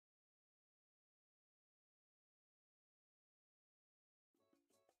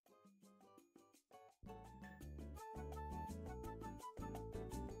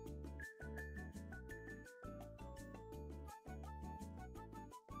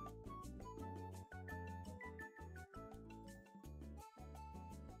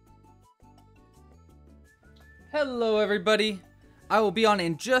Hello everybody, I will be on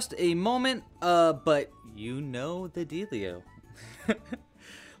in just a moment, but you know the dealio.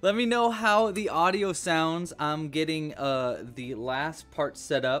 Let me know how the audio sounds. I'm getting the last part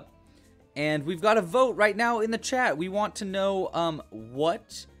set up, and we've got a vote right now in the chat. We want to know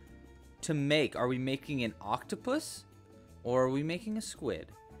what to make. Are we making an octopus, or are we making a squid?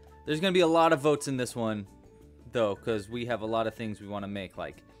 There's gonna be a lot of votes in this one, though, because we have a lot of things we want to make,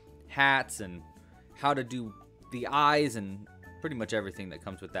 like hats and how to do the eyes and pretty much everything that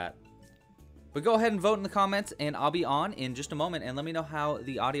comes with that. But go ahead and vote in the comments, and I'll be on in just a moment, and let me know how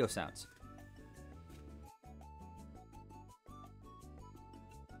the audio sounds.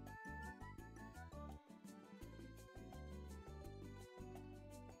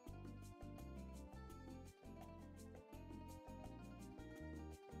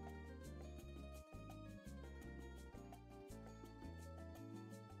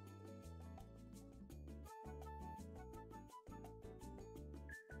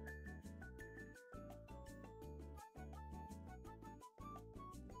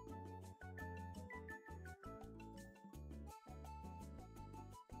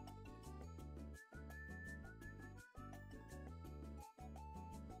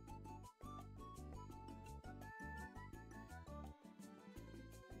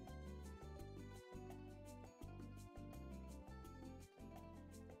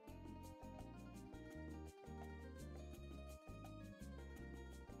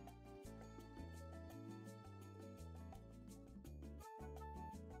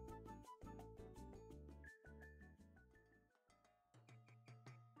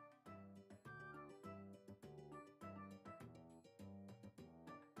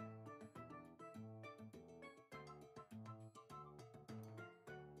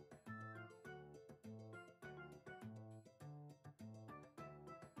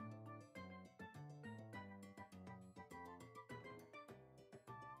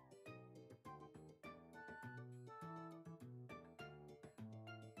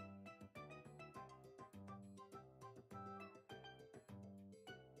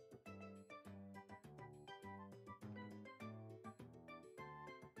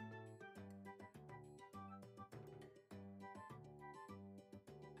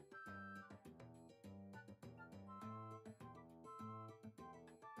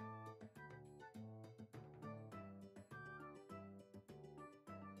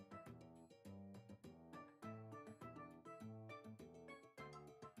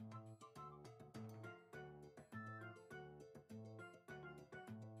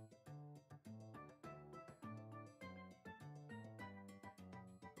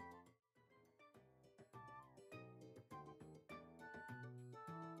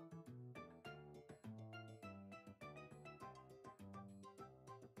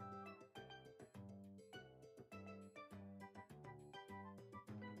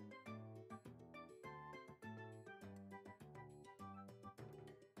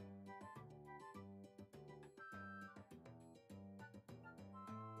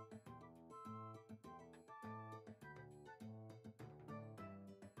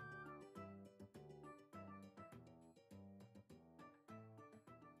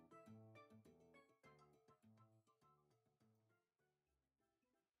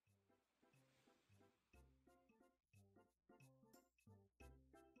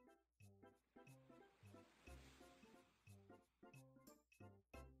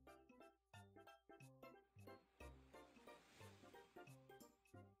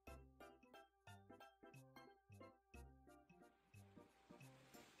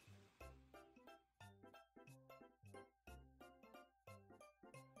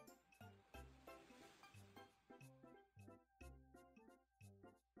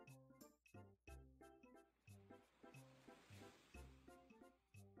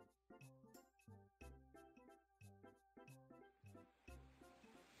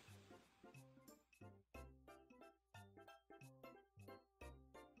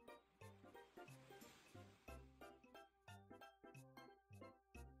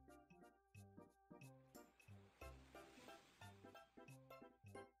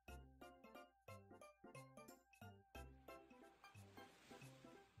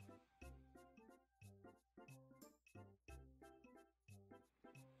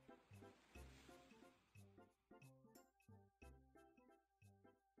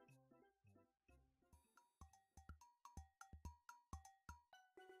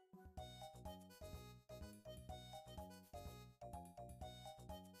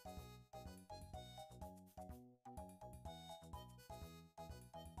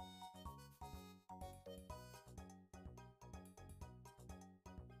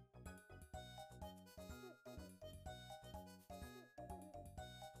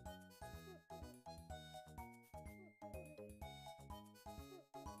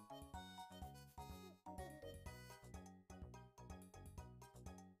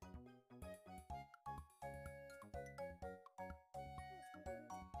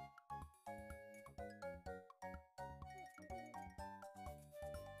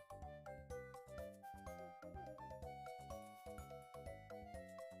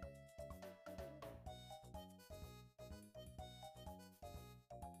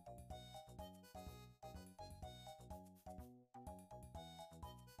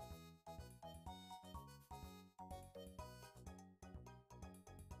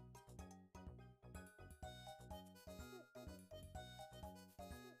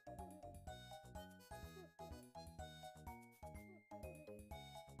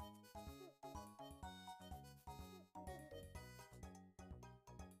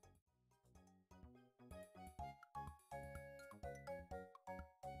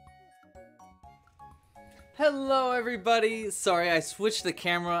 Hello everybody! Sorry, I switched the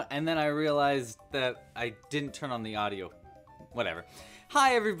camera and then I realized that I didn't turn on the audio. Whatever.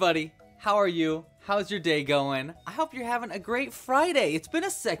 Hi everybody! How are you? How's your day going? I hope you're having a great Friday. It's been a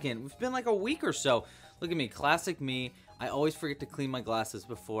second. It's been like a week or so. Look at me, classic me. I always forget to clean my glasses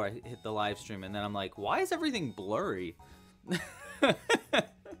before I hit the live stream, and then I'm like, why is everything blurry?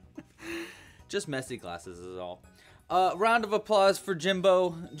 Just messy glasses is all. Round of applause for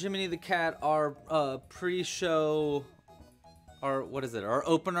Jimbo, Jiminy the Cat, our pre-show, our, what is it, our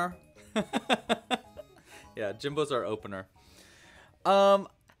opener? Yeah, Jimbo's our opener.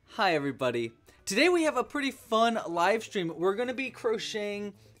 Hi everybody. Today we have a pretty fun live stream. We're going to be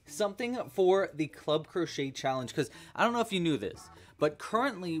crocheting something for the Club Crochet Challenge, because I don't know if you knew this, but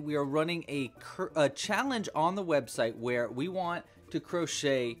currently we are running a challenge on the website where we want to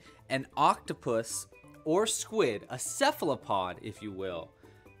crochet an octopus or squid, a cephalopod, if you will,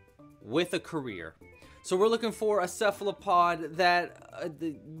 with a career. So we're looking for a cephalopod that,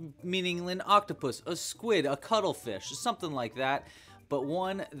 meaning an octopus, a squid, a cuttlefish, something like that, but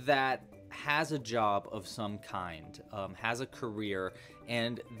one that has a job of some kind, has a career,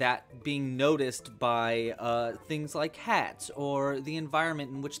 and that being noticed by things like hats or the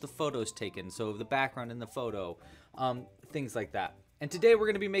environment in which the photo is taken, so the background in the photo, things like that. And today we're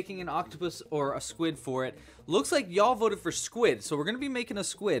going to be making an octopus or a squid for it. Looks like y'all voted for squid, so we're going to be making a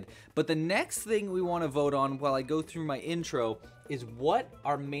squid. But the next thing we want to vote on while I go through my intro is what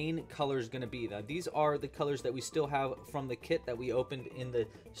our main color is going to be. Now, these are the colors that we still have from the kit that we opened in the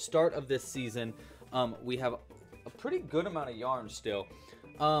start of this season. We have a pretty good amount of yarn still.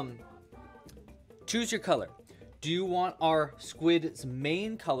 Choose your color. Do you want our squid's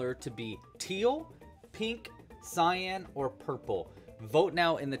main color to be teal, pink, cyan, or purple? Vote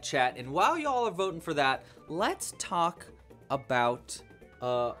now in the chat. And while y'all are voting for that, let's talk about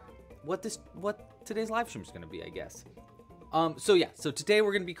what today's live stream is going to be, I guess. So today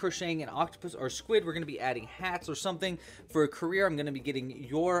we're going to be crocheting an octopus or squid. We're going to be adding hats or something for a career. I'm going to be getting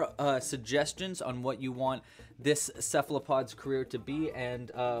your suggestions on what you want this cephalopod's career to be,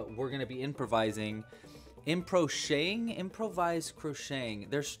 and we're going to be improvising. Improvised crocheting.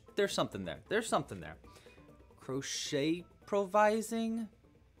 There's something there. There's something there. Crochet improvising.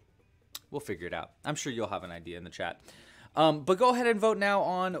 We'll figure it out. I'm sure you'll have an idea in the chat. But go ahead and vote now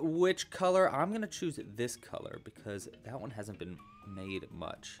on which color. I'm going to choose this color because that one hasn't been made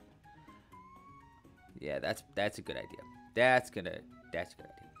much. Yeah, that's a good idea. That's a good idea.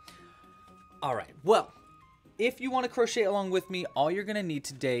 All right. Well, if you want to crochet along with me, all you're going to need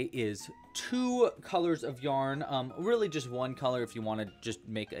today is 2 colors of yarn. Really just one color if you want to just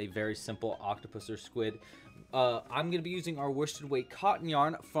make a very simple octopus or squid. I'm going to be using our worsted weight cotton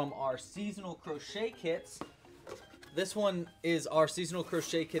yarn from our seasonal crochet kits. This one is our seasonal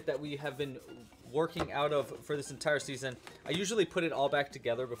crochet kit that we have been working out of for this entire season. I usually put it all back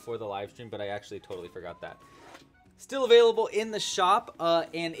together before the live stream, but I actually totally forgot that. Still available in the shop,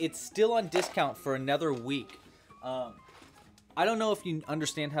 and it's still on discount for another week. I don't know if you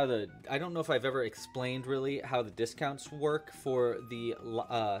understand how I don't know if I've ever explained really how the discounts work for the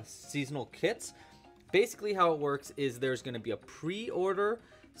seasonal kits. Basically how it works is there's going to be a pre-order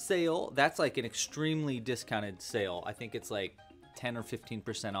sale. That's like an extremely discounted sale. I think it's like 10 or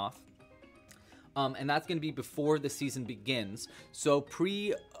 15% off. And that's going to be before the season begins. So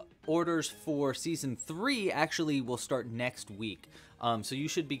pre-orders for season 3 actually will start next week. So you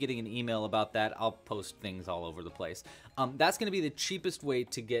should be getting an email about that. I'll post things all over the place. That's going to be the cheapest way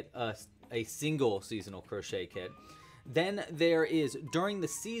to get a single seasonal crochet kit. Then there is, during the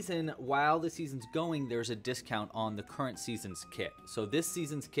season, while the season's going, there's a discount on the current season's kit. So this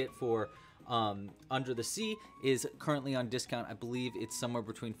season's kit for Under the Sea is currently on discount. I believe it's somewhere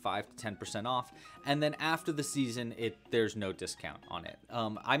between 5 to 10% off. And then after the season, there's no discount on it.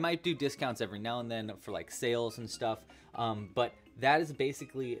 I might do discounts every now and then for like sales and stuff. But that is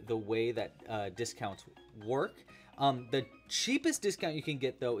basically the way that discounts work. The cheapest discount you can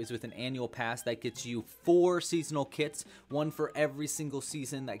get, though, is with an annual pass. That gets you 4 seasonal kits, one for every single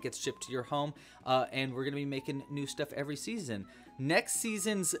season that gets shipped to your home. And we're going to be making new stuff every season. Next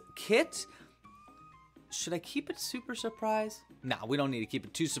season's kit, should I keep it super surprise? Nah, we don't need to keep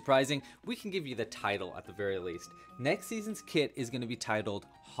it too surprising. We can give you the title at the very least. Next season's kit is going to be titled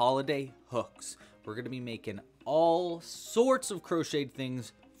Holiday Hooks. We're going to be making all sorts of crocheted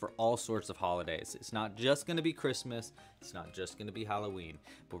things for all sorts of holidays. It's not just going to be Christmas. It's not just going to be Halloween.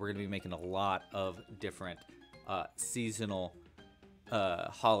 But we're going to be making a lot of different seasonal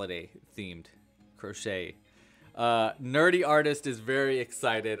holiday-themed crochet. Nerdy Artist is very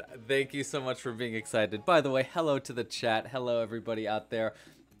excited. Thank you so much for being excited. By the way, hello to the chat. Hello, everybody out there.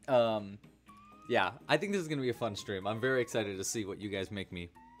 Yeah, I think this is gonna be a fun stream. I'm very excited to see what you guys make me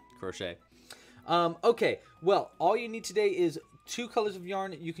crochet. Okay, well, all you need today is 2 colors of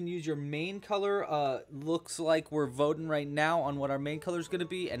yarn. You can use your main color. Looks like we're voting right now on what our main color is gonna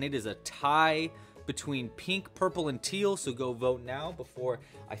be, and it is a tie between pink, purple, and teal, so go vote now before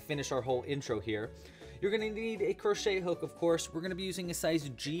I finish our whole intro here. You're going to need a crochet hook, of course. We're going to be using a size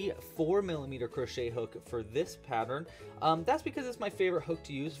G 4mm crochet hook for this pattern. That's because it's my favorite hook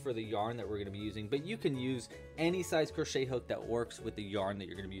to use for the yarn that we're going to be using, but you can use any size crochet hook that works with the yarn that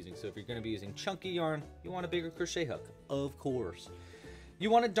you're going to be using. So if you're going to be using chunky yarn, you want a bigger crochet hook, of course.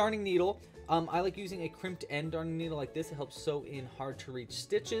 You want a darning needle. I like using a crimped end darning needle like this. It helps sew in hard to reach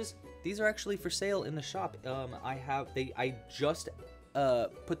stitches. These are actually for sale in the shop. I just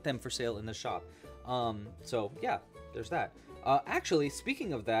put them for sale in the shop. So yeah, there's that. Actually,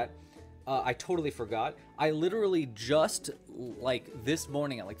 speaking of that, I totally forgot. I literally just, like, this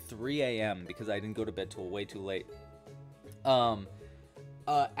morning at like 3 a.m. because I didn't go to bed till way too late,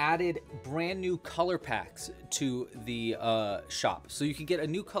 added brand new color packs to the shop. So you can get a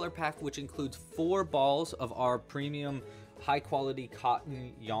new color pack which includes 4 balls of our premium high quality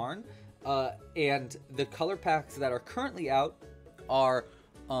cotton yarn, and the color packs that are currently out are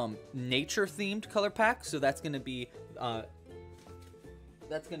nature themed color packs. So that's gonna be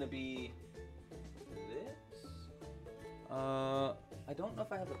this. I don't know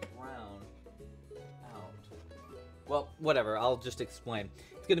if I have a brown out. Well, whatever, I'll just explain.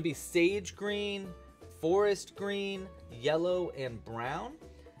 It's gonna be sage green, forest green, yellow, and brown.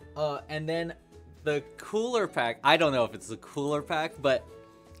 And then the cooler pack, I don't know if it's the cooler pack, but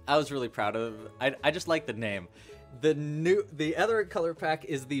I was really proud of it. I just like the name. The other color pack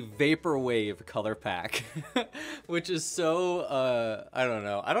is the Vaporwave color pack, which is so, I don't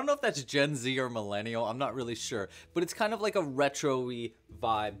know. I don't know if that's Gen Z or Millennial. I'm not really sure, but it's kind of like a retro-y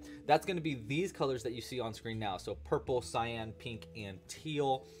vibe. That's going to be these colors that you see on screen now. So purple, cyan, pink, and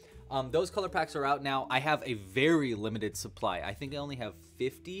teal. Those color packs are out now. I have a very limited supply. I think I only have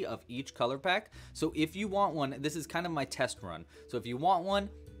 50 of each color pack. So if you want one, this is kind of my test run. So if you want one,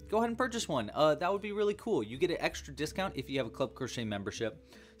 go ahead and purchase one. That would be really cool. You get an extra discount if you have a Club Crochet membership.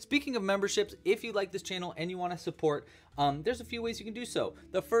 Speaking of memberships, if you like this channel and you want to support, there's a few ways you can do so.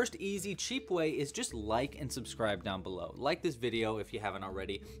 The first easy, cheap way is just like and subscribe down below. Like this video if you haven't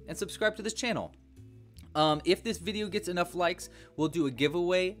already, and subscribe to this channel. If this video gets enough likes, we'll do a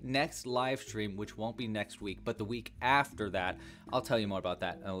giveaway next live stream, which won't be next week, but the week after that. I'll tell you more about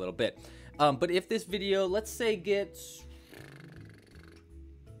that in a little bit. But if this video, let's say, gets...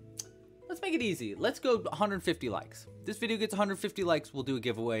 Let's make it easy. Let's go 150 likes. This video gets 150 likes, we'll do a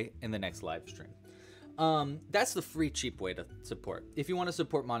giveaway in the next live stream. That's the free, cheap way to support. If you want to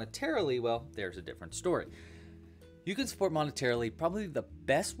support monetarily, well, there's a different story. You can support monetarily. Probably the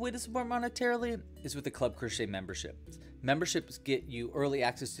best way to support monetarily is with the Club Crochet membership. Memberships get you early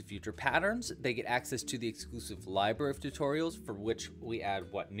access to future patterns. They get access to the exclusive library of tutorials, for which we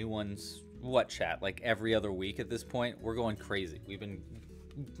add, what, new ones, what, chat? Like every other week at this point. We're going crazy. We've been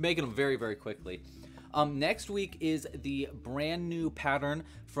making them very, very quickly. Next week is the brand new pattern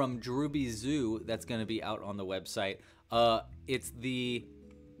from Druby Zoo that's going to be out on the website. I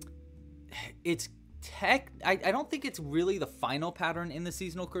don't think it's really the final pattern in the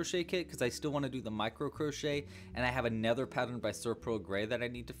seasonal crochet kit because I still want to do the micro crochet, and I have another pattern by Sir Pearl Grey that I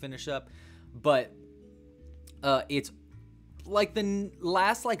need to finish up. But it's like the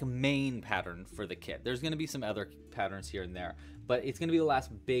last main pattern for the kit. There's going to be some other patterns here and there, but it's going to be the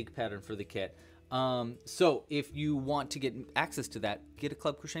last big pattern for the kit. So if you want to get access to that, get a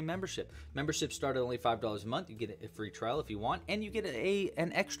Club Crochet membership. Memberships start at only $5 a month. You get a free trial if you want, and you get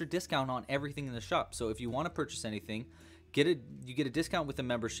an extra discount on everything in the shop. So if you want to purchase anything, you get a discount with the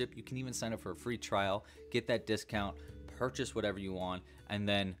membership. You can even sign up for a free trial, get that discount, purchase whatever you want, and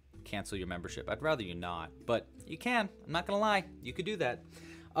then cancel your membership. I'd rather you not, but you can. I'm not gonna lie, you could do that.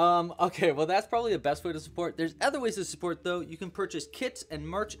 Okay, well, that's probably the best way to support. There's other ways to support, though. You can purchase kits and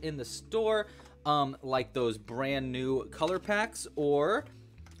merch in the store, like those brand new color packs, or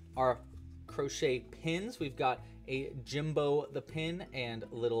our crochet pins. We've got a Jimbo the pin and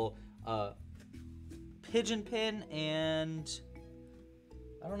little pigeon pin, and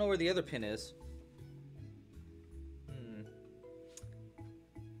I don't know where the other pin is.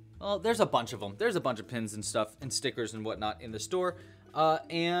 Well, there's a bunch of them. There's a bunch of pins and stuff and stickers and whatnot in the store.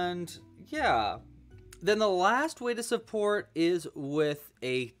 And yeah, then the last way to support is with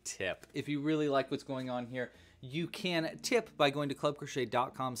a tip. If you really like what's going on here, you can tip by going to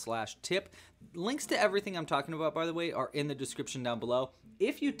clubcrochet.com/tip. Links to everything I'm talking about, by the way, are in the description down below.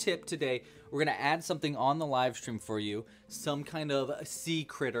 If you tip today, we're going to add something on the live stream for you, some kind of sea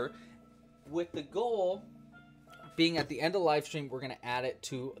critter. with the goal being at the end of the live stream, we're going to add it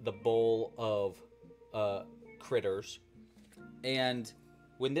to the bowl of critters. And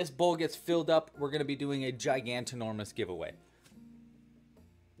when this bowl gets filled up, we're going to be doing a gigantinormous giveaway.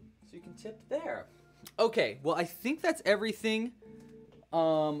 So you can tip there. Okay, well, I think that's everything.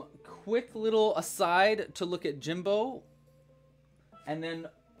 Quick little aside to look at Jimbo. And then,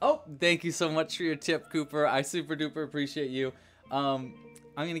 oh, thank you so much for your tip, Cooper. I super duper appreciate you. I'm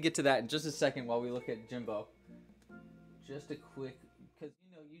going to get to that in just a second while we look at Jimbo. Just a quick, because,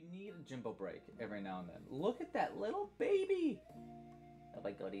 you know, you need a Jimbo break every now and then. Look at that little baby. Oh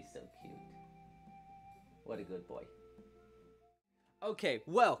my God, he's so cute. What a good boy. Okay,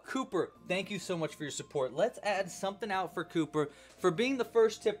 well, Cooper, thank you so much for your support. Let's add something out for Cooper. For being the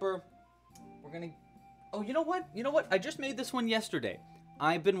first tipper, we're going to... Oh, you know what? You know what? I just made this one yesterday.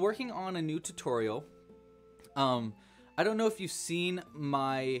 I've been working on a new tutorial. I don't know if you've seen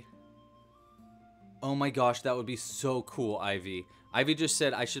my... Oh my gosh, that would be so cool, Ivy. Ivy just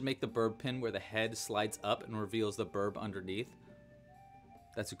said I should make the burb pin where the head slides up and reveals the burb underneath.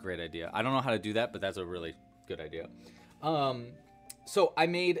 That's a great idea. I don't know how to do that, but that's a really good idea. So I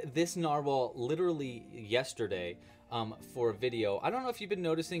made this narwhal literally yesterday for a video. I don't know if you've been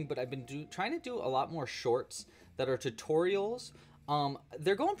noticing, but I've been trying to do a lot more shorts that are tutorials.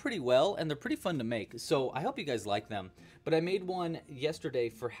 They're going pretty well, and they're pretty fun to make, so I hope you guys like them. But I made one yesterday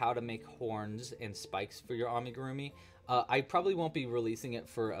for how to make horns and spikes for your amigurumi. I probably won't be releasing it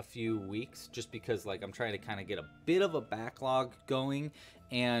for a few weeks, just because like I'm trying to kind of get a bit of a backlog going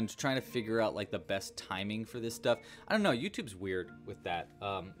and trying to figure out like the best timing for this stuff. I don't know, YouTube's weird with that,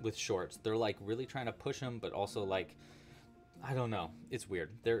 with shorts. They're like really trying to push them, but also like, I don't know. It's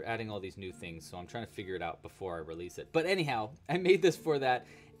weird. They're adding all these new things, so I'm trying to figure it out before I release it. But anyhow, I made this for that,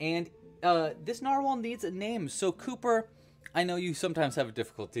 and this narwhal needs a name. So Cooper, I know you sometimes have a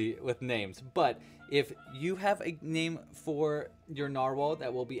difficulty with names, but if you have a name for your narwhal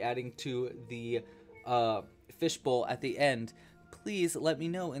that we'll be adding to the fishbowl at the end, please let me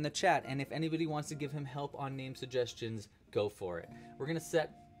know in the chat. And if anybody wants to give him help on name suggestions, go for it. We're going to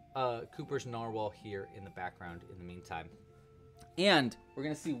set Cooper's narwhal here in the background in the meantime. And we're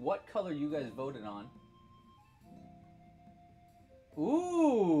going to see what color you guys voted on.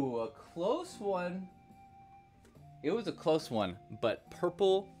 Ooh, a close one. It was a close one, but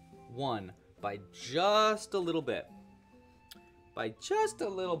purple won by just a little bit. By just a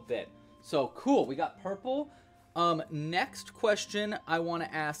little bit. So cool, we got purple. Next question I want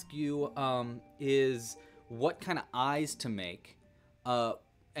to ask you is what kind of eyes to make.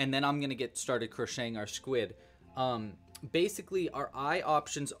 And then I'm going to get started crocheting our squid. Basically, our eye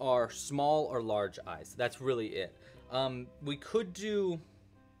options are small or large eyes. That's really it. We could do...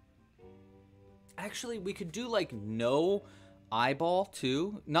 Actually, we could do, like, no eyeball,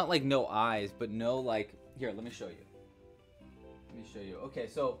 too. Not, like, no eyes, but no, like... Here, let me show you. Let me show you. Okay,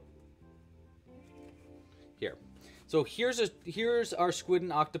 so... Here. So here's our squid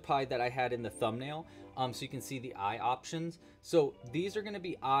and octopi that I had in the thumbnail. So you can see the eye options. So these are going to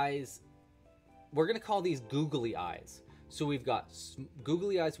be eyes... We're going to call these googly eyes. So we've got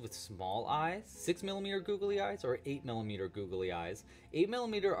googly eyes with small eyes, 6mm googly eyes, or 8mm googly eyes.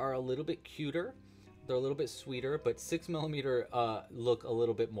 8mm are a little bit cuter. They're a little bit sweeter, but 6mm look a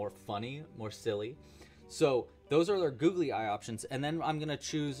little bit more funny, more silly. So those are our googly eye options. And then I'm going to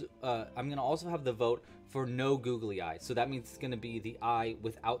choose, I'm going to also have the vote for no googly eye. So that means it's going to be the eye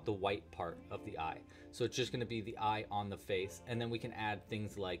without the white part of the eye. So it's just going to be the eye on the face. And then we can add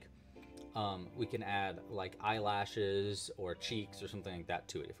things like, we can add like eyelashes or cheeks or something like that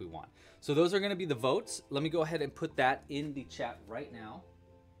to it if we want. So those are going to be the votes. Let me go ahead and put that in the chat right now.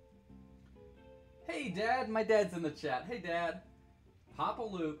 Hey Dad, my dad's in the chat. Hey Dad, Papa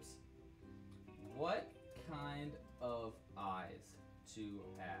Loops, what kind of eyes to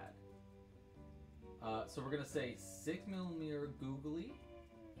add? So we're going to say 6mm googly,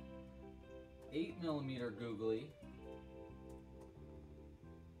 8mm googly,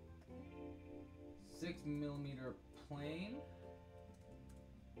 6mm plain,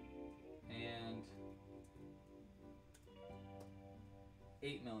 and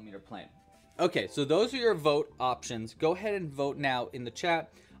 8mm plain. Okay, so those are your vote options. Go ahead and vote now in the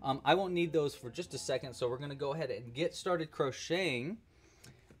chat. I won't need those for just a second, so we're going to go ahead and get started crocheting.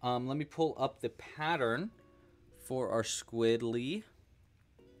 Let me pull up the pattern for our squidly.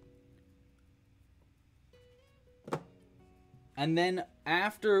 And then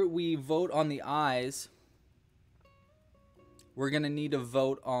after we vote on the eyes, we're going to need to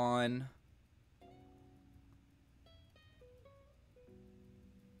vote on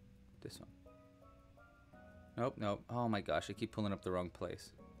this one. Nope, nope. Oh my gosh, I keep pulling up the wrong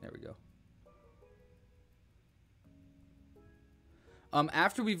place. There we go.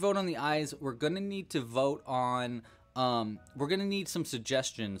 After we vote on the eyes, we're gonna need to vote on. We're gonna need some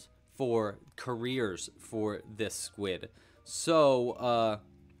suggestions for careers for this squid. So,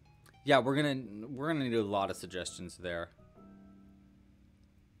 yeah, we're gonna need a lot of suggestions there.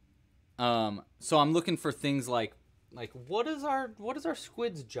 So I'm looking for things like what is our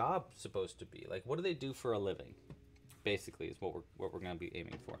squid's job supposed to be? Like, what do they do for a living? Basically, is what we're gonna be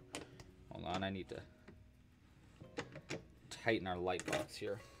aiming for. Hold on, I need to tighten our light box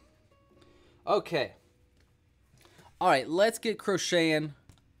here. Okay. All right, let's get crocheting.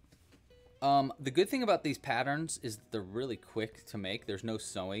 The good thing about these patterns is that they're really quick to make. There's no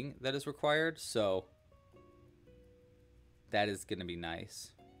sewing that is required, so that is gonna be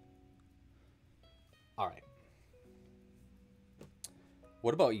nice. All right.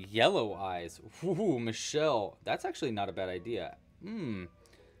 What about yellow eyes? Ooh, Michelle, that's actually not a bad idea.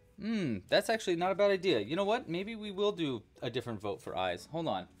 That's actually not a bad idea. You know what? Maybe we will do a different vote for eyes. Hold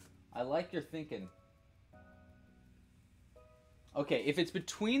on. I like your thinking. Okay, if it's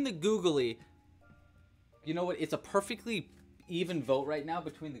between the googly, you know what? It's a perfectly even vote right now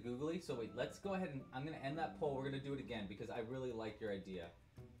between the googly. So wait, let's go ahead and I'm going to end that poll. We're going to do it again because I really like your idea.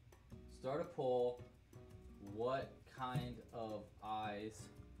 Start a poll. What kind of eyes?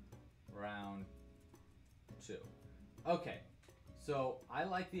 Round 2. Okay, so I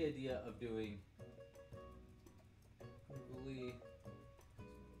like the idea of doing googly,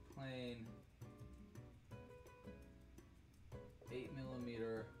 plain,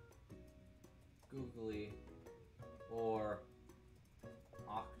 8mm googly, or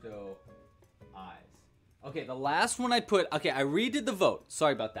octo eyes. Okay, the last one I put, okay, I redid the vote.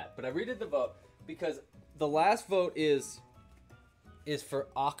 Sorry about that, but I redid the vote because the last vote is for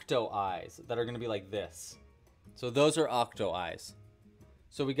octo eyes that are going to be like this. So those are octo eyes.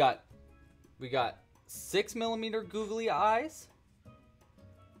 So we got 6mm googly eyes,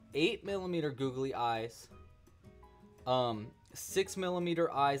 8mm googly eyes, 6mm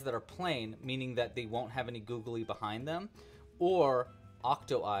eyes that are plain, meaning that they won't have any googly behind them, or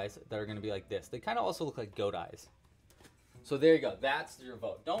octo eyes that are going to be like this. They kind of also look like goat eyes. So there you go. That's your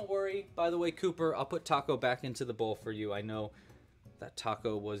vote. Don't worry. By the way, Cooper, I'll put Taco back into the bowl for you. I know that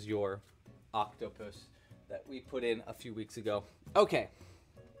Taco was your octopus that we put in a few weeks ago. Okay.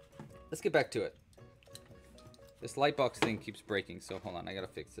 Let's get back to it. This light box thing keeps breaking, so hold on. I got to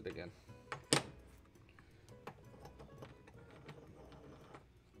fix it again.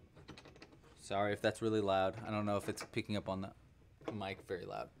 Sorry if that's really loud. I don't know if it's picking up on the mic very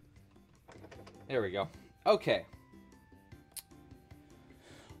loud. There we go. Okay.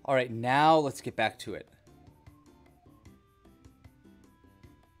 All right, now let's get back to it.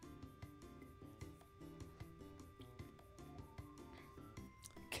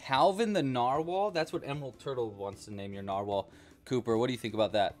 Calvin the Narwhal? That's what Emerald Turtle wants to name your narwhal. Cooper, what do you think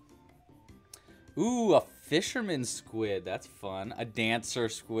about that? Ooh, a fisherman squid. That's fun. A dancer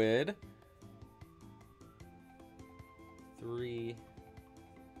squid. 3,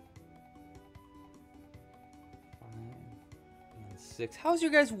 5, and 6. How's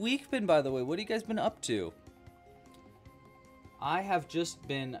your guys' week been, by the way? What have you guys been up to? I have just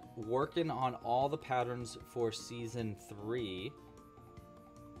been working on all the patterns for season 3.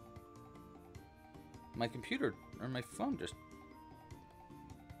 My computer, or my phone just,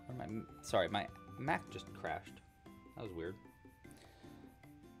 or my Mac just crashed. That was weird.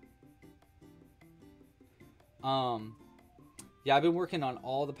 Yeah, I've been working on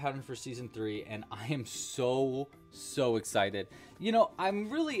all the patterns for season 3, and I am so excited. You know,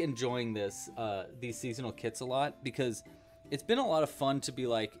 I'm really enjoying these seasonal kits a lot because it's been a lot of fun to be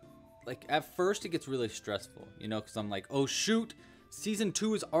like at first it gets really stressful, you know, because I'm like, oh shoot, season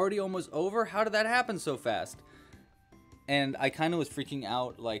 2 is already almost over. How did that happen so fast? And I kind of was freaking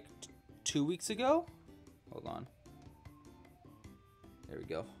out like 2 weeks ago. Hold on. There we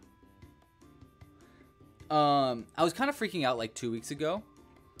go. I was kind of freaking out like 2 weeks ago,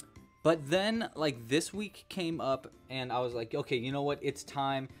 but then like this week came up and I was like, okay, you know what? It's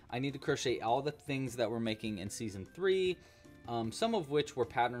time. I need to crochet all the things that we're making in season 3, some of which were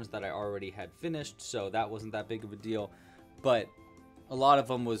patterns that I already had finished, so that wasn't that big of a deal. But a lot of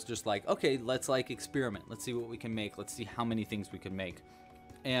them was just like, okay, let's like experiment. Let's see what we can make. Let's see how many things we can make.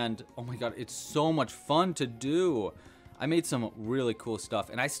 And oh my God, it's so much fun to do. I made some really cool stuff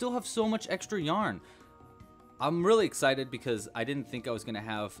and I still have so much extra yarn. I'm really excited because I didn't think I was going to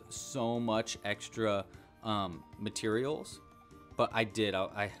have so much extra materials, but I did.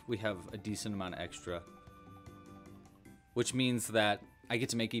 We have a decent amount of extra, which means that I get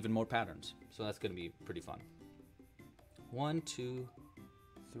to make even more patterns. So that's going to be pretty fun. 1, 2,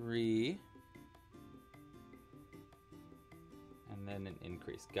 3, and And then an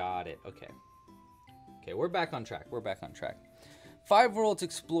increase. Got it. Okay. Okay, we're back on track. We're back on track. 5 Worlds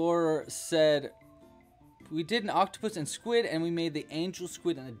Explorer said, we did an octopus and squid, and we made the angel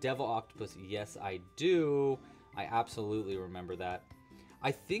squid and the devil octopus. Yes, I do. I absolutely remember that.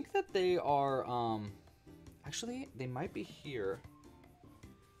 I think that they are, actually, they might be here.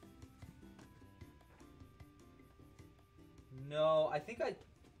 No, I think I'm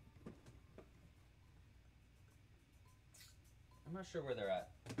not sure where they're at.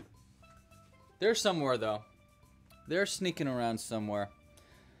 They're somewhere, though. They're sneaking around somewhere,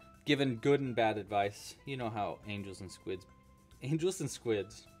 giving good and bad advice. You know how angels and squids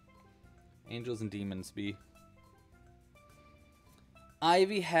angels and demons be.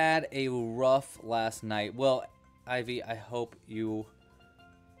 Ivy had a rough last night. Well, Ivy, I hope you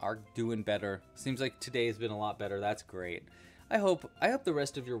are doing better. Seems like today has been a lot better. That's great. I hope the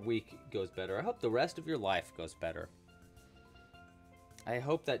rest of your week goes better. I hope the rest of your life goes better. I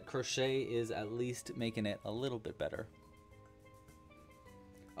hope that crochet is at least making it a little bit better.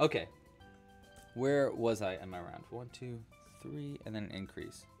 Okay. Where was I in my round? 1, 2, 3, and then an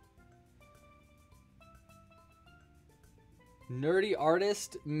increase. Nerdy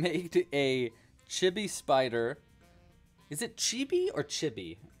Artist made a chibi spider. Is it chibi or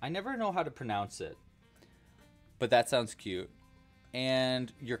chibi? I never know how to pronounce it. But that sounds cute.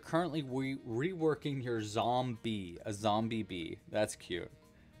 And you're currently reworking your zombie, a zombie bee. That's cute.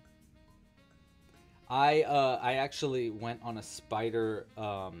 I actually went on a spider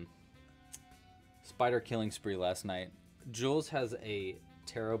killing spree last night. Jules has a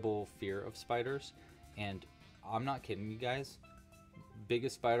terrible fear of spiders, and I'm not kidding you guys.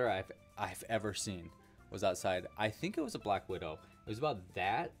 Biggest spider I've ever seen was outside. I think it was a black widow. It was about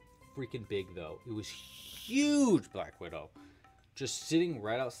that freaking big though. It was huge black widow. Just sitting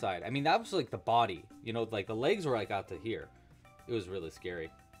right outside. I mean, that was like the body, you know, like the legs were like out to here. It was really scary.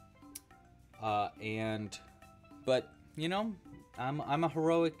 But you know, I'm a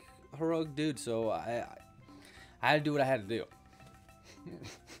heroic dude, so I had to do what I had to do.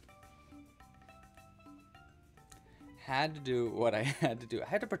 Had to do what I had to do. I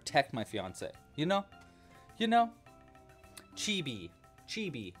had to protect my fiance. You know, chibi.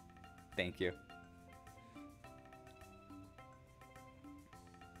 Thank you.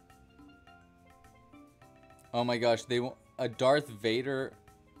 Oh my gosh, they want a Darth Vader.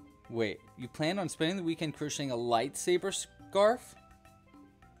 Wait, you plan on spending the weekend crocheting a lightsaber scarf?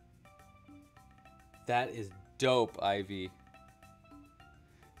 That is dope, Ivy.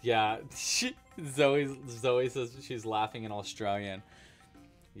 Yeah, Zoe says she's laughing in Australian.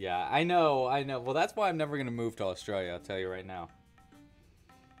 Yeah, I know. Well, that's why I'm never gonna move to Australia, I'll tell you right now.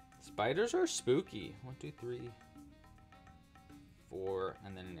 Spiders are spooky. 1, 2, 3, 4,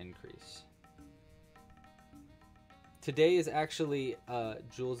 and then an increase. Today is actually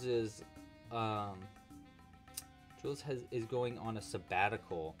Jules is going on a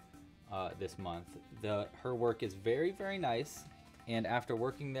sabbatical this month. Her work is very, very nice, and after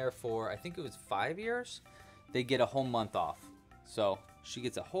working there for I think it was 5 years, they get a whole month off. So she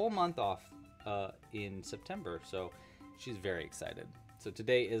gets a whole month off in September. So she's very excited. So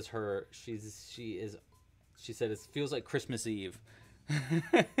today is her. She said it feels like Christmas Eve,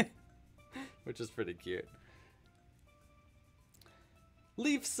 which is pretty cute.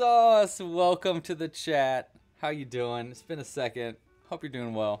 Leaf Sauce, welcome to the chat. How you doing? It's been a second. Hope you're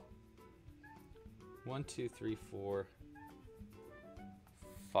doing well. 1, 2, 3, 4,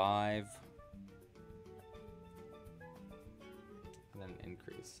 5, and then an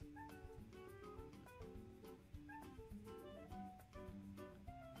increase.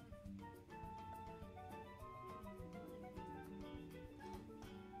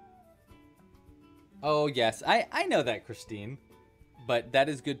 Oh yes, I know that, Christine. But that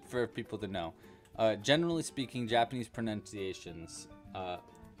is good for people to know. Generally speaking, Japanese pronunciations are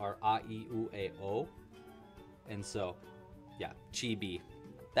a, I, U, E, O. And so, yeah, chibi.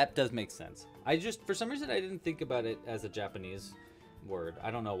 That does make sense. For some reason, I didn't think about it as a Japanese word.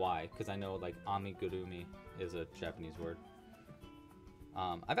 I don't know why, because I know, like, amigurumi is a Japanese word.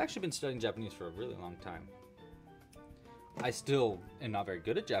 I've actually been studying Japanese for a really long time. I still am not very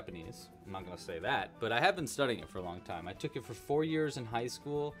good at Japanese. I'm not going to say that, but I have been studying it for a long time. I took it for 4 years in high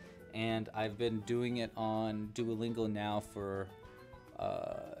school, and I've been doing it on Duolingo now for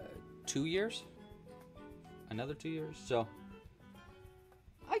 2 years. Another 2 years. So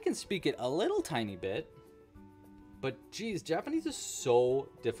I can speak it a little tiny bit, but geez, Japanese is so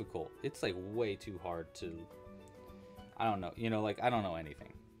difficult. It's like way too hard to, I don't know, you know, like I don't know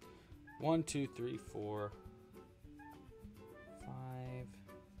anything. 1, 2, 3, 4, 5,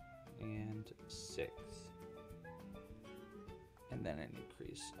 and 6. And and then an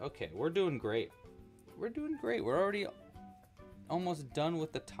increase. Okay, we're doing great. We're doing great. We're already almost done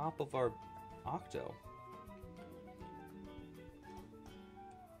with the top of our octo.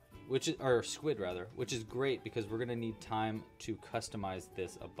 Which is, or squid rather, which is great because we're gonna need time to customize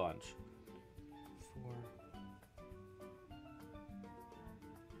this a bunch. 4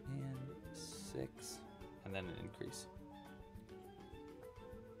 and 6, and then an increase.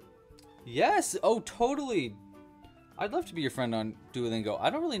 Yes! Oh, totally! I'd love to be your friend on Duolingo. I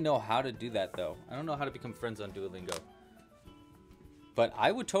don't really know how to do that though. I don't know how to become friends on Duolingo. But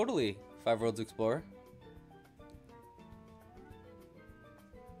I would totally, 5 Worlds Explorer.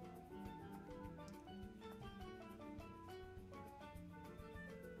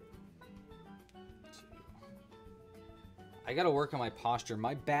 I gotta work on my posture.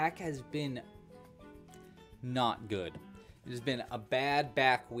 My back has been not good. It has been a bad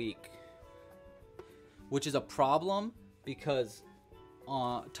back week, which is a problem because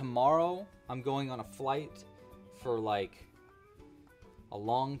tomorrow I'm going on a flight for like a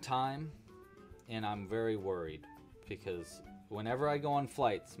long time, and I'm very worried because whenever I go on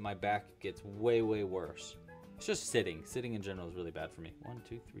flights, my back gets way, way worse. It's just sitting. Sitting in general is really bad for me. 1,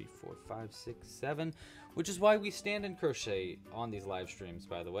 2, 3, 4, 5, 6, 7, which is why we stand and crochet on these live streams,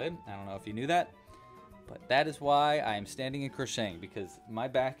 by the way. I don't know if you knew that, but that is why I am standing and crocheting, because my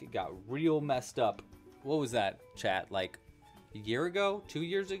back got real messed up. What was that, chat? Like a year ago? 2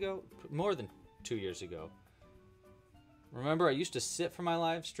 years ago? More than 2 years ago. Remember, I used to sit for my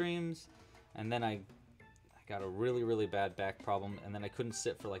live streams, and then I got a really, really bad back problem, and then I couldn't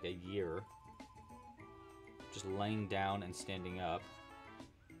sit for like a year. Just laying down and standing up.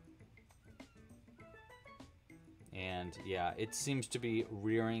 And yeah, it seems to be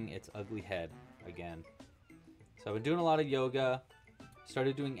rearing its ugly head again. So I've been doing a lot of yoga,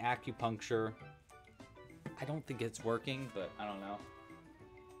 started doing acupuncture. I don't think it's working, but I don't know.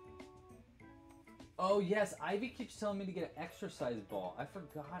 Oh yes, Ivy keeps telling me to get an exercise ball. I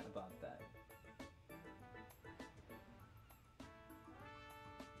forgot about that.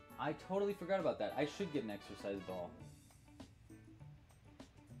 I totally forgot about that. I should get an exercise ball.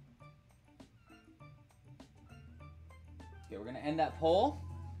 Okay, we're gonna end that poll.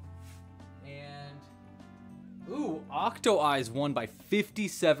 And ooh, Octo Eyes won by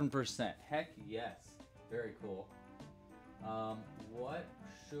 57%. Heck yes. Very cool. What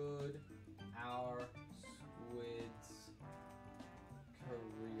should our squid's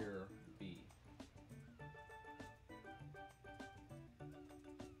career be?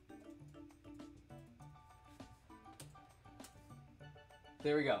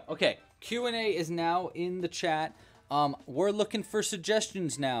 There we go. Okay, Q&A is now in the chat. We're looking for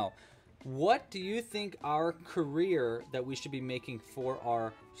suggestions now. What do you think our career that we should be making for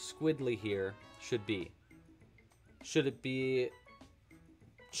our squidly here should be? Should it be...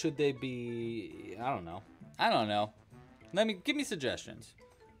 Should they be... I don't know. I don't know. Give me suggestions.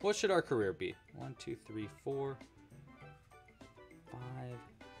 What should our career be? 1, 2, 3, 4, 5...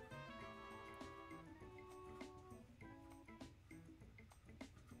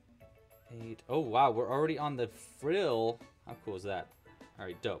 8. Oh wow, we're already on the frill. How cool is that?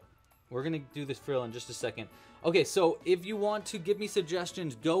 Alright, dope. We're gonna do this frill in just a second. Okay, so if you want to give me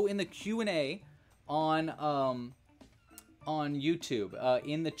suggestions, go in the Q&A on YouTube.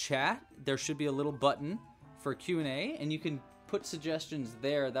 In the chat, there should be a little button for Q&A, and you can put suggestions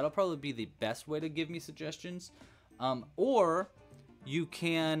there. That'll probably be the best way to give me suggestions. Or you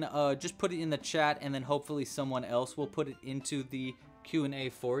can just put it in the chat, and then hopefully someone else will put it into the Q&A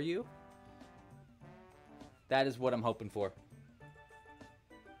for you. That is what I'm hoping for.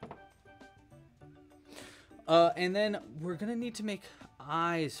 And then we're gonna need to make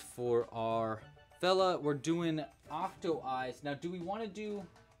eyes for our fella. We're doing octo eyes. Now, do we want to do...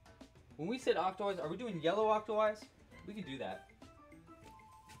 When we said octo eyes, are we doing yellow octo eyes? We can do that.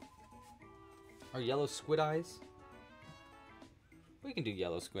 Or yellow squid eyes? We can do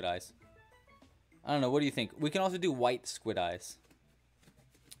yellow squid eyes. I don't know. What do you think? We can also do white squid eyes.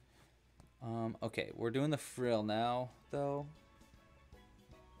 Okay, we're doing the frill now, though.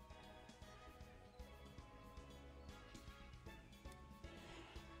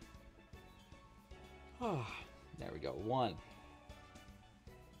 Oh, there we go. 1.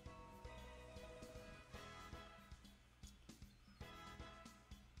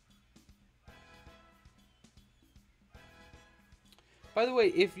 By the way,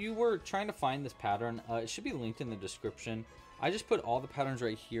 if you were trying to find this pattern, it should be linked in the description. I just put all the patterns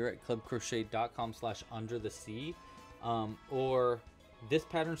right here at clubcrochet.com/underthesea. Or this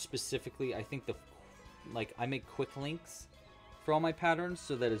pattern specifically, I think I make quick links for all my patterns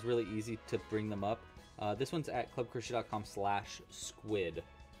so that it's really easy to bring them up. This one's at clubcrochet.com/squid.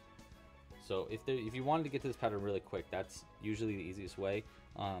 So if you wanted to get to this pattern really quick, that's usually the easiest way,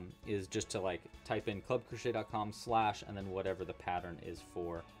 is just to like type in clubcrochet.com/ and then whatever the pattern is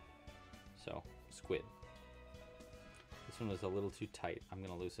for. So squid. This one was a little too tight. I'm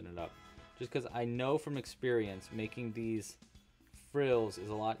gonna loosen it up, just because I know from experience making these frills is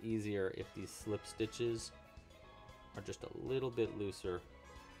a lot easier if these slip stitches are just a little bit looser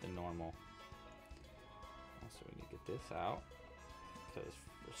than normal. Also, we need to get this out because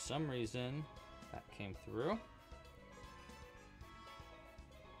for some reason that came through.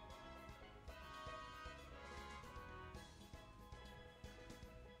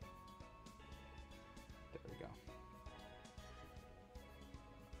 There we go.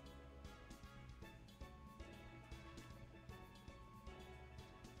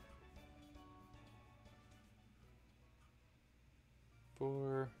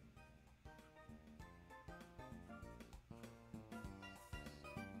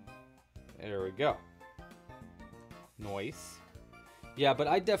 There we go. Nice. Yeah, but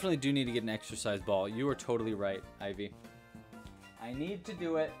I definitely do need to get an exercise ball. You are totally right, Ivy. I need to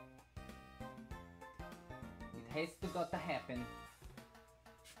do it. It has to happen.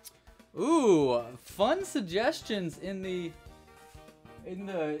 Ooh, fun suggestions in the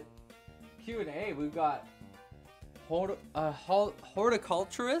Q&A. We've got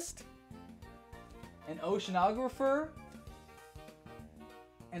horticulturist, an oceanographer,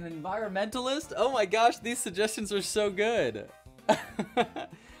 an environmentalist. Oh my gosh, these suggestions are so good. I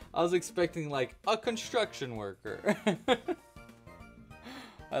was expecting like a construction worker.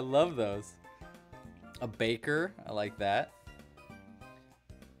 I love those. A baker, I like that.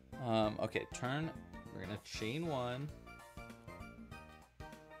 Okay, turn. We're gonna chain one.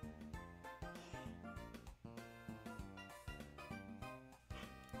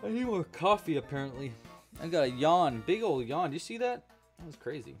 I need more coffee apparently. I got a yawn, big old yawn. Do you see that? That was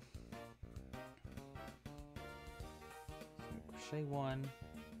crazy. Crochet one.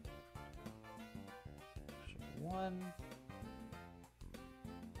 Crochet one.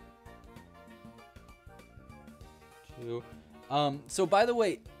 Two. So by the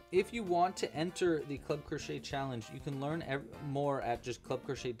way, if you want to enter the Club Crochet Challenge, you can learn more at just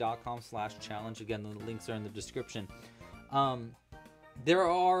clubcrochet.com/challenge. Again, the links are in the description.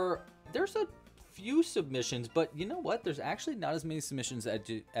 There's a few submissions, but you know what? There's actually not as many submissions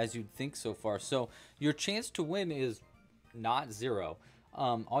as you'd think so far. So your chance to win is not zero.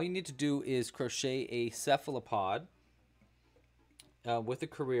 All you need to do is crochet a cephalopod with a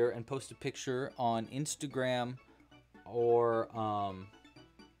career and post a picture on Instagram or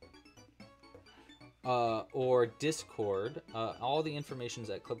Discord. All the information's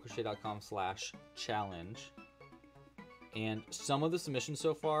at clubcrochet.com/challenge. And some of the submissions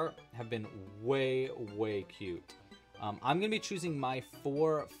so far have been way, way cute. I'm going to be choosing my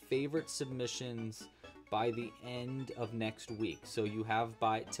 4 favorite submissions by the end of next week. So you have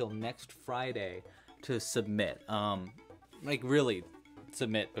till next Friday to submit. Like really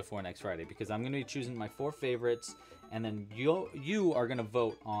submit before next Friday, because I'm going to be choosing my 4 favorites, and then you are going to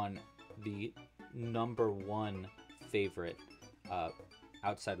vote on the #1 favorite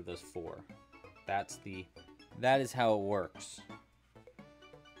outside of those 4. That is how it works.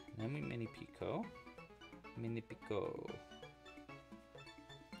 Then we mini picot. Mini picot.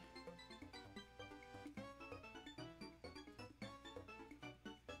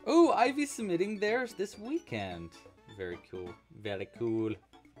 Oh, Ivy's submitting theirs this weekend. Very cool. Very cool.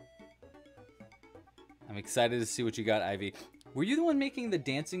 I'm excited to see what you got, Ivy. Were you the one making the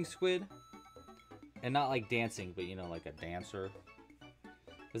dancing squid? And not like dancing, but you know, like a dancer.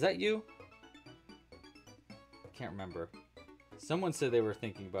 Was that you? Can't remember. Someone said they were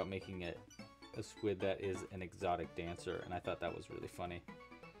thinking about making it a squid that is an exotic dancer, and I thought that was really funny.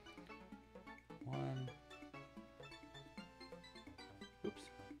 1. Oops.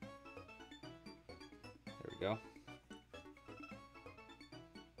 There we go.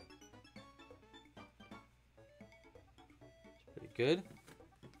 It's pretty good.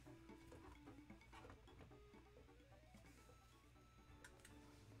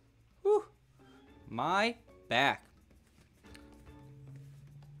 Whew. My back.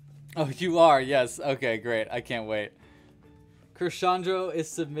 Oh, you are? Yes. Okay, great. I can't wait. Krishandro is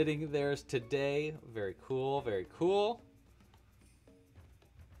submitting theirs today. Very cool. Very cool.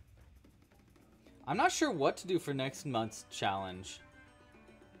 I'm not sure what to do for next month's challenge.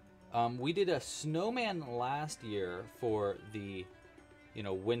 We did a snowman last year for the,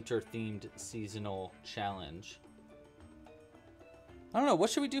 winter-themed seasonal challenge. I don't know. What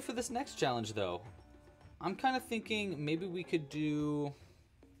should we do for this next challenge, though? I'm kind of thinking maybe we could do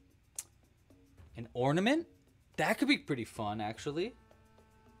An ornament? That could be pretty fun, actually.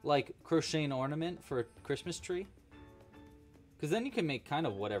 Like crochet an ornament for a Christmas tree. Because then you can make kind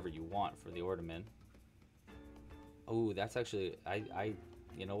of whatever you want for the ornament. Oh, that's actually,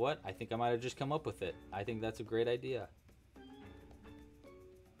 you know what? I think I might have just come up with it. I think that's a great idea.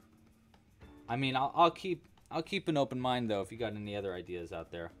 I mean, I'll keep an open mind though if you got any other ideas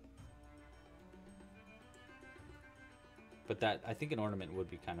out there. But that, I think an ornament would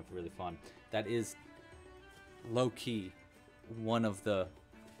be kind of really fun. That is low key one of the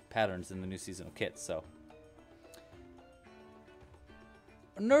patterns in the new seasonal kit. So,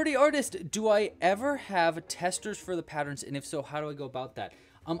 Nerdy Artist, do I ever have testers for the patterns, and if so, how do I go about that?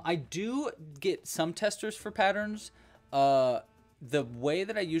 I do get some testers for patterns. The way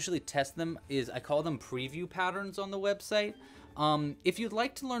that I usually test them is I call them preview patterns on the website. If you'd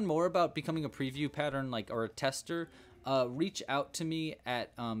like to learn more about becoming a preview pattern or a tester, reach out to me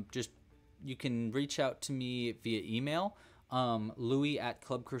at you can reach out to me via email,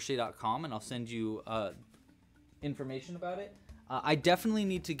 louis@clubcrochet.com, and I'll send you information about it. I definitely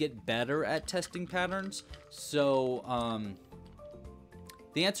need to get better at testing patterns, so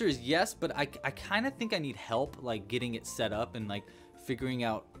the answer is yes, but I kind of think I need help getting it set up and figuring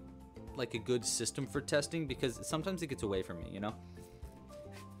out a good system for testing, because sometimes it gets away from me, you know?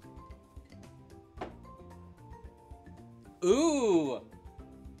 Ooh!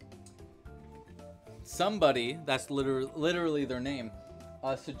 Somebody, that's literally their name,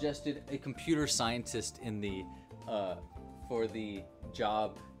 suggested a computer scientist in the for the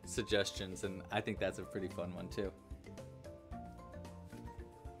job suggestions, and I think that's a pretty fun one too.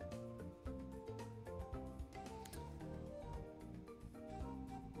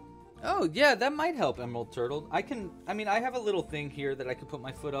 Oh yeah, that might help, Emerald Turtle. I mean, I have a little thing here that I could put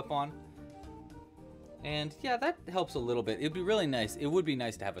my foot up on. And yeah, that helps a little bit. It'd be really nice. It would be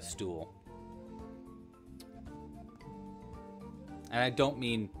nice to have a stool. And I don't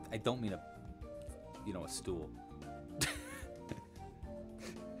mean a, you know, a stool.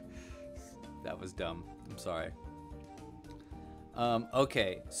 That was dumb. I'm sorry.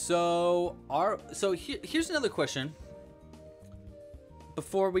 Okay, so here's another question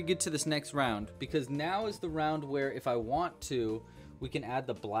before we get to this next round, because now is the round where if I want to, we can add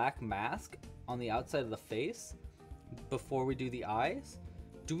the black mask on the outside of the face before we do the eyes.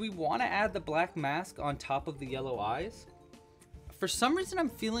 Do we want to add the black mask on top of the yellow eyes? For some reason, I'm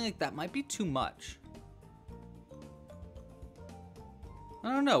feeling like that might be too much.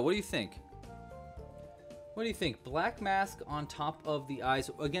 I don't know. What do you think? What do you think? Black mask on top of the eyes.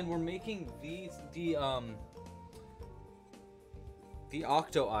 Again, we're making these the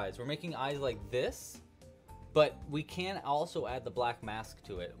octo eyes. We're making eyes like this, but we can also add the black mask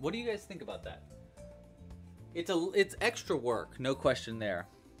to it. What do you guys think about that? It's extra work, no question there.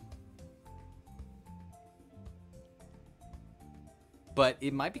 But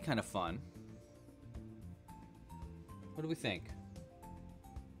it might be kind of fun. What do we think?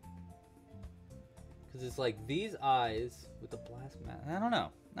 Because it's like these eyes with the black mask. I don't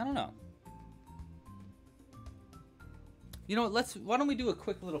know. You know what, why don't we do a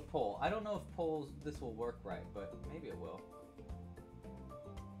quick little poll? I don't know if this will work right, but maybe it will.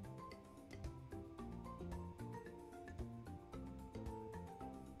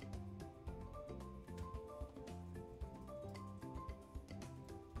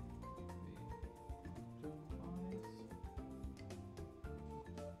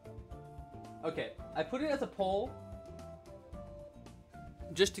 Okay, I put it as a poll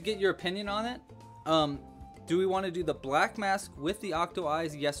just to get your opinion on it. Do we want to do the black mask with the octo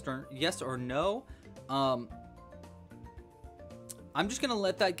eyes, yes or no? I'm just gonna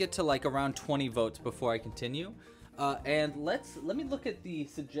let that get to around 20 votes before I continue. And let me look at the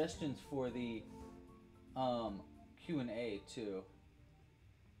suggestions for the Q&A too.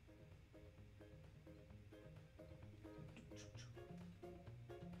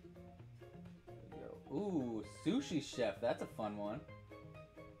 Ooh, sushi chef, that's a fun one.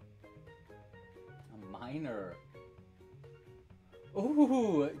 Minor.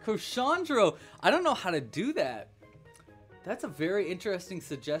 Ooh, Crochandro. I don't know how to do that. That's a very interesting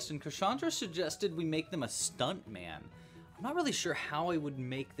suggestion. Crochandro suggested we make them a stunt man. I'm not really sure how I would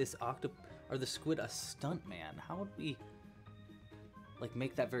make this the squid a stunt man. How would we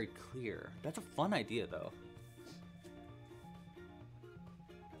make that very clear? That's a fun idea though.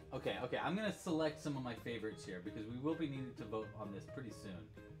 Okay, I'm gonna select some of my favorites here because we will be needing to vote on this pretty soon.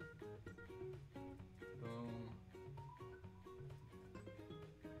 Boom.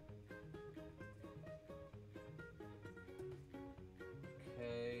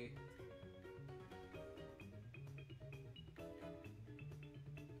 Okay.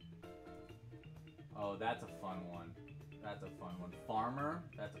 that's a fun one. That's a fun one. Farmer,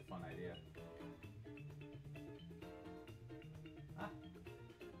 that's a fun idea. Ah.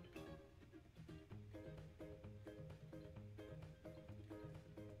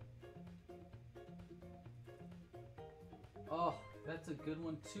 Oh, that's a good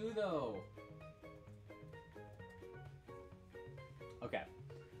one too, though. Okay.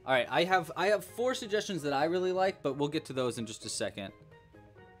 All right, I have 4 suggestions that I really like, but we'll get to those in just a second.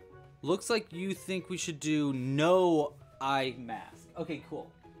 Looks like you think we should do no eye mask. Okay,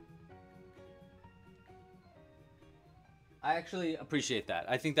 cool. I actually appreciate that.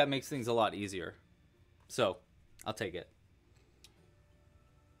 I think that makes things a lot easier. So, I'll take it.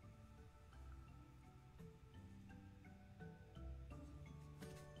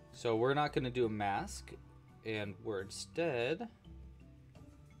 So we're not going to do a mask, and we're instead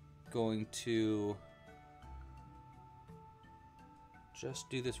going to just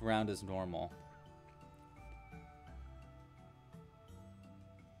do this round as normal.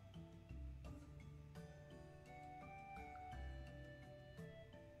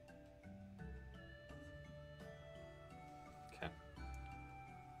 Okay.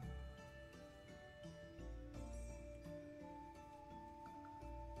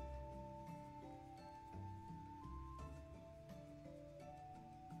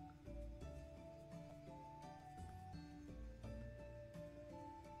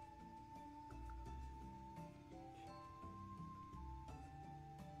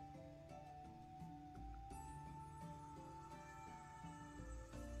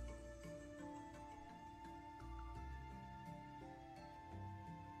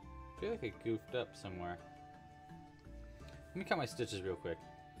 I feel like I goofed up somewhere. Let me count my stitches real quick.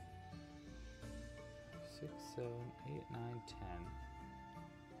 6, 7, 8, 9,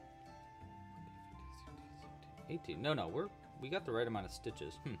 10. 18. No, we got the right amount of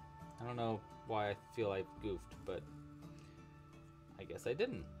stitches. I don't know why I feel I goofed, but I guess I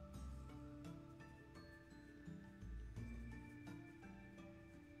didn't.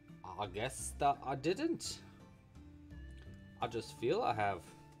 I guess that I didn't. I just feel I have.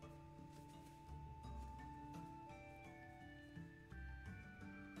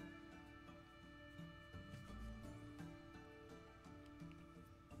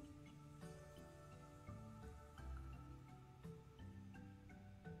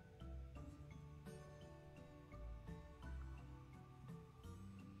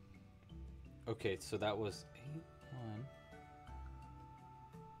 Okay, so that was 8, 1.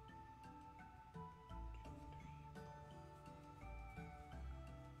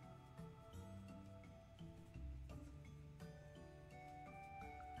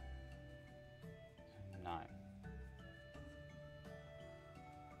 And 9.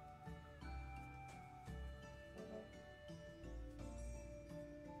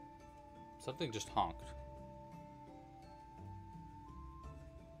 Something just honked.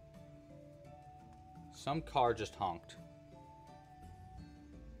 Some car just honked.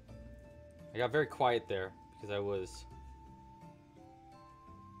 I got very quiet there because I was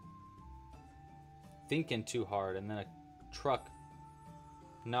thinking too hard, and then a truck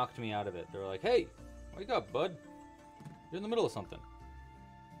knocked me out of it. They were like, "Hey, wake up, bud. You're in the middle of something."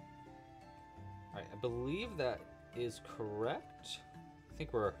 All right, I believe that is correct. I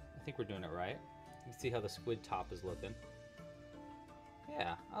think we're doing it right. You can see how the squid top is looking.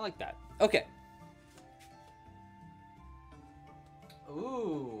 Yeah, I like that. Okay.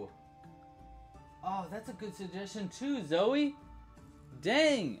 Ooh. Oh, that's a good suggestion too, Zoe.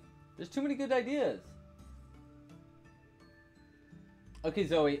 Dang. There's too many good ideas. Okay,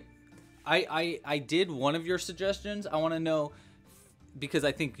 Zoe. I did one of your suggestions. I want to know, because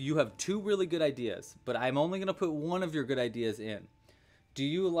I think you have 2 really good ideas, but I'm only going to put one of your good ideas in. Do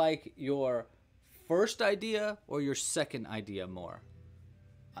you like your first idea or your second idea more?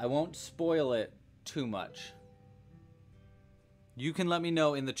 I won't spoil it too much. You can let me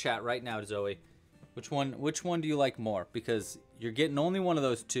know in the chat right now, Zoe. Which one do you like more? Because you're getting only one of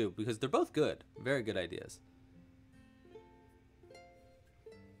those 2, because they're both good. Very good ideas.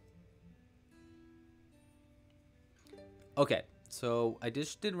 Okay, so I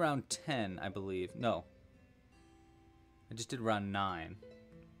just did round 10, I believe. No. I just did round 9.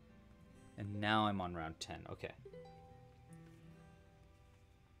 And now I'm on round 10. Okay.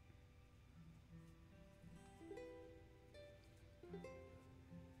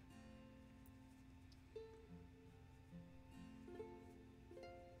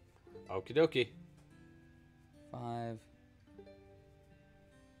 Okie dokie. 5,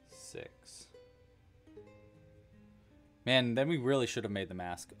 6. Man, then we really should have made the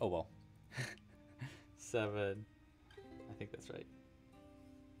mask. Oh well. 7. I think that's right.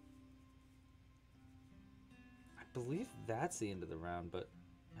 believe that's the end of the round, but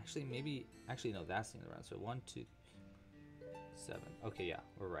actually no, that's the end of the round. So 1, 2, 7. Okay, yeah,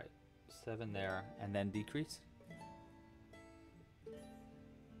 we're right. 7 there, and then decrease. 1,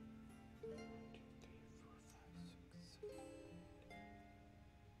 2, 3, 4, 5, 6, 7.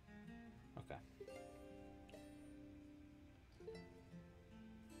 Okay.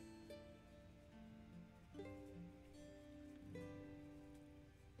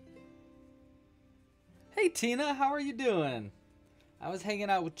 Hey Tina, how are you doing? I was hanging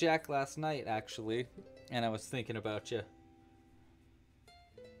out with Jack last night, actually, and I was thinking about you.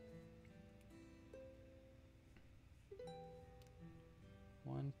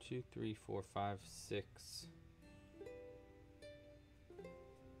 One, 2, 3, 4, 5, 6,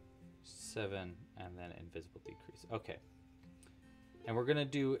 7, and then invisible decrease. Okay. And we're gonna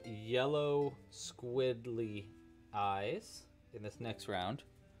do yellow squidly eyes in this next round.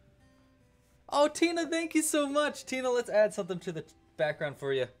 Oh, Tina, thank you so much. Tina, let's add something to the background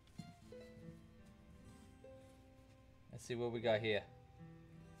for you. Let's see what we got here.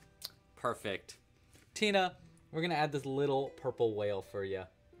 Perfect. Tina, we're gonna add this little purple whale for you.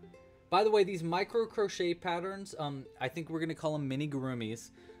 By the way, these micro crochet patterns, I think we're gonna call them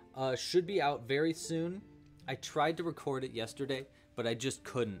Amigurumis, should be out very soon. I tried to record it yesterday, but I just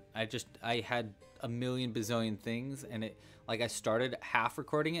couldn't. I had a million bazillion things, and I started half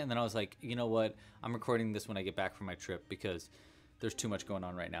recording it, and then I was like, you know what? I'm recording this when I get back from my trip because there's too much going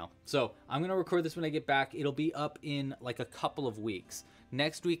on right now. So I'm gonna record this when I get back. It'll be up in like a couple of weeks.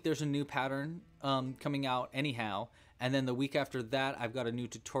 Next week there's a new pattern coming out anyhow, and then the week after that I've got a new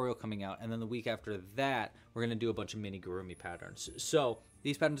tutorial coming out, and then the week after that we're gonna do a bunch of Amigurumi patterns. So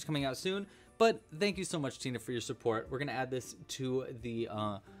these patterns are coming out soon. But thank you so much, Tina, for your support. We're gonna add this to the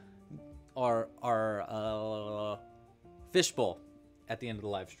our fishbowl at the end of the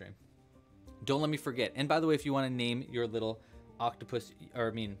live stream. Don't let me forget. And by the way, if you want to name your little octopus,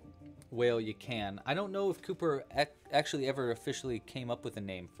 whale, you can. I don't know if Cooper actually ever officially came up with a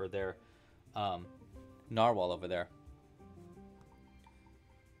name for their narwhal over there.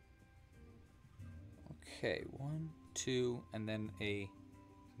 Okay, 1, 2, and then a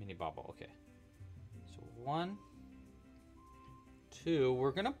mini bobble. Okay. 1, 2.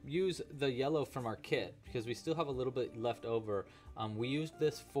 We're gonna use the yellow from our kit because we still have a little bit left over. We used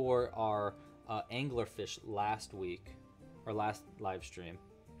this for our anglerfish last week, or last live stream,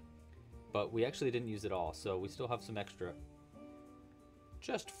 but we actually didn't use it all, so we still have some extra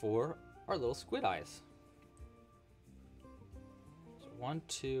just for our little squid eyes. So 1,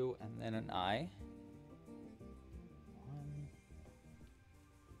 2, and then an eye.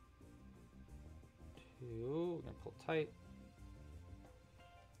 We're gonna pull tight,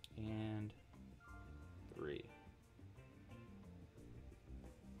 and 3.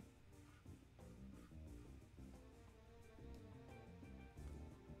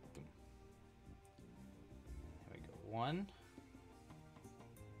 Boom. There we go. 1.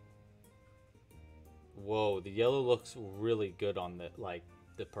 Whoa, the yellow looks really good on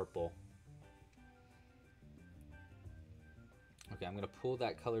the purple. Okay, I'm gonna pull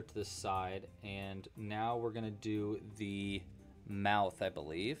that color to the side, and now we're gonna do the mouth, I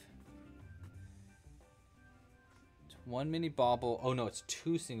believe. It's 1 mini bobble. Oh no, it's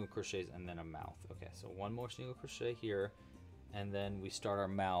 2 single crochets and then a mouth. Okay, so 1 more single crochet here, and then we start our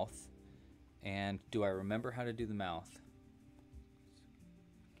mouth. And do I remember how to do the mouth?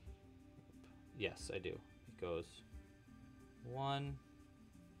 Yes, I do. It goes 1,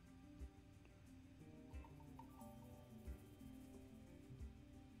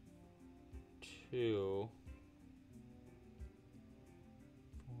 2,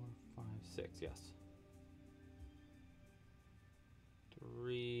 4, 5, 6. Yes.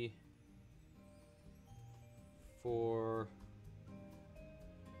 3, 4,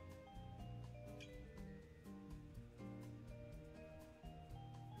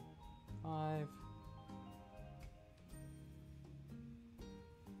 5,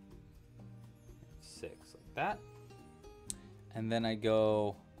 6, like that. And then I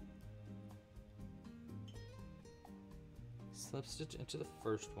go slip stitch into the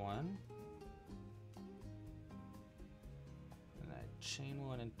first one, and I chain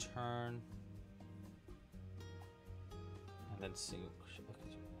 1 and turn, and then single crochet. Okay,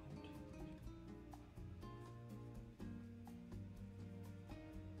 so 1, 2, 3.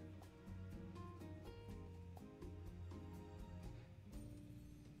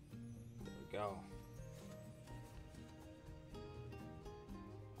 There we go.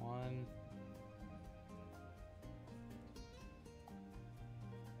 1.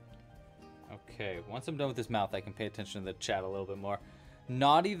 Okay, once I'm done with this mouth, I can pay attention to the chat a little bit more.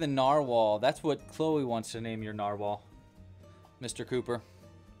 Naughty the Narwhal. That's what Chloe wants to name your narwhal, Mr. Cooper.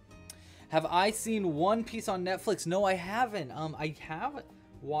 Have I seen One Piece on Netflix? No, I haven't. I have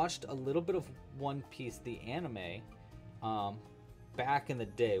watched a little bit of One Piece, the anime, back in the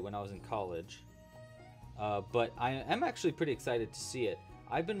day when I was in college. But I am actually pretty excited to see it.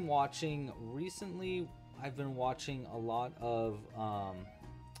 I've been watching a lot of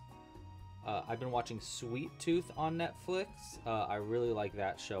I've been watching Sweet Tooth on Netflix. I really like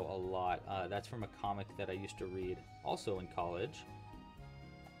that show a lot. That's from a comic that I used to read also in college.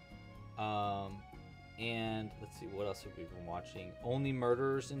 And let's see, what else have we been watching? Only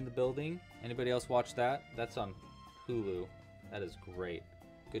Murders in the Building. Anybody else watch that? That's on Hulu. That is great.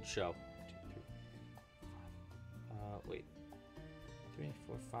 Good show. 2, 3, 5. Wait. 3,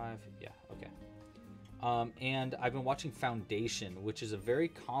 4, 5. Yeah, okay. And I've been watching Foundation, which is a very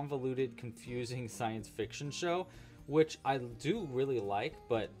convoluted, confusing science fiction show, which I do really like,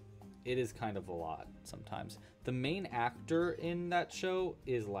 but it is kind of a lot sometimes. The main actor in that show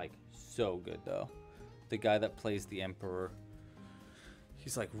is like so good though. The guy that plays the Emperor,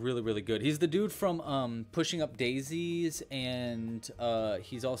 he's like really, really good. He's the dude from Pushing Up Daisies, and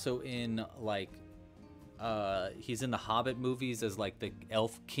he's also in like he's in the Hobbit movies as like the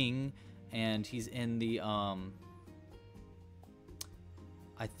Elf King, and he's in the I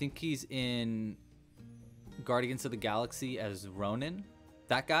think he's in Guardians of the Galaxy as Ronan.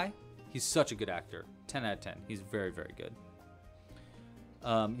 That guy, he's such a good actor. 10 out of 10. He's very, very good.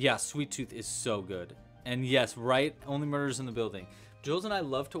 Yeah, Sweet Tooth is so good. And yes, right, Only Murders in the Building. Jules and I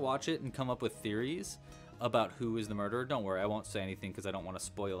love to watch it and come up with theories about who is the murderer. Don't worry, I won't say anything because I don't want to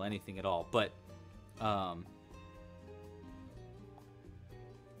spoil anything at all. But I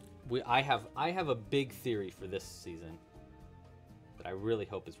have a big theory for this season that I really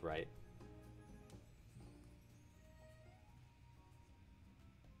hope is right.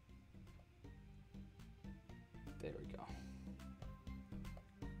 There we go.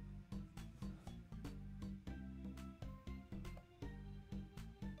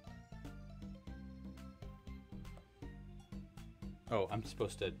 Oh, I'm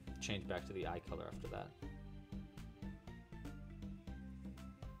supposed to change back to the eye color after that.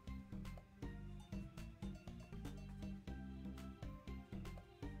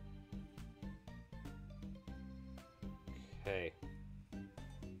 Okay.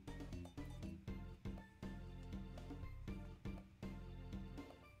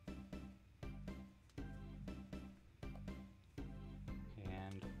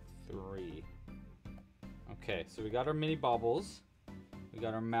 And 3. Okay, so we got our mini baubles. We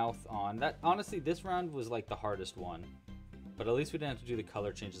got our mouth on. That honestly, this round was like the hardest one. But at least we didn't have to do the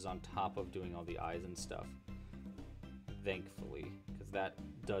color changes on top of doing all the eyes and stuff. Thankfully, because that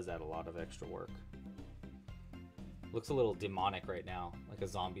does add a lot of extra work. Looks a little demonic right now, like a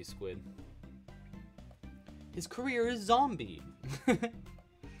zombie squid. His career is zombie.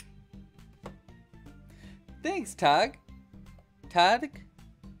 Thanks, Tag. Tag?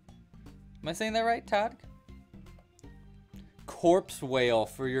 Am I saying that right, Tag? Corpse whale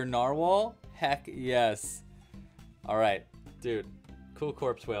for your narwhal? Heck yes. Alright, dude. Cool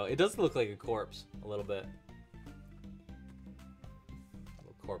corpse whale. It does look like a corpse, a little bit. A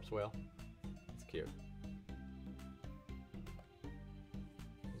little corpse whale. It's cute.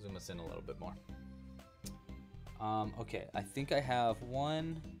 Zoom us in a little bit more. Okay, I think I have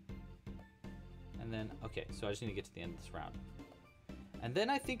one. And then, okay, so I just need to get to the end of this round. And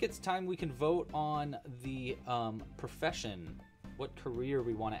then I think it's time we can vote on the profession, what career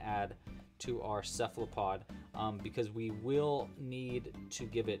we want to add to our cephalopod, because we will need to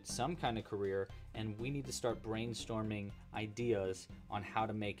give it some kind of career, and we need to start brainstorming ideas on how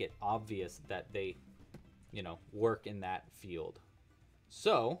to make it obvious that they, you know, work in that field.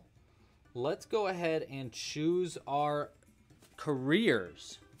 So let's go ahead and choose our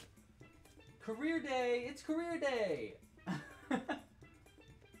careers. Career day! It's career day!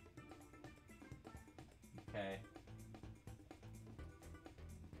 Okay.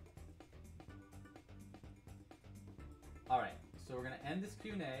 Alright, so we're going to end this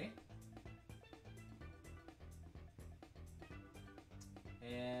Q&A.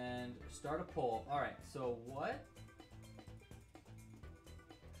 And start a poll. Alright, so what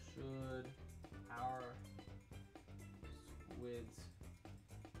should our squid's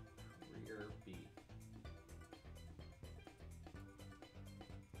career be?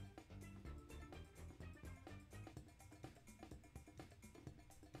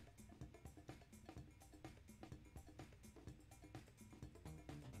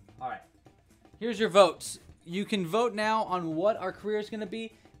 All right, here's your votes. You can vote now on what our career is going to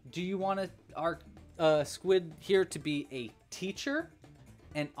be. Do you want our squid here to be a teacher,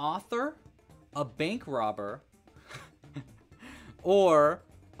 an author, a bank robber, or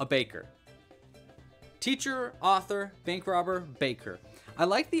a baker. Teacher, author, bank robber, baker. I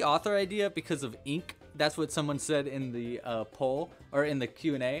like the author idea because of ink. That's what someone said in the poll or in the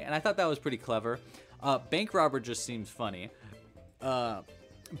Q&A, and I thought that was pretty clever. Bank robber just seems funny.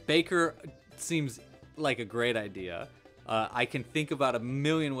 Baker seems like a great idea. I can think about a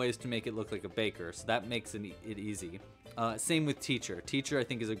million ways to make it look like a baker, so that makes it easy. Same with teacher. Teacher, I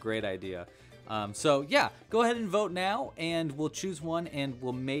think, is a great idea. So yeah, go ahead and vote now, and we'll choose one, and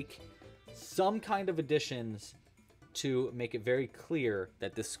we'll make some kind of additions to make it very clear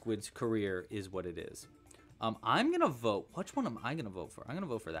that this Squid's career is what it is. I'm gonna vote. Which one am I gonna vote for? I'm gonna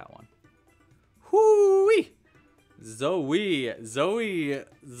vote for that one. Whoo-wee! Zoe's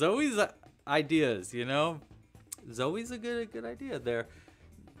ideas, you know? Zoe's a good idea there.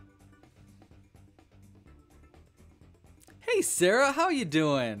 Hey Sarah, how you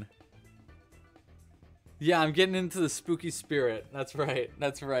doing? Yeah, I'm getting into the spooky spirit. That's right,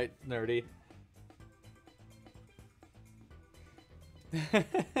 nerdy.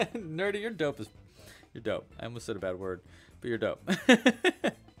 Nerdy, you're dope. You're dope. I almost said a bad word, but you're dope.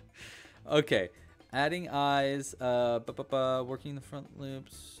 Okay, adding eyes, working the front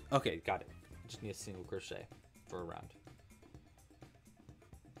loops. Okay, got it. Just need a single crochet for a round.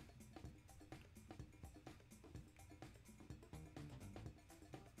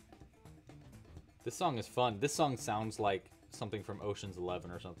 This song is fun. This song sounds like something from Ocean's 11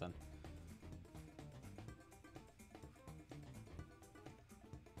 or something.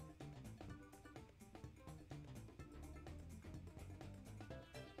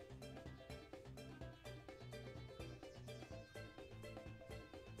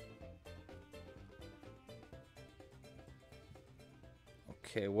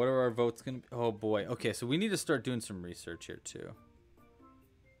 Okay, what are our votes gonna be? Oh boy. Okay, so we need to start doing some research here too.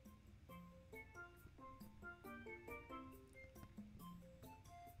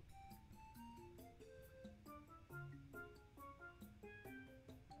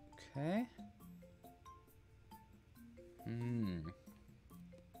 Okay.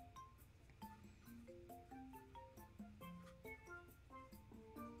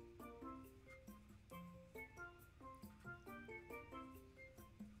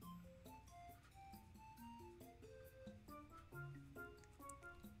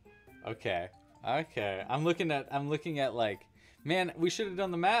 Okay. Okay. I'm looking at like, man, we should have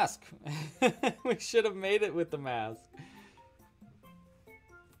done the mask. We should have made it with the mask.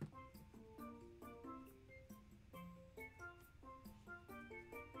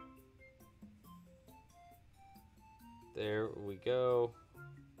 There we go.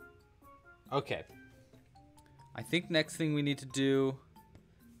 Okay. I think next thing we need to do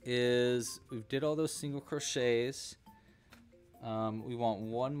is we did all those single crochets. We want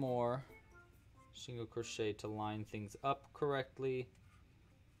one more single crochet to line things up correctly.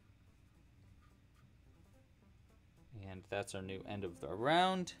 And that's our new end of the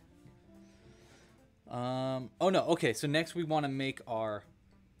round. Oh no, okay, so next we want to make our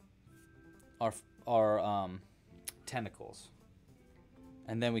tentacles.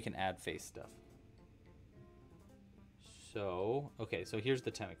 And then we can add face stuff. So, okay, so here's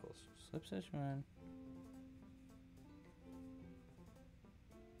the tentacles. Slip stitch one.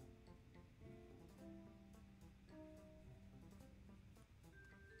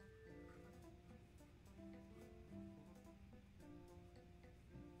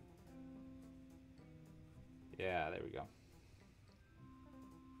 Yeah, there we go.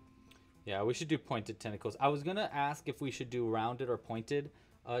 Yeah, we should do pointed tentacles. I was gonna ask if we should do rounded or pointed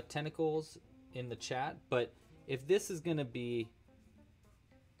tentacles in the chat, but if this is gonna be,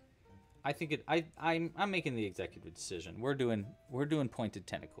 I think I'm making the executive decision. We're doing pointed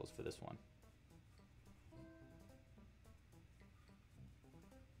tentacles for this one.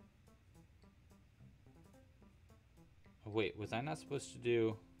 Oh, wait, was I not supposed to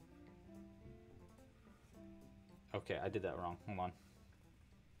do? Okay, I did that wrong. Hold on.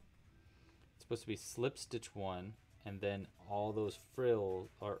 It's supposed to be slip stitch one, and then all those frills,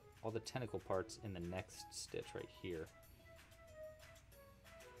 or all the tentacle parts in the next stitch right here.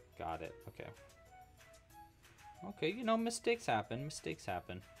 Got it. Okay. Okay, you know, mistakes happen. Mistakes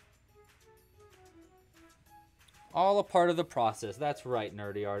happen. All a part of the process. That's right,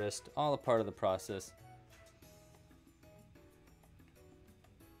 nerdy artist. All a part of the process.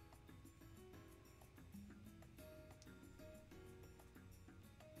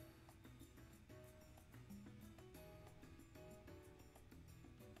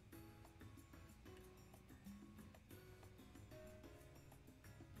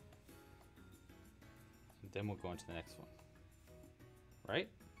 Then we'll go into the next one. right?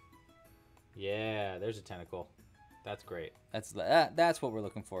 Yeah, there's a tentacle. That's great. That's what we're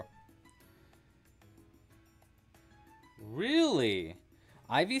looking for. Really?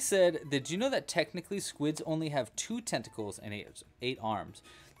 Ivy said, did you know that technically squids only have 2 tentacles and 8 arms?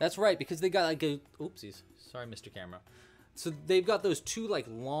 That's right, because they got like a... Oopsies. Sorry, Mr. Camera. So they've got those 2 like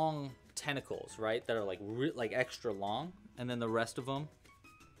long tentacles, right? That are like extra long. And then the rest of them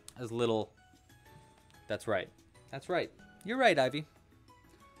is little... That's right. That's right. You're right, Ivy.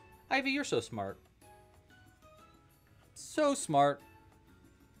 Ivy, you're so smart. So smart.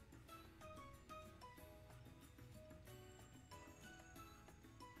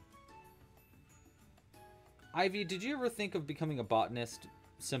 Ivy, did you ever think of becoming a botanist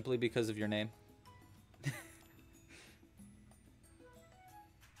simply because of your name?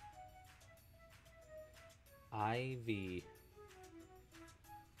 Ivy.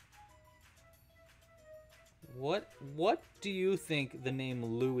 What do you think the name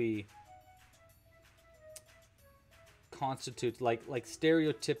Louis constitutes, like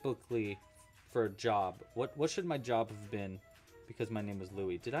stereotypically for a job? What should my job have been because my name was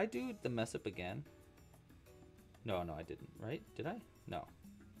Louis? Did I do the mess up again? No, I didn't, right? Did I? No.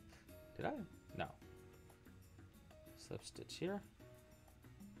 Did I? No. Slip stitch here.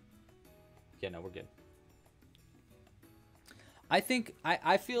 Yeah, no, we're good. I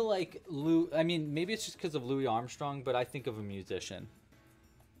feel like I mean, maybe it's just because of Louis Armstrong, but I think of a musician,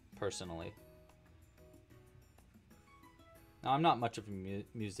 personally. Now, I'm not much of a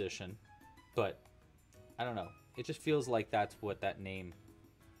musician, but I don't know. It just feels like that's what that name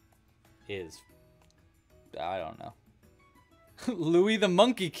is. I don't know. Louis the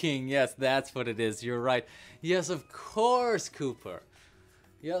Monkey King. Yes, that's what it is. You're right. Yes, of course, Cooper.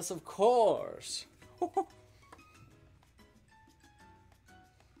 Yes, of course.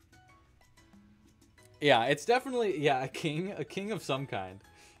 Yeah, it's definitely, yeah, a king of some kind.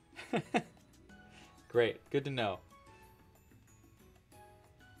 Great, good to know.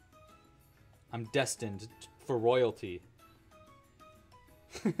 I'm destined for royalty.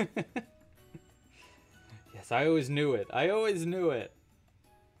 Yes, I always knew it. I always knew it.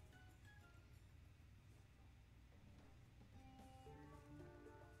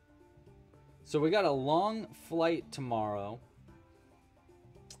 So we got a long flight tomorrow.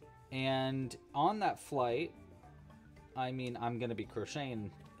 And on that flight, I mean, I'm going to be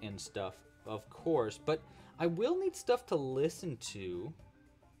crocheting and stuff, of course. But I will need stuff to listen to.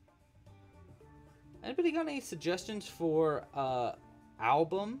 Anybody got any suggestions for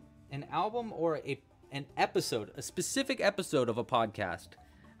album? An album or an episode, a specific episode of a podcast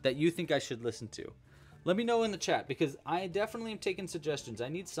that you think I should listen to? Let me know in the chat, because I definitely am taking suggestions. I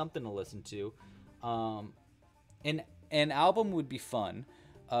need something to listen to. An album would be fun.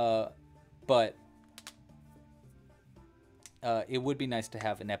 But it would be nice to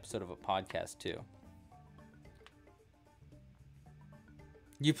have an episode of a podcast too.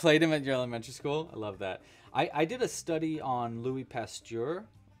 You played him at your elementary school? I love that. I did a study on Louis Pasteur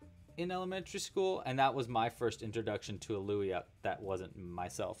in elementary school, and that was my first introduction to a Louis that wasn't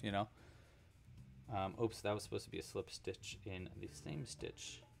myself, you know? Oops, that was supposed to be a slip stitch in the same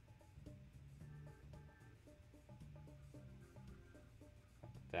stitch.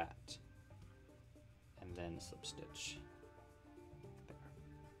 That. And then slip stitch. There.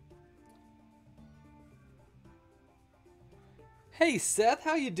 Hey Seth,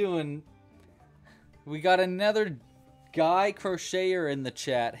 how you doing? We got another guy crocheter in the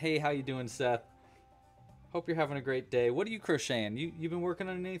chat. Hey, how you doing, Seth? Hope you're having a great day. What are you crocheting? You've been working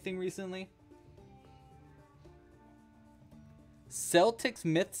on anything recently? Celtics,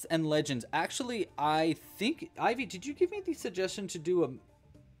 myths, and legends. Actually, I think Ivy, did you give me the suggestion to do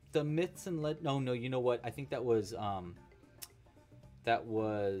the myths and no, you know what? I think that was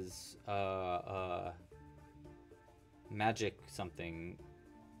magic something.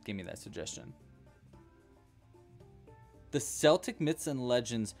 Give me that suggestion. The Celtic myths and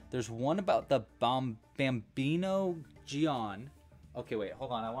legends. There's one about the Bambino Gian. Okay, wait,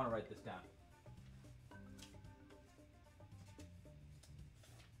 hold on. I want to write this down.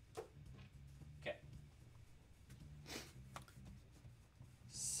 Okay.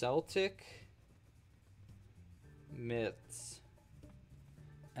 Celtic myths.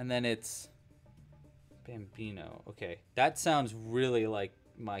 And then it's Bambino. Okay. That sounds really like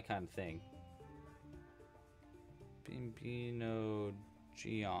my kind of thing. Bambino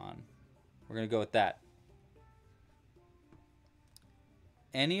Gian. We're going to go with that.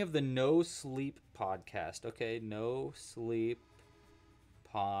 Any of the No Sleep podcast. Okay, No Sleep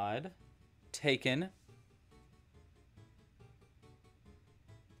pod. Taken.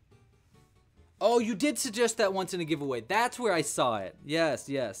 Oh, you did suggest that once in a giveaway. That's where I saw it. Yes,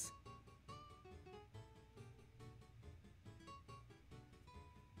 yes.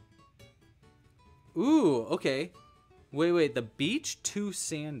 Ooh, okay. Wait. The beach too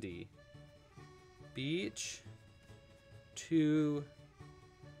sandy. Beach too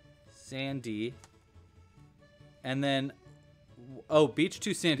sandy. And then, oh, beach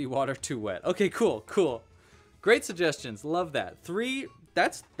too sandy, water too wet. Okay, cool. Great suggestions. Love that. 3.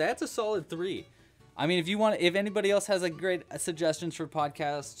 That's a solid 3. I mean, if anybody else has great suggestions for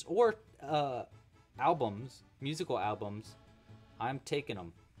podcasts or albums, musical albums, I'm taking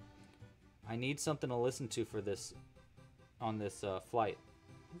them. I need something to listen to for this on this flight.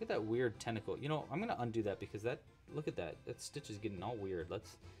 Look at that weird tentacle. You know, I'm gonna undo that because look at that. That stitch is getting all weird.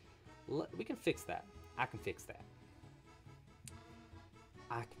 We can fix that. I can fix that.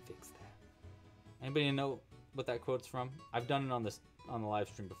 Anybody know what that quote's from? I've done it on the live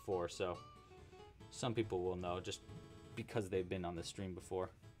stream before, so some people will know just because they've been on the stream before.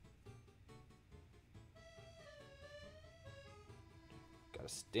 Gotta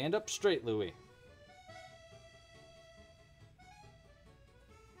stand up straight, Louie.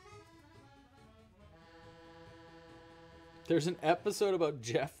 There's an episode about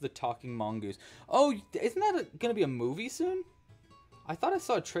Jeff the Talking Mongoose. Oh, isn't that gonna be a movie soon? I thought I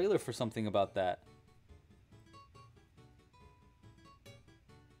saw a trailer for something about that.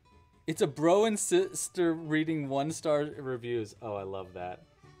 It's a bro and sister reading 1-star reviews. Oh, I love that.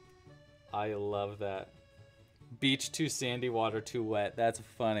 I love that. Beach too sandy, water too wet. That's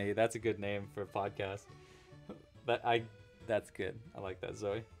funny. That's a good name for a podcast. That's good. I like that,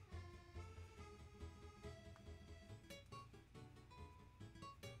 Zoe.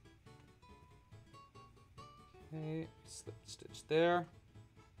 Okay, slip stitch there.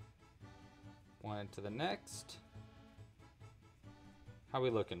 One into the next. How are we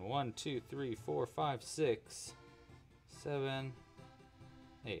looking? 1, 2, 3, 4, 5, 6, 7,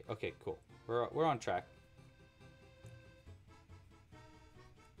 8. Okay, cool. We're on track.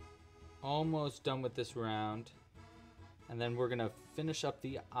 Almost done with this round. And then we're gonna finish up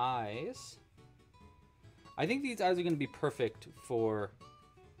the eyes. I think these eyes are gonna be perfect for,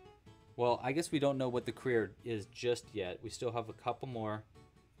 well, I guess we don't know what the career is just yet. We still have a couple more.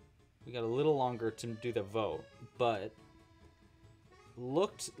 We got a little longer to do the vote, but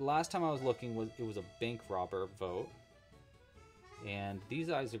last time I was looking, it was a bank robber vote, and these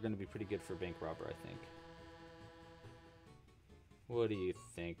eyes are going to be pretty good for bank robber, I think. What do you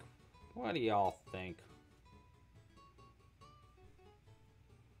think? What do y'all think?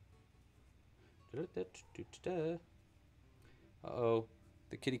 Uh-oh,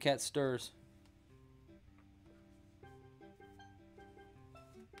 the kitty cat stirs.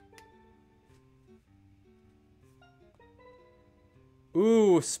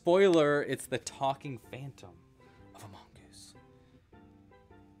 Ooh, spoiler, it's the talking phantom of a mongoose.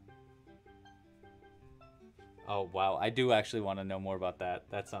 Oh, wow, I do actually want to know more about that.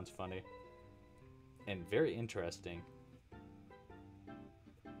 That sounds funny. And very interesting.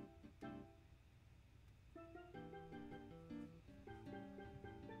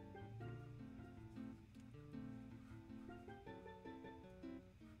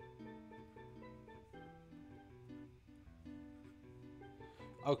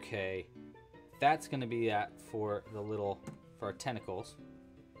 Okay, that's gonna be that for our tentacles.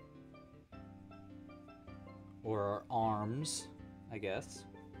 Or our arms, I guess.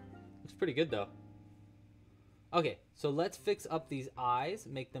 Looks pretty good though. Okay, so let's fix up these eyes,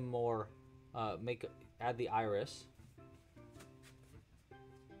 make them more, add the iris.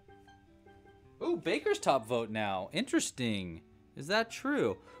 Ooh, Baker's top vote now. Interesting. Is that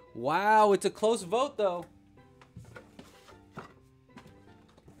true? Wow, it's a close vote though.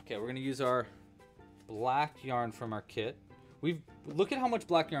 Okay, we're gonna use our black yarn from our kit. Look at how much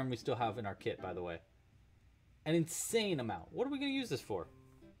black yarn we still have in our kit, by the way. An insane amount. What are we gonna use this for?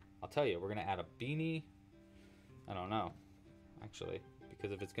 I'll tell you, we're gonna add a beanie. I don't know, actually,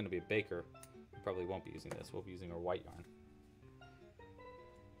 because if it's gonna be a baker, we probably won't be using this. We'll be using our white yarn.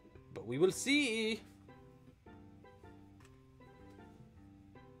 But we will see.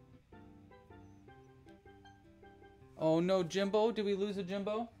 Oh no, Jimbo, did we lose a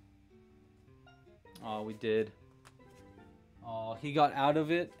Jimbo? Oh, we did. Oh, he got out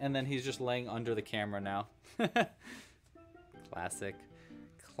of it, and then he's just laying under the camera now. Classic.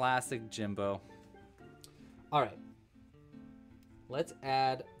 Classic Jimbo. All right. Let's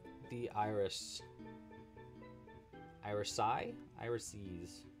add the iris. Irisi?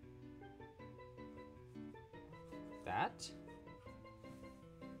 Irises. That.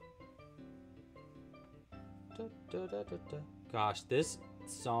 Gosh, this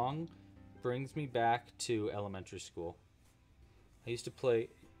song brings me back to elementary school. I used to play,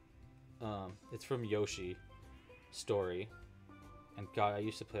 it's from Yoshi Story. And God, I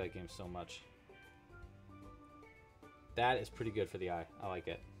used to play that game so much. That is pretty good for the eye. I like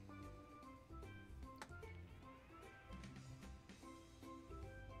it.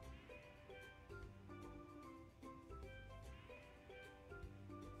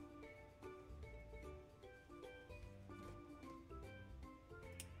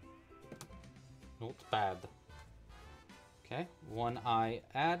 Not bad. Okay, one eye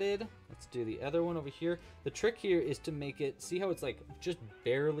added. Let's do the other one over here. The trick here is to make it, see how it's like just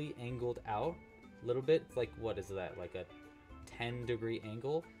barely angled out a little bit? It's like, what is that? Like a 10-degree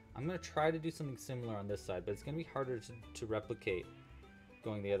angle? I'm gonna try to do something similar on this side, but it's gonna be harder to replicate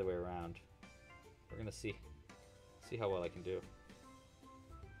going the other way around. We're gonna see how well I can do.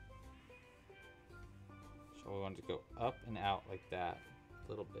 So we want to go up and out like that. A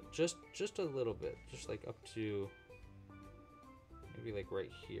little bit, just a little bit, just like up to maybe like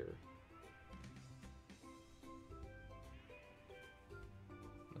right here.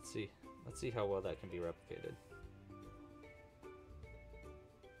 Let's see how well that can be replicated.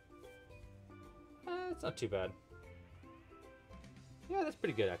 It's not too bad. Yeah, that's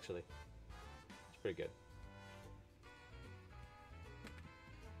pretty good actually. It's pretty good.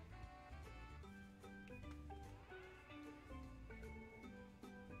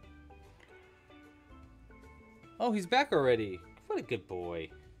 Oh, he's back already. What a good boy.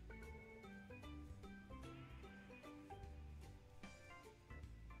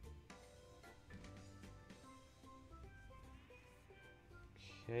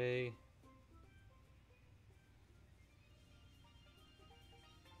 Okay.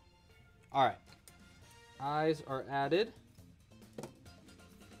 All right. Eyes are added.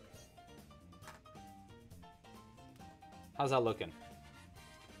 How's that looking?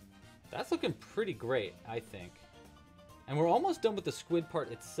 That's looking pretty great, I think. And we're almost done with the squid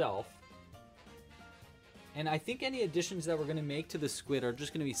part itself. And I think any additions that we're going to make to the squid are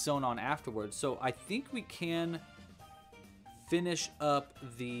just going to be sewn on afterwards. So I think we can finish up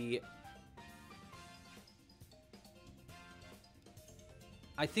the...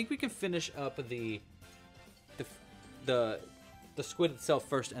 the squid itself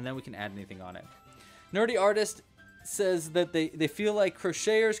first, and then we can add anything on it. Nerdy Artist says that they feel like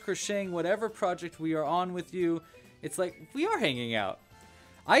crocheters crocheting whatever project we are on with you. It's like, we are hanging out.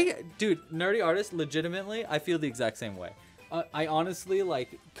 Dude, Nerdy Artist, legitimately, I feel the exact same way. I honestly,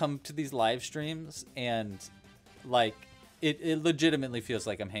 like, come to these live streams and, like, it legitimately feels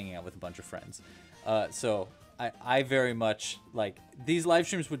like I'm hanging out with a bunch of friends. So I very much, like, these live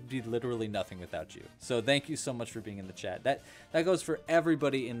streams would be literally nothing without you. So thank you so much for being in the chat. That goes for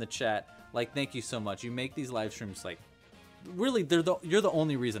everybody in the chat. Like, thank you so much. You make these live streams, like, really, you're the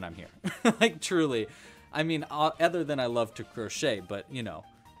only reason I'm here. Like, truly. I mean, other than I love to crochet, but you know,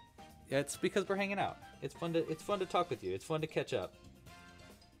 it's because we're hanging out. It's fun to talk with you. It's fun to catch up.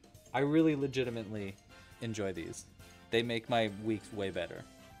 I really legitimately enjoy these. They make my weeks way better.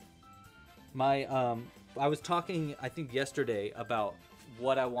 I was talking, I think yesterday, about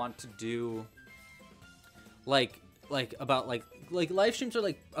what I want to do. Like live streams are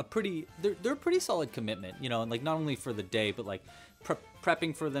like a pretty, they're a pretty solid commitment, you know, and like not only for the day, but like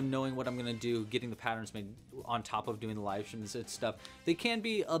prepping for them, knowing what I'm gonna do, getting the patterns made on top of doing the live streams and stuff. They can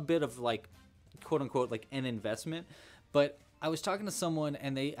be a bit of like, quote unquote, like an investment. But I was talking to someone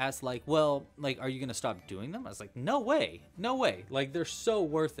and they asked like, well, like, are you gonna stop doing them? I was like, no way, no way. Like, they're so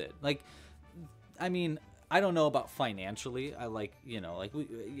worth it. Like, I mean, I don't know about financially. I like, you know, like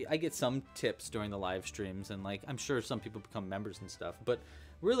I get some tips during the live streams, and like I'm sure some people become members and stuff. But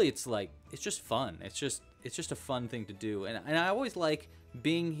really, it's like, it's just fun. It's just a fun thing to do, and I always like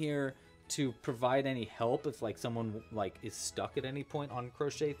being here to provide any help if like someone like is stuck at any point on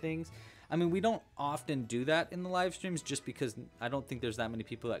crochet things. I mean, we don't often do that in the live streams just because I don't think there's that many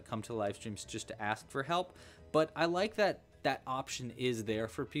people that come to the live streams just to ask for help. But I like that option is there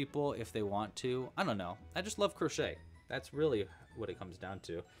for people if they want to. I don't know. I just love crochet. That's really what it comes down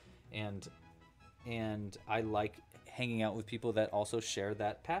to. And I like hanging out with people that also share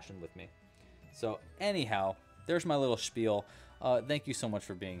that passion with me. So anyhow, there's my little spiel. Thank you so much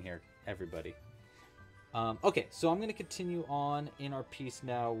for being here, everybody. Okay, so I'm going to continue on in our piece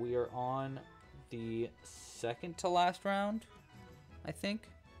now. We are on the second to last round, I think.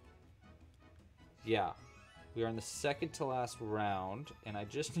 Yeah. We are in the second to last round, and I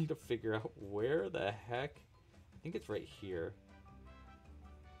just need to figure out where the heck, I think it's right here,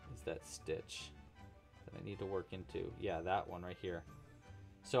 is that stitch that I need to work into. Yeah, that one right here.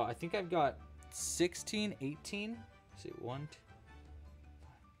 So I think I've got 16, 18, let's see, 1, 2,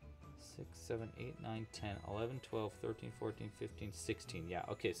 5, 6, 7, 8, 9, 10, 11, 12, 13, 14, 15, 16. Yeah,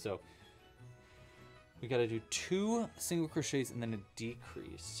 okay, so we got to do 2 single crochets and then a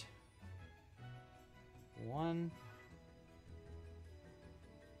decrease. 1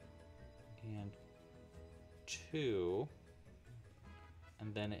 and 2,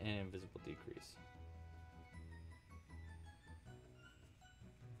 and then an invisible decrease.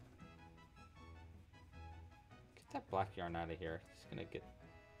 Get that black yarn out of here. It's gonna get,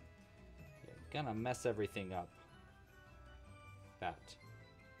 you're gonna mess everything up. That.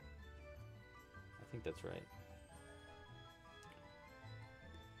 I think that's right.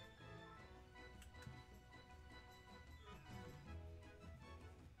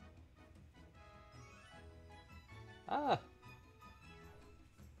 Ah!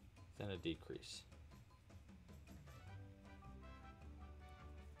 Then a decrease.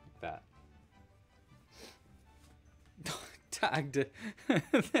 Like that. Tagged.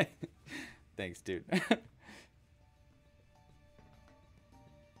 Thanks, dude.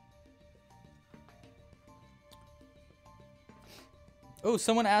 Oh,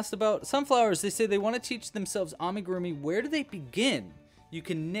 someone asked about sunflowers. They say they want to teach themselves amigurumi. Where do they begin? You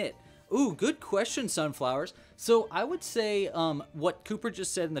can knit. Ooh, good question, sunflowers. So I would say what Cooper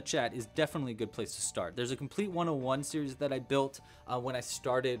just said in the chat is definitely a good place to start. There's a complete 101 series that I built when I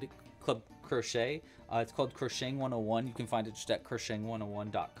started Club Crochet. It's called Crocheting 101. You can find it just at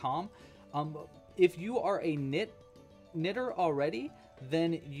crocheting101.com. If you are a knitter already,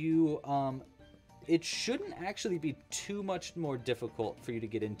 then you it shouldn't actually be too much more difficult for you to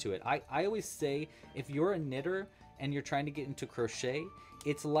get into it. I always say if you're a knitter and you're trying to get into crochet,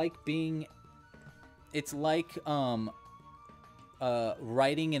 it's like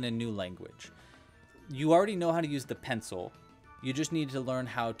writing in a new language. You already know how to use the pencil. You just need to learn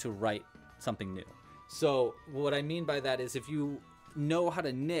how to write something new. So what I mean by that is if you know how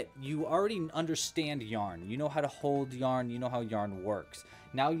to knit, you already understand yarn. You know how to hold yarn. You know how yarn works.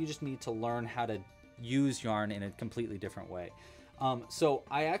 Now you just need to learn how to use yarn in a completely different way. So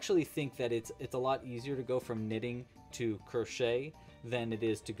I actually think that it's a lot easier to go from knitting to crochet than it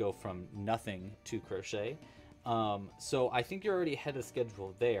is to go from nothing to crochet. So I think you're already ahead of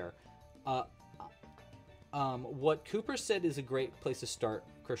schedule there. What Cooper said is a great place to start,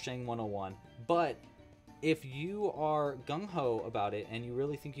 Crocheting 101, but if you are gung-ho about it and you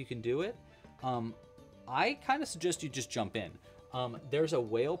really think you can do it, I kind of suggest you just jump in. There's a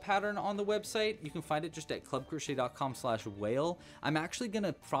whale pattern on the website. You can find it just at clubcrochet.com/whale. I'm actually going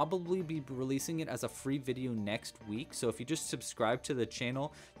to probably be releasing it as a free video next week. So if you just subscribe to the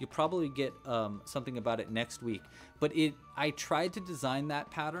channel, you'll probably get something about it next week. But I tried to design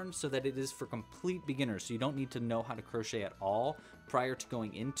that pattern so that it is for complete beginners. So you don't need to know how to crochet at all prior to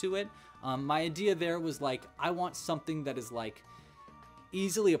going into it. My idea there was like, I want something that is like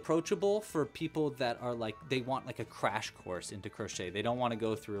easily approachable for people that are like, they want like a crash course into crochet. They don't want to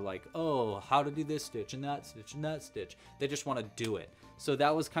go through like, oh, how to do this stitch and that stitch and that stitch. They just want to do it. So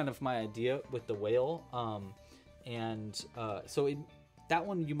that was kind of my idea with the whale. So that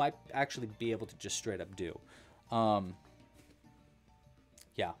one you might actually be able to just straight up do.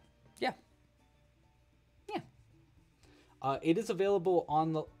 Yeah. It is available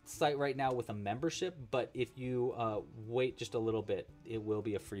on the site right now with a membership, but if you wait just a little bit, it will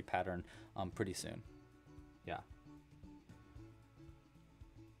be a free pattern pretty soon. Yeah.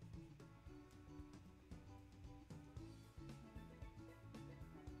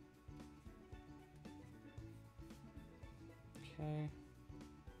 Okay.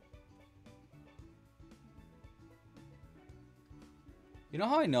 You know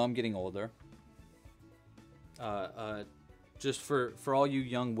how I know I'm getting older? Just for all you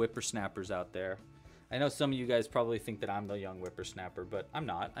young whippersnappers out there. I know some of you guys probably think that I'm the young whippersnapper, but I'm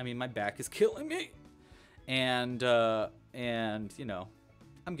not. I mean, my back is killing me. And you know,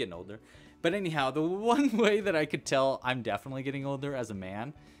 I'm getting older. But anyhow, the one way that I could tell I'm definitely getting older as a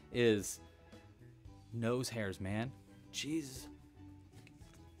man is nose hairs, man. Jesus.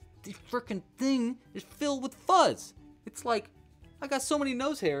 The freaking thing is filled with fuzz. It's like, I got so many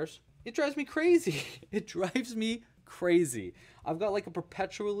nose hairs. It drives me crazy. It drives me crazy. I've got like a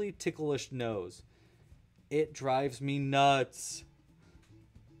perpetually ticklish nose. It drives me nuts.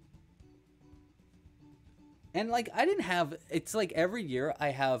 And like I didn't have, it's like every year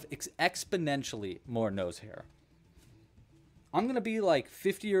I have exponentially more nose hair. I'm going to be like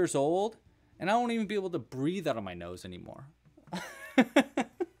 50 years old and I won't even be able to breathe out of my nose anymore.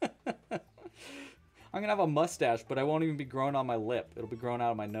 I'm going to have a mustache, but I won't even be growing on my lip. It'll be growing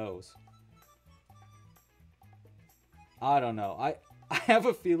out of my nose. I don't know. I have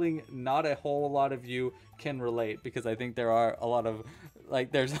a feeling not a whole lot of you can relate because I think there are a lot of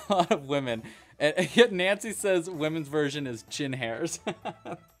Like, there's a lot of women. And yet Nancy says women's version is chin hairs.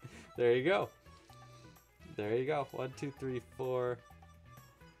 There you go. There you go. 1, 2, 3, 4.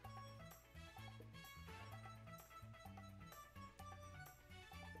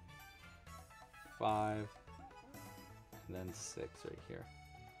 5. And then 6 right here.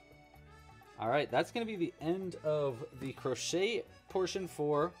 All right, that's going to be the end of the crochet portion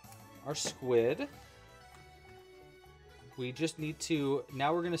for our squid. We just need to,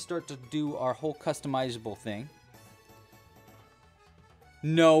 now we're going to start to do our whole customizable thing.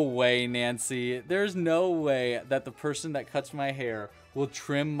 No way, Nancy. There's no way that the person that cuts my hair will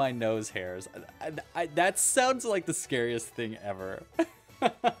trim my nose hairs. That sounds like the scariest thing ever.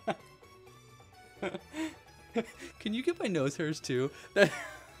 Can you get my nose hairs too?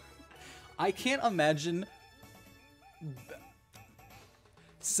 I can't imagine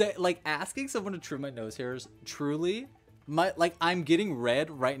like asking someone to trim my nose hairs. Truly, like I'm getting red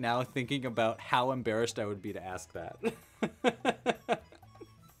right now thinking about how embarrassed I would be to ask that.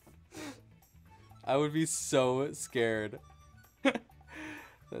 I would be so scared.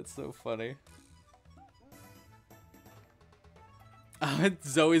 That's so funny.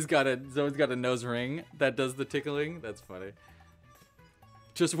 Zoe's got a nose ring that does the tickling. That's funny.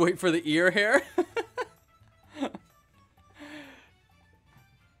 Just wait for the ear hair.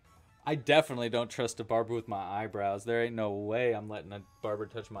 I definitely don't trust a barber with my eyebrows. There ain't no way I'm letting a barber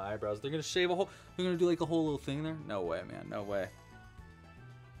touch my eyebrows. They're gonna shave a whole. They're gonna do like a whole little thing there. No way, man. No way.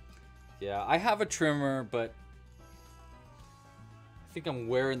 Yeah, I have a trimmer, but I think I'm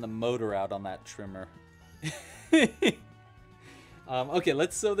wearing the motor out on that trimmer. Okay,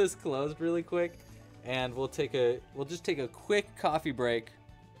 let's sew this closed really quick, and we'll just take a quick coffee break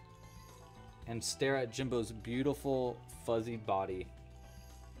and stare at Jimbo's beautiful fuzzy body,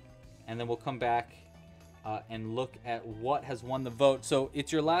 and then we'll come back and look at what has won the vote. So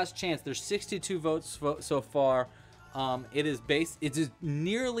it's your last chance. There's 62 votes so far. It is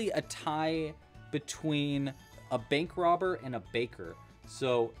nearly a tie between a bank robber and a baker.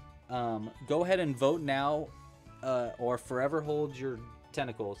 So go ahead and vote now, or forever hold your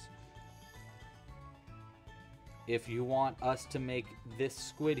tentacles if you want us to make this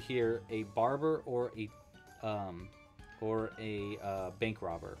squid here a barber or a bank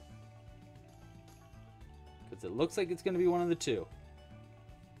robber, because it looks like it's going to be one of the two.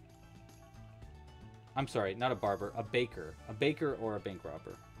 I'm sorry, not a barber, a baker or a bank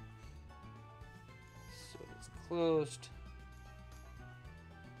robber. So it's closed.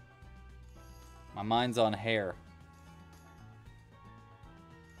 My mind's on hair.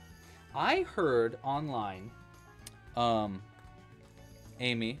 I heard online,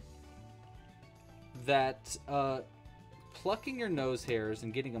 Amy, that plucking your nose hairs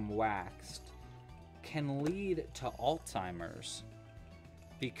and getting them waxed can lead to Alzheimer's,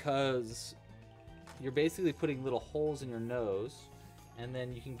 because you're basically putting little holes in your nose, and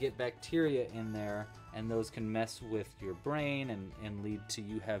then you can get bacteria in there, and those can mess with your brain and lead to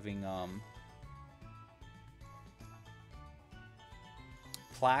you having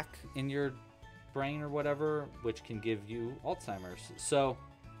plaque in your brain or whatever, which can give you Alzheimer's. So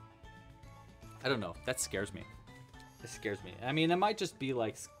I don't know, that scares me. It scares me. I mean, it might just be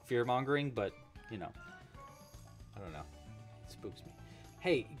like fear mongering, but you know, I don't know, it spooks me.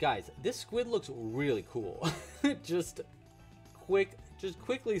 Hey guys, this squid looks really cool. just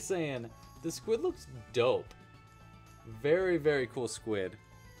quickly saying, the squid looks dope. Very, very cool squid.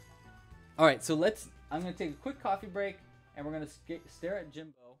 All right, so I'm gonna take a quick coffee break, and we're gonna stare at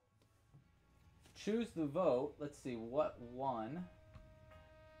Jimbo. Choose the vote. Let's see what won.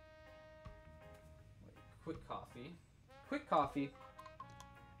 Wait, quick coffee.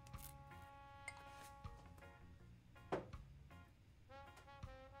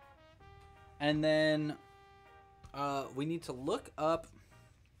 And then we need to look up.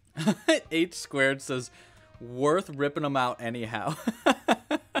 H squared says, worth ripping them out anyhow.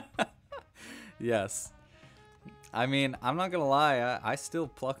 Yes. I mean, I'm not gonna lie, I still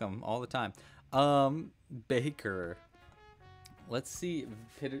pluck them all the time. Baker. Let's see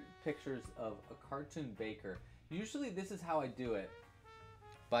pictures of a cartoon baker. Usually this is how I do it,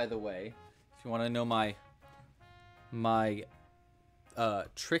 by the way. If you want to know my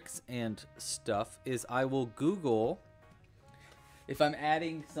tricks and stuff, is I will Google, if I'm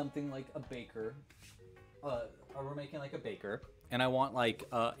adding something like a baker, or we're making like a baker, and I want like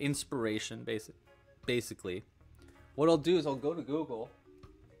inspiration, basically. What I'll do is I'll go to Google.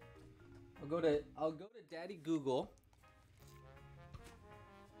 I'll go to Daddy Google,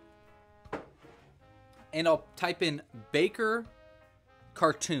 and I'll type in baker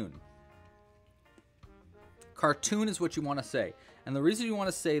cartoon. Cartoon is what you want to say, And the reason you want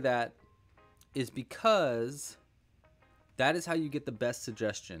to say that is because that is how you get the best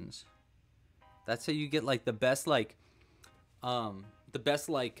suggestions. That's how you get like the best like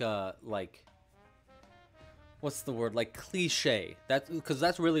what's the word, like cliche. That's because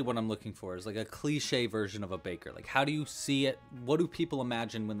that's really what I'm looking for, is like a cliche version of a baker. Like, how do you see it? What do people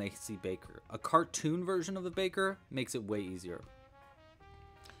imagine when they see baker? A cartoon version of the baker makes it way easier.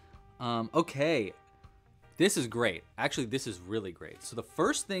 Okay, this is great. Actually, this is really great. So the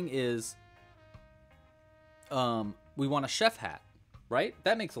first thing is we want a chef hat, right?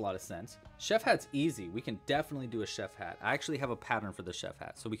 That makes a lot of sense. Chef hat's easy. We can definitely do a chef hat. I actually have a pattern for the chef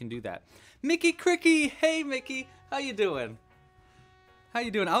hat, so we can do that. Mickey Cricky, hey Mickey, how you doing? How you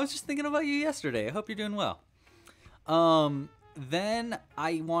doing? I was just thinking about you yesterday. I hope you're doing well. Then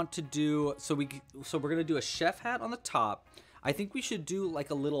I want to do, so we're gonna do a chef hat on the top. I think we should do like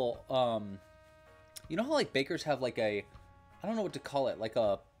a little, you know how like bakers have like a, I don't know what to call it,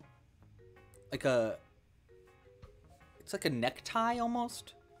 it's like a necktie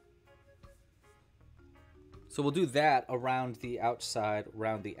almost. So we'll do that around the outside,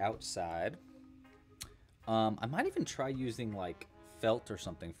 I might even try using like felt or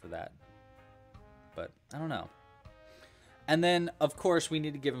something for that, but I don't know. And then of course we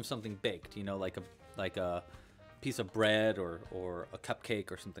need to give him something baked, you know, like a piece of bread or a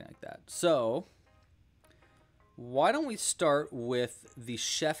cupcake or something like that. So why don't we start with the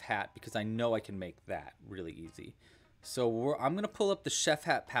chef hat, because I know I can make that really easy. So I'm gonna pull up the chef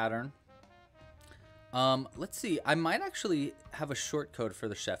hat pattern. Let's see, I might actually have a short code for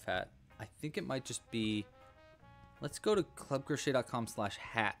the chef hat. I think it might just be, let's go to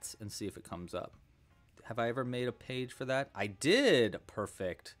clubcrochet.com/hats and see if it comes up. Have I ever made a page for that? I did.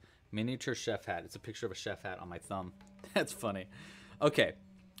 Perfect. Miniature chef hat. It's a picture of a chef hat on my thumb. That's funny. Okay,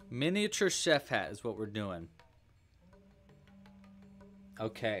 miniature chef hat is what we're doing.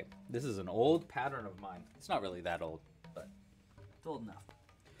 Okay, this is an old pattern of mine. It's not really that old, but it's old enough.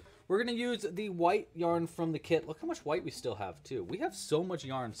 We're gonna use the white yarn from the kit. Look how much white we still have too. We have so much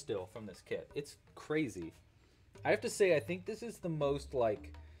yarn still from this kit. It's crazy. I have to say, I think this is the most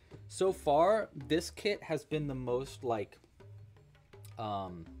like, so far this kit has been the most like,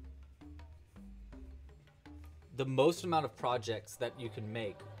 the most amount of projects that you can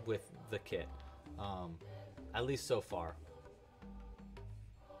make with the kit, at least so far.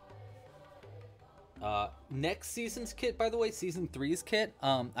 Next season's kit, by the way, season 3's kit,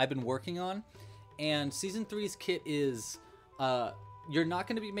 I've been working on, and season 3's kit is, you're not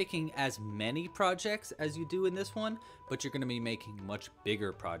going to be making as many projects as you do in this one, but you're going to be making much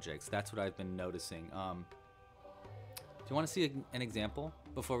bigger projects. That's what I've been noticing. Do you want to see an example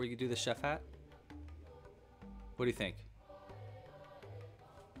before we do the chef hat? What do you think?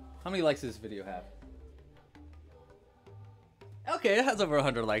 How many likes does this video have? Okay, it has over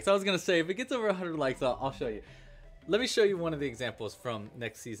 100 likes. I was gonna say, if it gets over 100 likes, I'll show you. Let me show you one of the examples from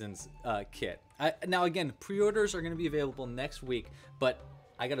next season's kit. Now again, pre-orders are gonna be available next week, but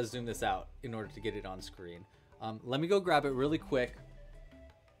I gotta zoom this out in order to get it on screen. Let me go grab it really quick,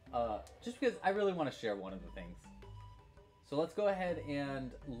 just because I really wanna share one of the things. So let's go ahead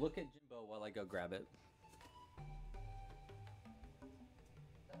and look at Jimbo while I go grab it.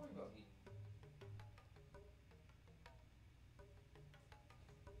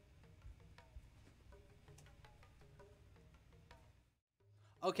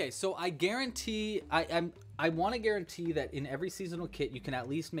 Okay, so I guarantee, I want to guarantee that in every seasonal kit you can at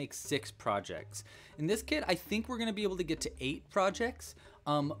least make 6 projects. In this kit, I think we're going to be able to get to 8 projects,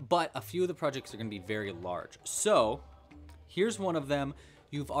 but a few of the projects are going to be very large. So here's one of them.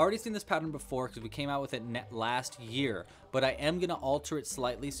 You've already seen this pattern before because we came out with it last year, but I am going to alter it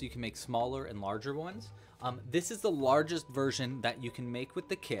slightly so you can make smaller and larger ones. This is the largest version that you can make with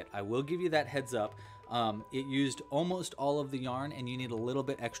the kit. I will give you that heads up. It used almost all of the yarn, and you need a little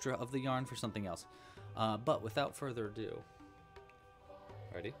bit extra of the yarn for something else. But without further ado,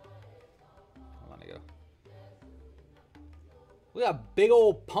 ready? Hold on, I go. We got a big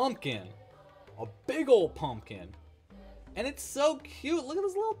old pumpkin, and it's so cute. Look at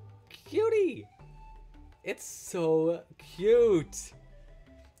this little cutie. It's so cute.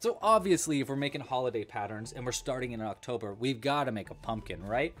 So obviously, if we're making holiday patterns and we're starting in October, we've got to make a pumpkin,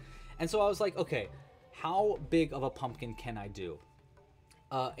 right? And so I was like, okay, how big of a pumpkin can I do?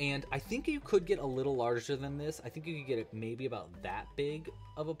 And I think you could get a little larger than this. I think you could get it maybe about that big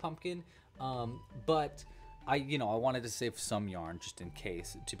of a pumpkin. But I wanted to save some yarn just in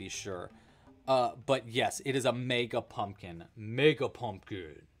case, to be sure. But yes, it is a mega pumpkin.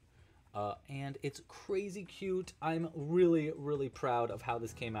 And it's crazy cute. I'm really, really proud of how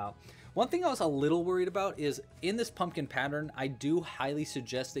this came out. One thing I was a little worried about is in this pumpkin pattern, I do highly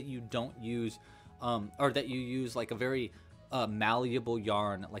suggest that you don't use, or that you use like a very malleable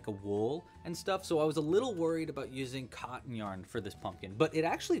yarn, like a wool and stuff. So I was a little worried about using cotton yarn for this pumpkin, but it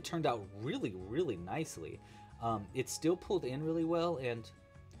actually turned out really, really nicely. It still pulled in really well, and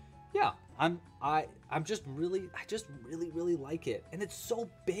yeah, I just really like it. And it's so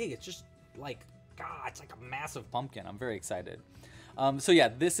big. It's just like, God, it's like a massive pumpkin. I'm very excited. So yeah,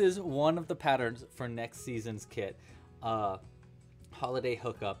 this is one of the patterns for next season's kit, holiday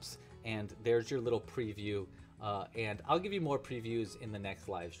hookups. And there's your little preview. And I'll give you more previews in the next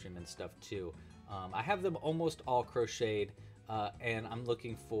live stream and stuff too. I have them almost all crocheted. And I'm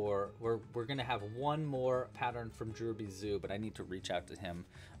looking for, we're gonna have one more pattern from Druby Zoo, but I need to reach out to him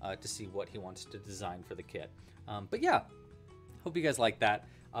to see what he wants to design for the kit. But yeah, hope you guys like that.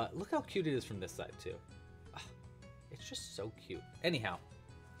 Look how cute it is from this side too. It's just so cute. Anyhow,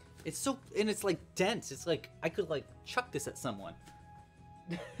 it's so, and it's like dense. It's like I could like chuck this at someone.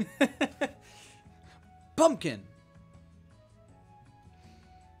 Pumpkin.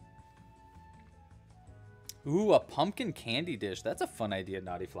 Ooh, a pumpkin candy dish. That's a fun idea,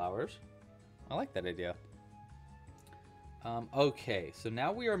 Naughty Flowers. I like that idea. Okay, so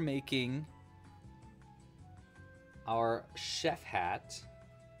now we are making our chef hat.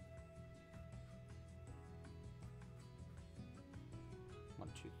 1,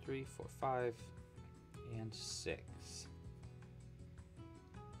 2, 3, 4, 5, and 6.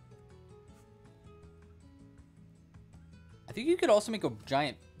 I think you could also make a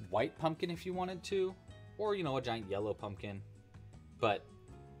giant white pumpkin if you wanted to. Or, you know, a giant yellow pumpkin. But,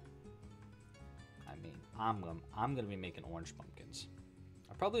 I mean, I'm gonna be making orange pumpkins.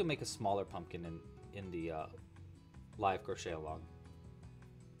 I'll probably make a smaller pumpkin in the live crochet along.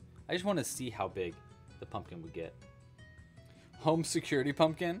 I just want to see how big the pumpkin would get. Home security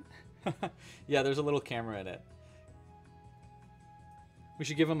pumpkin? Yeah, there's a little camera in it. We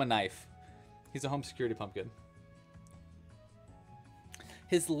should give him a knife. He's a home security pumpkin.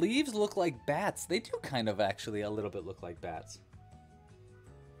 His leaves look like bats. They do kind of actually a little bit look like bats.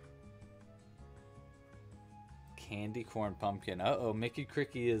 Candy corn pumpkin. Uh-oh, Mickey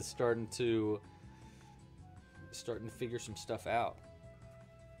Cricky is starting to figure some stuff out.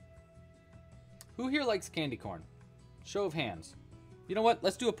 Who here likes candy corn? Show of hands. You know what?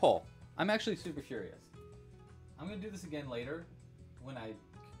 Let's do a poll. I'm actually super curious. I'm gonna do this again later when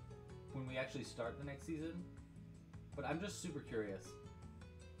we actually start the next season. But I'm just super curious.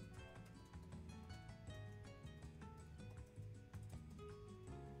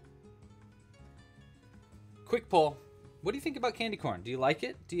 Quick poll. What do you think about candy corn? Do you like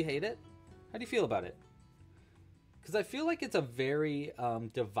it? Do you hate it? How do you feel about it? Because I feel like it's a very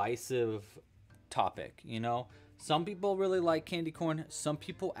divisive topic, you know? Some people really like candy corn. Some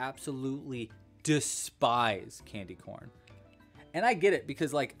people absolutely despise candy corn. And I get it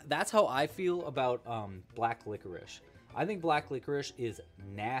because, like, that's how I feel about black licorice. I think black licorice is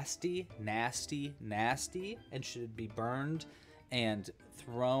nasty, nasty, nasty, and should be burned and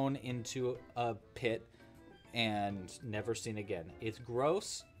thrown into a pit and never seen again. It's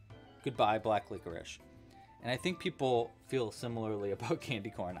gross. Goodbye, black licorice. And I think people feel similarly about candy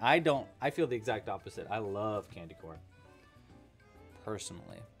corn. I don't. I feel the exact opposite. I love candy corn.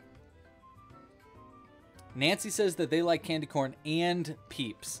 Personally. Nancy says that they like candy corn and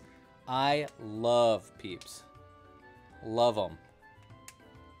Peeps. I love Peeps. Love them.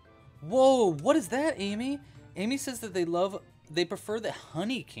 Whoa, what is that, Amy? Amy says that they prefer the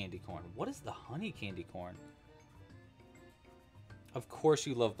honey candy corn. What is the honey candy corn? Of course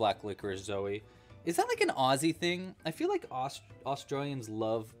you love black licorice, Zoe. Is that like an Aussie thing? I feel like Australians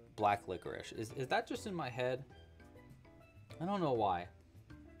love black licorice. Is that just in my head? I don't know why.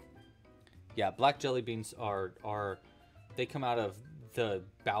 Yeah, black jelly beans are they come out of the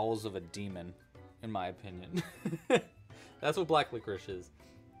bowels of a demon, in my opinion. That's what black licorice is.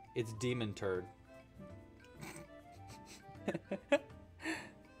 It's demon turd.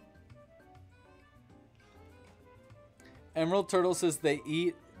 Emerald Turtle says they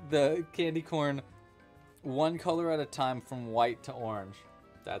eat the candy corn one color at a time from white to orange.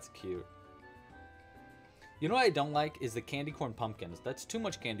 That's cute. You know what I don't like is the candy corn pumpkins. That's too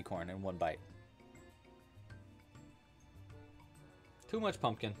much candy corn in one bite. Too much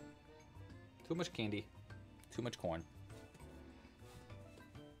pumpkin. Too much candy. Too much corn.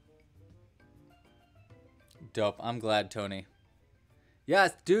 Dope. I'm glad, Tony.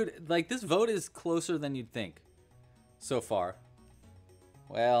 Yes, dude, like this vote is closer than you'd think so far.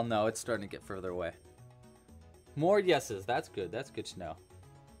 Well, no, it's starting to get further away. More yeses. That's good. That's good to know.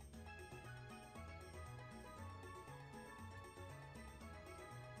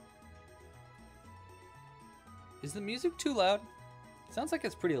 Is the music too loud? Sounds like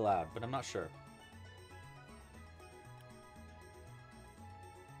it's pretty loud, but I'm not sure.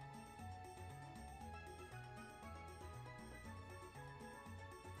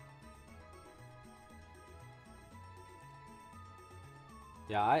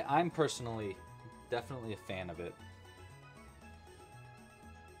 Yeah, I'm personally definitely a fan of it.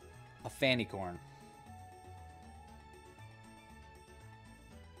 A fanny corn.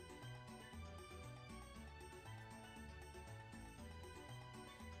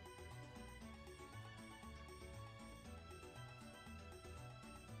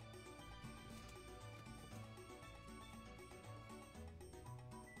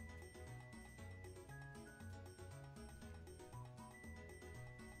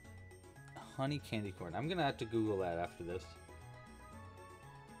 Honey candy corn. I'm gonna have to Google that after this.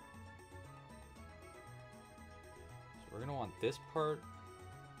 So we're gonna want this part.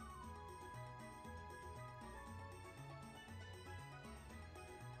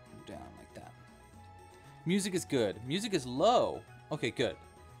 Down like that. Music is good. Music is low. Okay, good.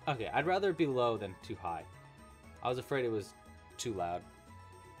 Okay, I'd rather it be low than too high. I was afraid it was too loud.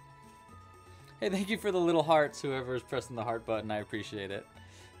 Hey, thank you for the little hearts, whoever is pressing the heart button. I appreciate it.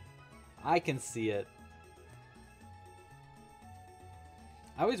 I can see it.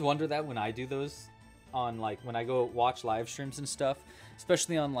 I always wonder that when I do those on, like, when I go watch live streams and stuff,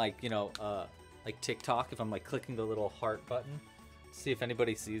 especially on, like, you know, like TikTok, if I'm like clicking the little heart button, see if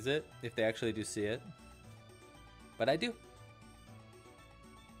anybody sees it, if they actually do see it. But I do.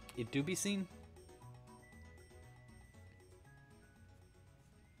 It do be seen.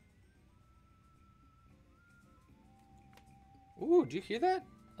 Ooh, did you hear that?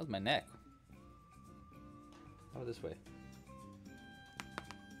 That was my neck. Oh, this way.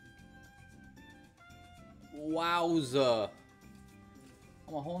 Wowza.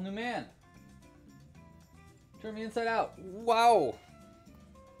 I'm a whole new man. Turn me inside out. Wow.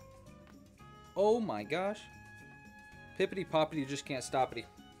 Oh my gosh. Pippity poppity, just can't stop it.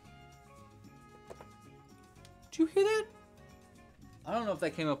 Did you hear that? I don't know if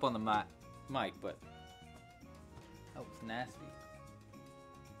that came up on the mic, but that was nasty.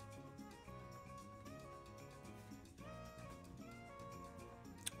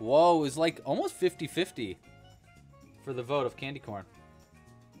 Whoa, it's like almost 50-50 for the vote of candy corn.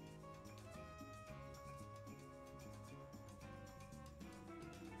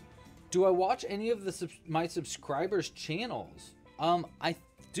 Do I watch any of the my subscribers' channels? I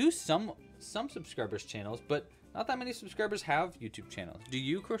do some subscribers' channels, but not that many subscribers have YouTube channels. Do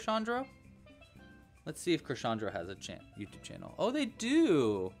you, Crochandra? Let's see if Crochandra has a YouTube channel. Oh, they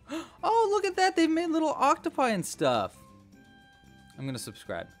do. Oh, look at that. They've made little octopi and stuff. I'm gonna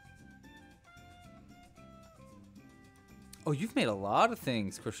subscribe. Oh, you've made a lot of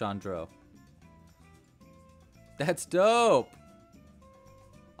things, Crochandro. That's dope.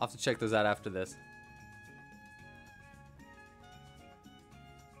 I'll have to check those out after this.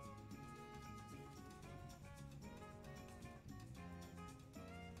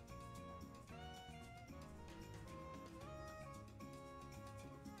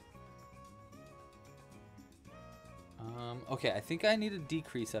 Okay, I think I need a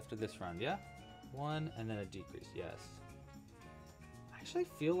decrease after this round, yeah? One, and then a decrease, yes. I actually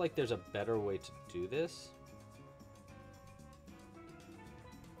feel like there's a better way to do this.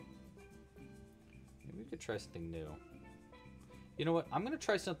 Maybe we could try something new. You know what? I'm going to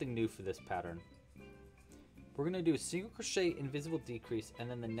try something new for this pattern. We're going to do a single crochet, invisible decrease,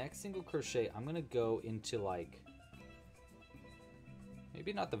 and then the next single crochet, I'm going to go into, like,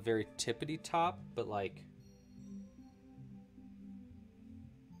 maybe not the very tippity top, but like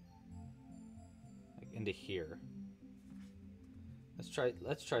into here. Let's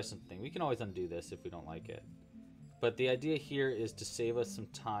try something. We can always undo this if we don't like it. But the idea here is to save us some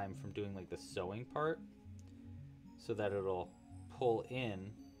time from doing like the sewing part so that it'll pull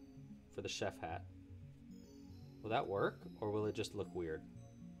in for the chef hat. Will that work, or will it just look weird?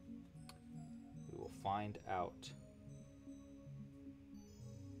 We will find out.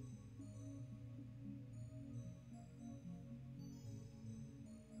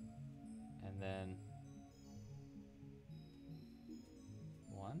 And then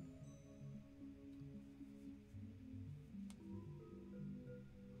one.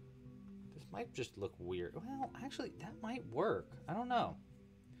 This might just look weird. Well, actually, that might work. I don't know.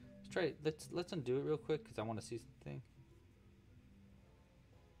 Let's try it. Let's undo it real quick because I want to see something.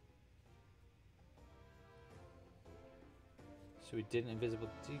 So we did an invisible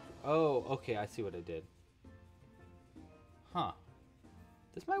decrease. Oh, okay. I see what I did. Huh.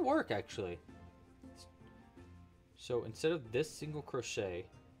 This might work actually. So instead of this single crochet,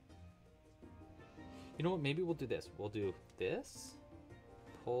 You know what? Maybe we'll do this. We'll do this,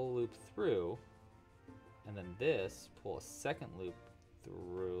 pull loop through, and then this, pull a second loop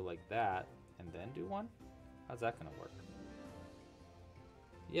through like that, and then do one. How's that gonna work?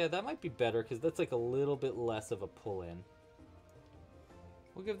 Yeah, that might be better because that's like a little bit less of a pull in.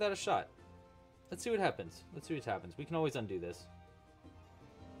 We'll give that a shot. Let's see what happens. Let's see what happens. We can always undo this.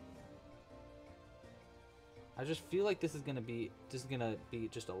 I just feel like this is gonna be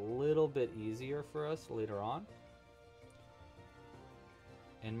just a little bit easier for us later on.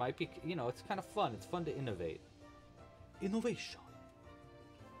 And might be, you know, it's kind of fun. It's fun to innovate. Innovation.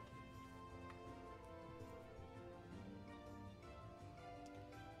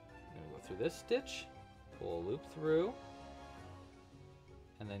 I'm gonna go through this stitch, pull a loop through,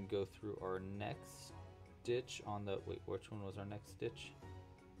 and then go through our next stitch on the, wait, which one was our next stitch?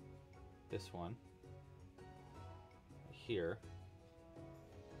 This one. Here.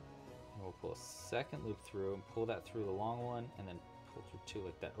 And we'll pull a second loop through and pull that through the long one, and then pull through two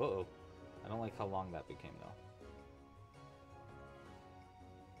like that. Uh-oh. I don't like how long that became, though.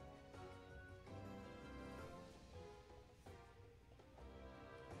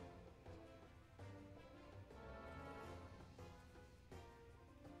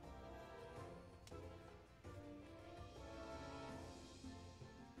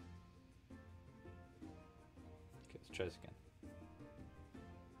 Okay, let's try this again.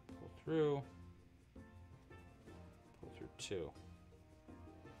 Pull through. Pull through two.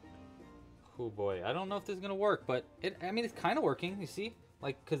 Oh boy, I don't know if this is gonna work, but I mean, it's kind of working. You see,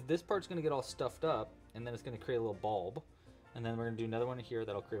 like, because this part's gonna get all stuffed up, and then it's gonna create a little bulb, and then we're gonna do another one here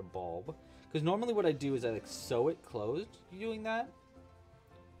that'll create a bulb. Because normally what I do is I like sew it closed doing that,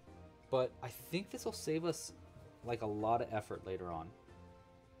 but I think this will save us like a lot of effort later on.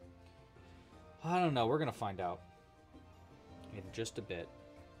 I don't know. We're gonna find out in just a bit.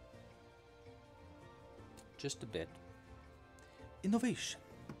 Just a bit. Innovation.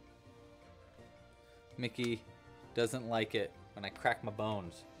 Mickey doesn't like it when I crack my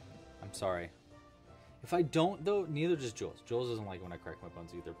bones. I'm sorry. If I don't, though, neither does Jules. Jules doesn't like it when I crack my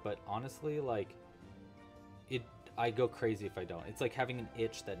bones either. But honestly, like, I go crazy if I don't. It's like having an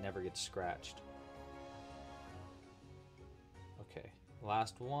itch that never gets scratched. Okay,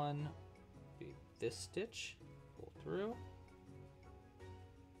 last one. Be this stitch. Pull through.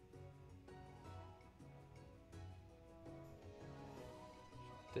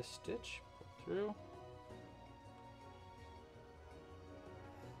 This stitch. Pull through.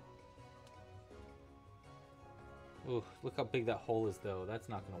 Ooh, look how big that hole is, though. That's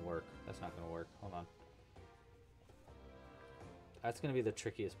not going to work. That's not going to work. Hold on. That's going to be the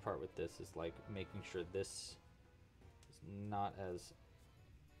trickiest part with this, is like making sure this is not as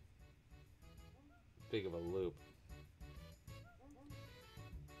big of a loop.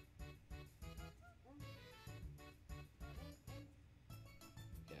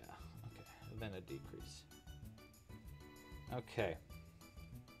 Yeah, okay. And then a decrease. Okay.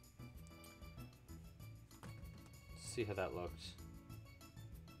 See how that looks.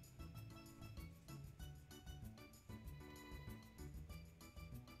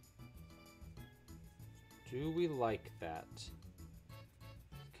 Do we like that?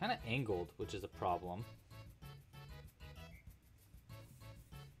 Kind of angled, which is a problem.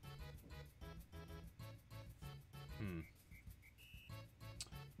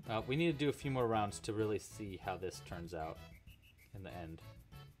 We need to do a few more rounds to really see how this turns out in the end,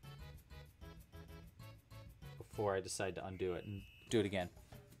 before I decide to undo it and do it again.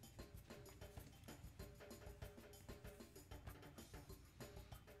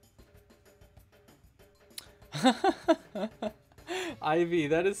 Ivy,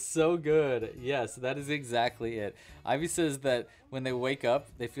 that is so good. Yes, that is exactly it. Ivy says that when they wake up,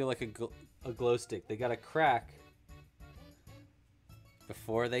 they feel like a glow stick. They got a crack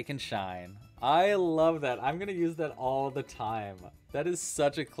before they can shine. I love that. I'm going to use that all the time. That is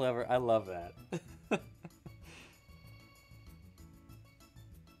such a clever... I love that.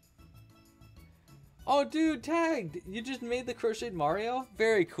 Oh, dude, tagged! You just made the crocheted Mario?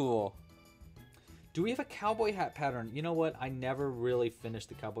 Very cool. Do we have a cowboy hat pattern? You know what? I never really finished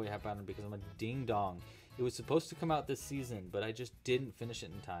the cowboy hat pattern because I'm a ding-dong. It was supposed to come out this season, but I just didn't finish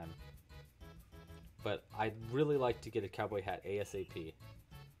it in time. But I'd really like to get a cowboy hat ASAP.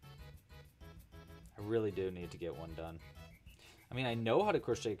 I really do need to get one done. I mean, I know how to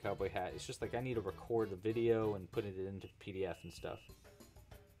crochet a cowboy hat. It's just like I need to record the video and put it into PDF and stuff.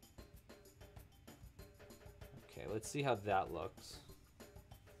 Okay, let's see how that looks.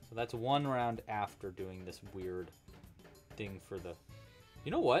 So that's one round after doing this weird thing for the...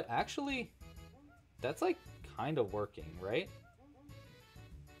 You know what? Actually, that's like kind of working, right?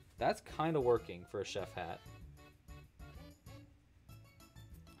 That's kind of working for a chef hat.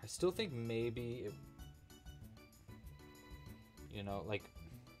 I still think maybe, you know, like,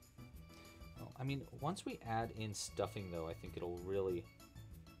 well, I mean, once we add in stuffing, though, I think it'll really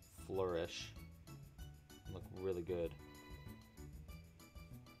flourish. Look really good.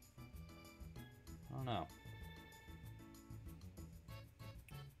 I don't know.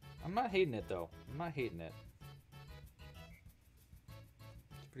 I'm not hating it, though. I'm not hating it.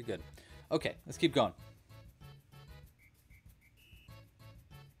 It's pretty good. Okay, let's keep going.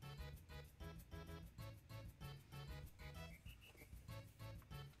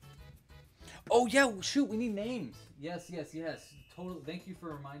 Oh, yeah, shoot, we need names. Yes, yes, yes. Totally. Thank you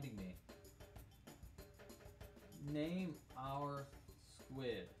for reminding me. Name our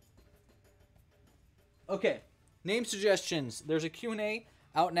squid. Okay, name suggestions. There's a Q&A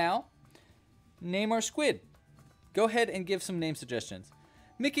out now. Name our squid. Go ahead and give some name suggestions.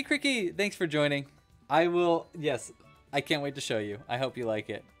 Mickey Cricky, thanks for joining. I will, yes, I can't wait to show you. I hope you like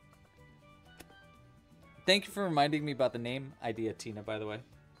it. Thank you for reminding me about the name idea, Tina, by the way.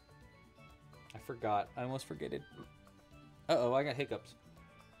 I forgot. I almost forget it. Uh-oh, I got hiccups.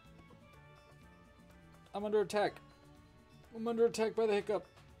 I'm under attack. I'm under attack by the hiccup.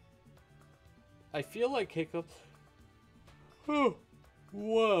 I feel like hiccups. Oh,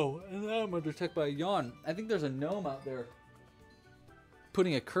 whoa. And now I'm under attack by a yawn. I think there's a gnome out there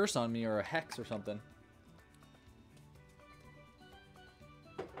putting a curse on me or a hex or something.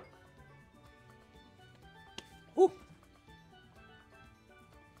 Whew.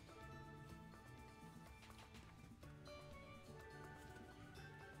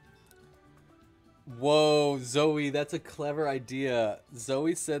 Whoa, Zoe, that's a clever idea.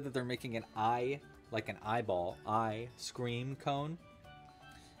 Zoe said that they're making an eye, like an eyeball, eye scream cone,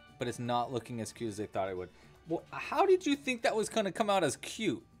 but it's not looking as cute as they thought it would. Well, how did you think that was going to come out as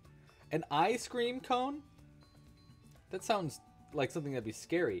cute? An eye scream cone? That sounds like something that'd be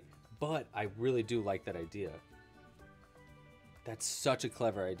scary, but I really do like that idea. That's such a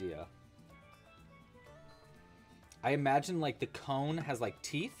clever idea. I imagine like the cone has like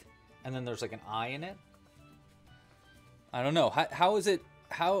teeth, and then there's like an eye in it. I don't know. How is it?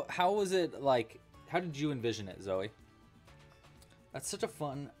 How was it like? How did you envision it, Zoe? That's such a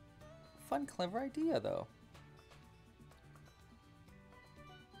fun, clever idea, though.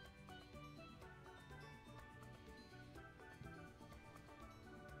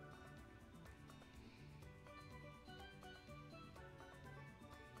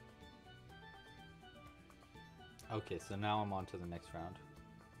 Okay, so now I'm on to the next round.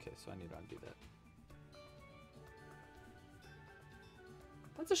 Okay, so I need to undo that.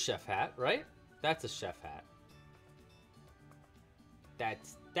 That's a chef hat, right? That's a chef hat.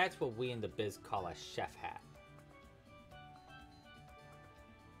 That's what we in the biz call a chef hat.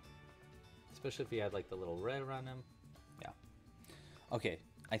 Especially if you had like the little red around him. Yeah. Okay,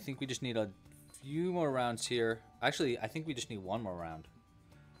 I think we just need a few more rounds here. Actually, I think we just need one more round.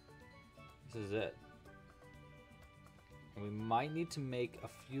 This is it. And we might need to make a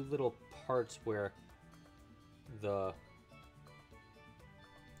few little parts where the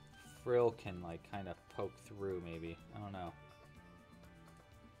frill can like kind of poke through, maybe. I don't know.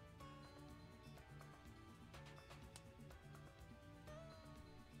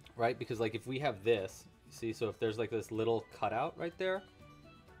 Right? Because like if we have this, see, so if there's like this little cutout right there,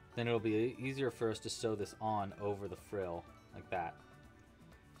 then it'll be easier for us to sew this on over the frill like that.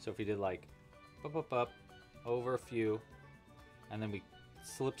 So if we did like up, over a few, and then we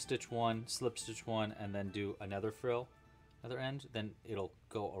slip stitch one, and then do another frill, other end, then it'll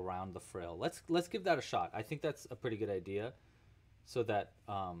go around the frill. Let's give that a shot. I think that's a pretty good idea, so that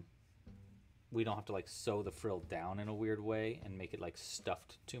we don't have to like sew the frill down in a weird way and make it like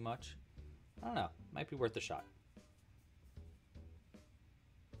stuffed too much. I don't know. Might be worth a shot.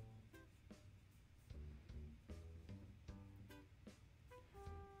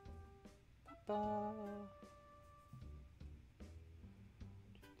 Ba-ba.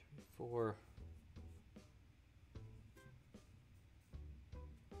 2, 3, 4.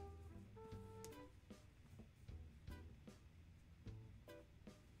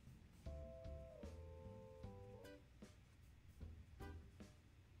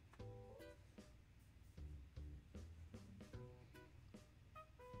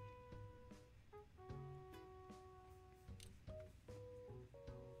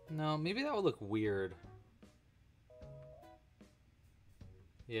 No, maybe that would look weird.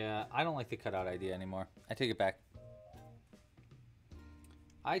 Yeah, I don't like the cutout idea anymore. I take it back.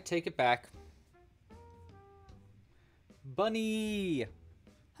 I take it back. Bunny!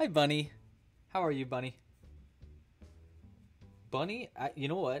 Hi, Bunny. How are you, Bunny? Bunny, you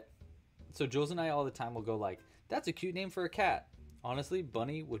know what? So Jules and I all the time will go like, that's a cute name for a cat. Honestly,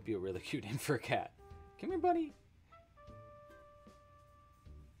 Bunny would be a really cute name for a cat. Come here, Bunny.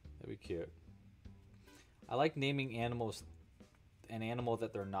 That'd be cute. I like naming animals an animal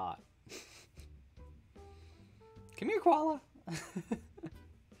that they're not. Come here, koala.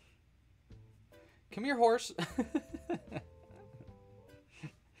 Come here, horse.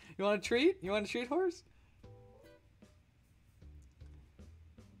 You want a treat? You want a treat, horse?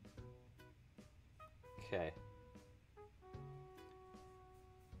 Okay.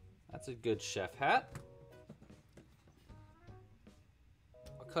 That's a good chef hat.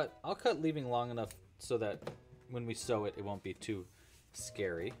 I'll cut leaving long enough so that when we sew it, it won't be too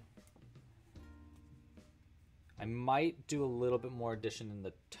scary. I might do a little bit more addition in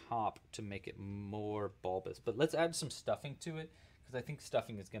the top to make it more bulbous, but let's add some stuffing to it because I think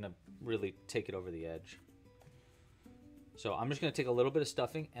stuffing is gonna really take it over the edge. So I'm just gonna take a little bit of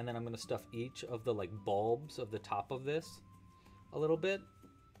stuffing and then I'm gonna stuff each of the like bulbs of the top of this a little bit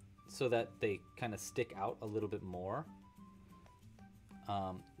so that they kind of stick out a little bit more.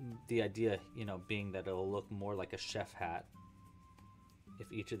 The idea, you know, being that it'll look more like a chef hat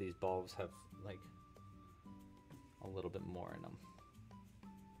if each of these bulbs have like a little bit more in them.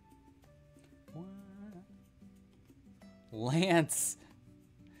 Lance,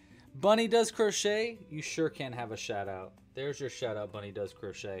 Bunny Does Crochet, you sure can have a shout out. There's your shout out, Bunny Does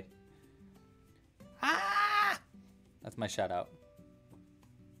Crochet. Ah! That's my shout out.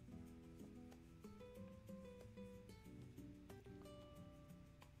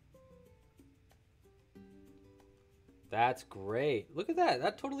 That's great. Look at that.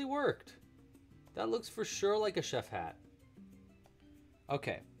 That totally worked. That looks for sure like a chef hat.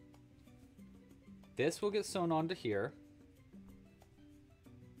 Okay. This will get sewn onto here.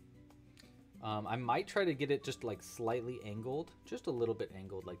 I might try to get it just like slightly angled. Just a little bit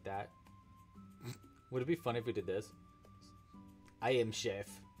angled like that. Would it be funny if we did this? I am chef.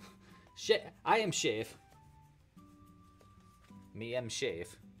 I am chef. Me am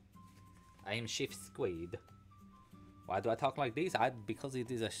chef. I am Chef Squid. Why do I talk like this? Because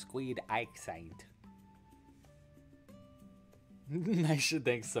it is a Squid accent. I should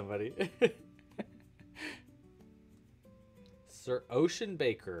thank somebody. Sir Ocean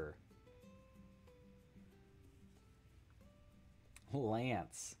Baker.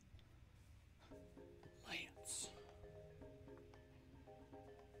 Lance.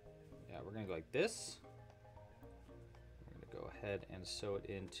 Yeah, we're gonna go like this. We're gonna go ahead and sew it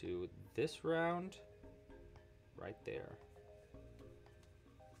into this round. Right there.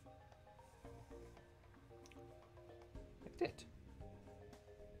 Like that.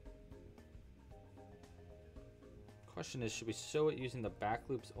 Question is, should we sew it using the back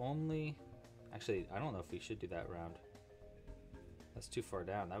loops only? Actually, I don't know if we should do that round. That's too far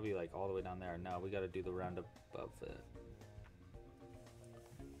down. That would be like all the way down there. No, we got to do the round above it.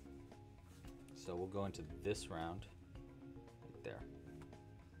 So we'll go into this round. Right there.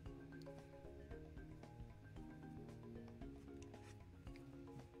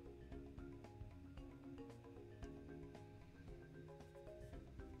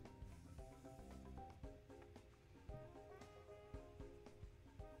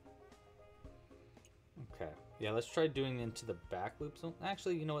 Okay, yeah, let's try doing into the back loops.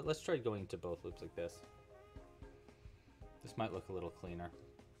 Actually, you know what? Let's try going to both loops like this. This might look a little cleaner.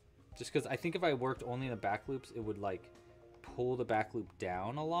 Just because I think if I worked only in the back loops, it would like pull the back loop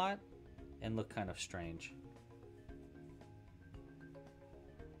down a lot and look kind of strange.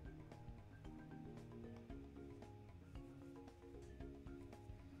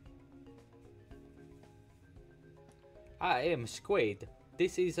 I am Squid.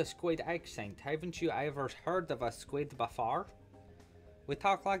 This is a Squid accent. Haven't you ever heard of a squid before? We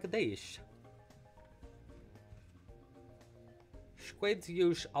talk like this. Squids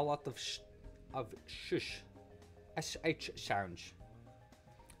use a lot of shush, sh sounds.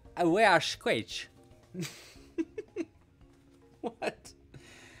 We are squids. What?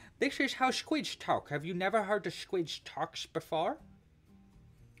 This is how squids talk. Have you never heard the squids talks before?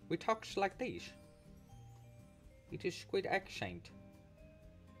 We talks like this. It is Squid accent.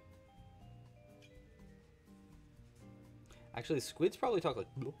 Actually, squids probably talk like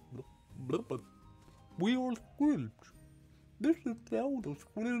blah, blah, blah, blah. We are squids. This is how the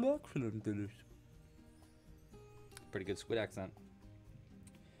squid accent is. Pretty good squid accent.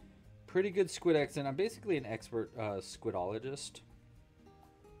 Pretty good squid accent. I'm basically an expert squidologist.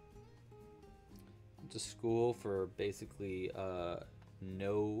 Went to school for basically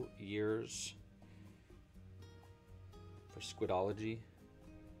no years for squidology.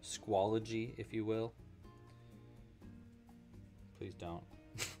 Squology, if you will. don't.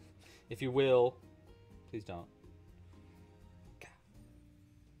 If you will, please don't.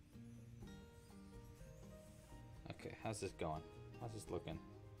 Okay, how's this going? How's this looking?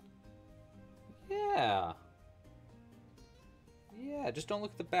 Yeah. Yeah, just don't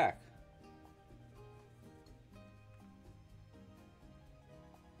look at the back.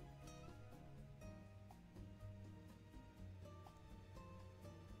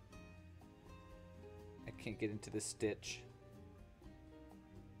 I can't get into this stitch.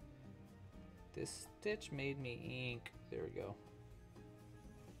 This stitch made me ink. There we go.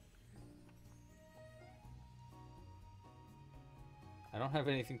 I don't have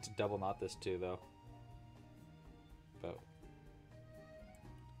anything to double knot this to, though. But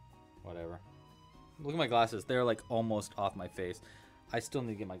whatever. Look at my glasses. They're like almost off my face. I still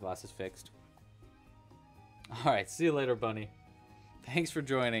need to get my glasses fixed. Alright, see you later, Bunny. Thanks for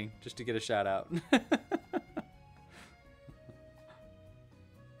joining, just to get a shout out.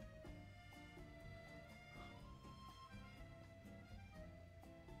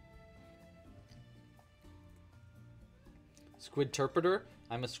 Squid interpreter?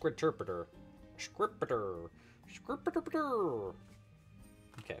 I'm a squid interpreter. Scripter. Scripter.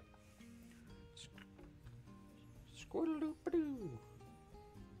 Okay. Squidaloo-badoo.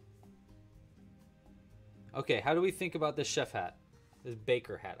 Okay, how do we think about this chef hat? This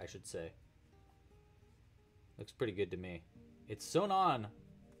baker hat, I should say. Looks pretty good to me. It's sewn on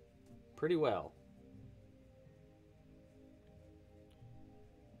pretty well.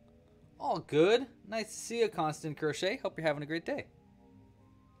 All good. Nice to see you, Constant Crochet. Hope you're having a great day.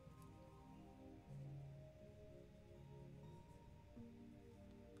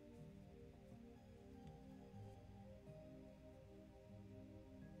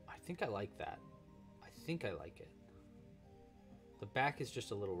 I think I like that. I think I like it. The back is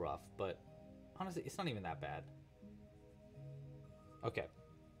just a little rough, but honestly, it's not even that bad. Okay.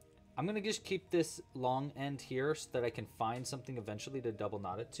 I'm going to just keep this long end here so that I can find something eventually to double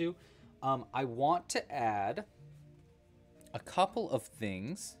knot it to. I want to add a couple of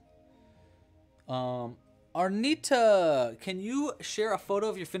things. Arnita, can you share a photo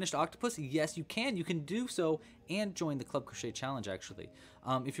of your finished octopus? Yes, you can. You can do so and join the Club Crochet Challenge, actually.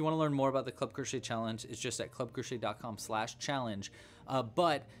 If you want to learn more about the Club Crochet Challenge, it's just at clubcrochet.com/challenge.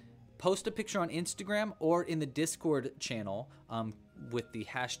 But post a picture on Instagram or in the Discord channel with the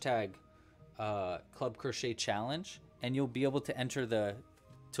hashtag Club Crochet Challenge, and you'll be able to enter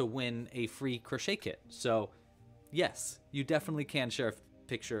to win a free crochet kit. So yes, you definitely can share a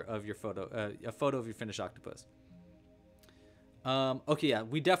picture of your photo, a photo of your finished octopus. Okay, yeah,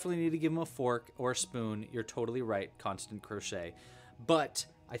 we definitely need to give him a fork or a spoon. You're totally right, Constant Crochet. But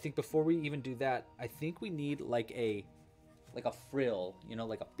I think before we even do that, I think we need like a frill, you know,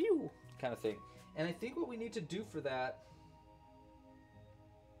 like a pew kind of thing. And I think what we need to do for that,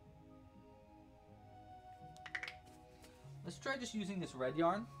 let's try just using this red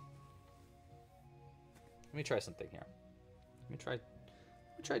yarn. Let me try something here. Let me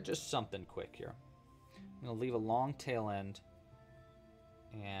try just something quick here. I'm gonna leave a long tail end,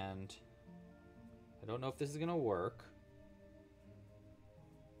 and I don't know if this is gonna work.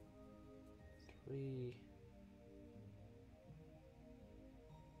 3.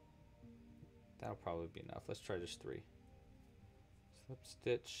 That'll probably be enough. Let's try just 3. Slip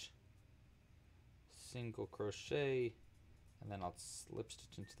stitch, single crochet, and then I'll slip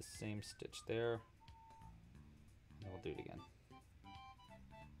stitch into the same stitch there, and we'll do it again.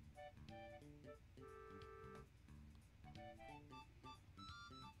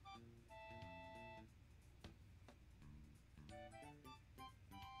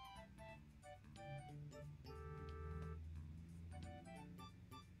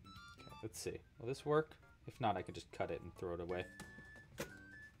 Let's see. Will this work? If not, I can just cut it and throw it away.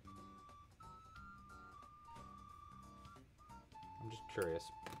 I'm just curious.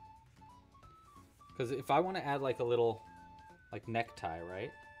 Because if I want to add like a little like necktie, right?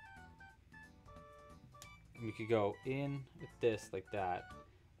 We could go in with this like that,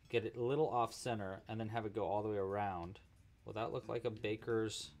 get it a little off center, and then have it go all the way around. Will that look like a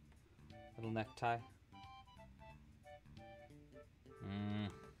baker's little necktie?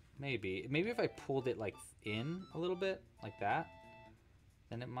 Maybe. Maybe if I pulled it like in a little bit, like that,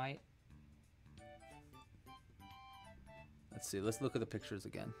 then it might. Let's see. Let's look at the pictures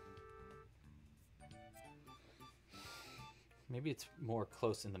again. Maybe it's more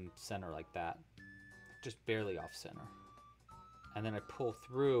close in the center like that. Just barely off center. And then I pull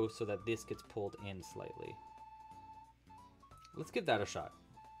through so that this gets pulled in slightly. Let's give that a shot.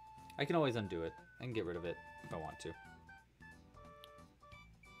 I can always undo it. I can get rid of it if I want to.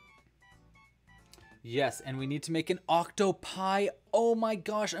 Yes, and we need to make an octopi Oh my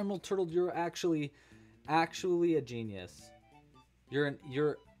gosh, Emerald Turtle, you're actually a genius.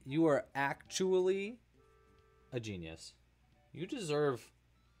 You are actually a genius. You deserve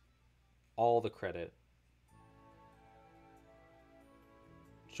all the credit.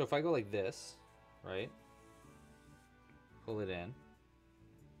 So if I go like this, right? Pull it in.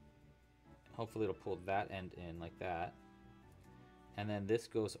 Hopefully it'll pull that end in like that. And then this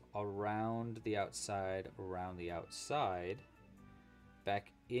goes around the outside,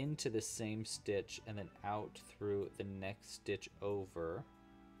 back into the same stitch, and then out through the next stitch over.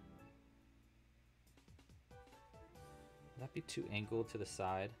 Would that be too angled to the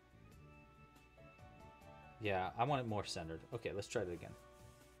side? Yeah, I want it more centered. Okay, let's try it again.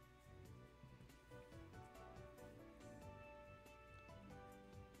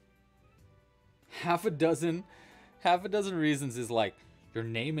 Half a dozen reasons is like, you're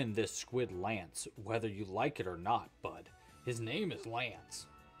naming this squid Lance, whether you like it or not, bud. His name is Lance.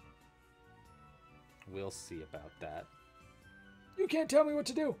 We'll see about that. You can't tell me what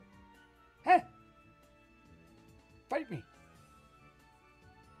to do. Huh? Fight me.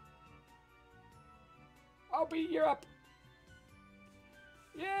 I'll beat you up.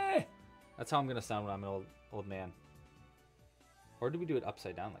 Yeah. That's how I'm gonna sound when I'm an old man. Or do we do it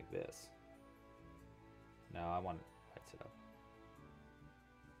upside down like this? No, I want it right side up.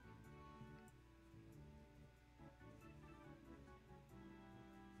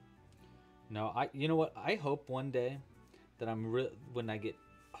 No, you know what? I hope one day that when I get,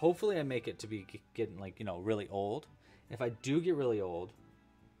 hopefully I make it to be getting like, you know, really old. If I do get really old,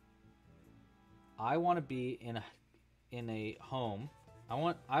 I want to be in a home.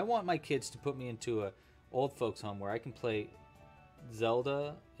 I want my kids to put me into a old folks home where I can play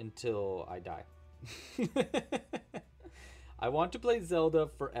Zelda until I die. I want to play Zelda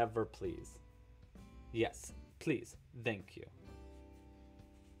forever, please. Yes, please. Thank you.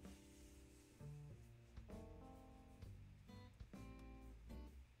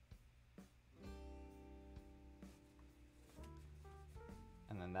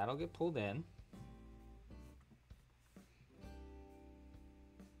 And then that'll get pulled in.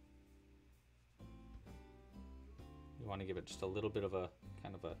 You want to give it just a little bit of a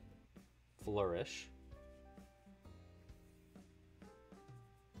kind of a flourish.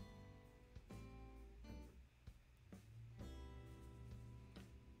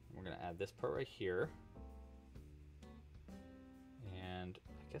 We're going to add this part right here. And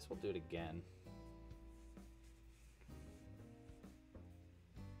I guess we'll do it again.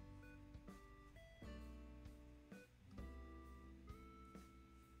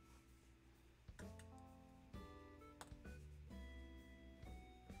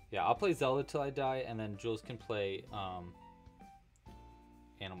 Yeah, I'll play Zelda till I die, and then Jules can play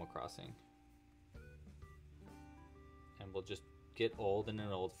Animal Crossing. And we'll just get old in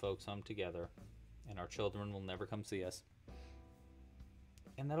an old folks home together, and our children will never come see us.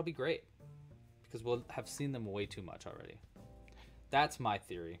 And that'll be great, because we'll have seen them way too much already. That's my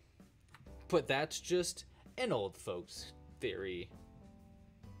theory. But that's just an old folks theory.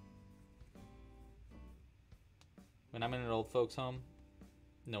 When I'm in an old folks home,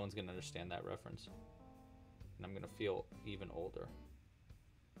 no one's going to understand that reference. And I'm going to feel even older.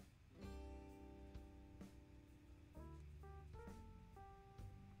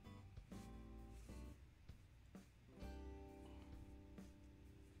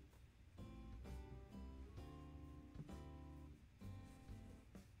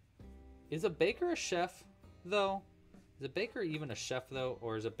 Is a baker a chef, though? Is a baker even a chef, though?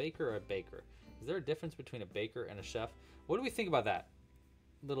 Or is a baker a baker? Is there a difference between a baker and a chef? What do we think about that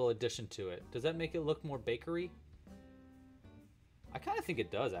little addition to it? Does that make it look more bakery? I kind of think it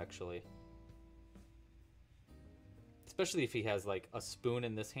does, actually. Especially if he has like a spoon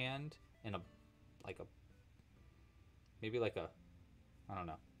in this hand and maybe like a, I don't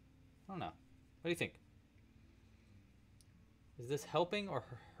know. What do you think? Is this helping or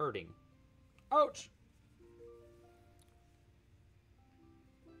hurting? Ouch!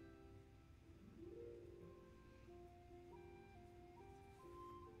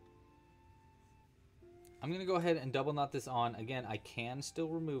 I'm going to go ahead and double knot this on. Again, I can still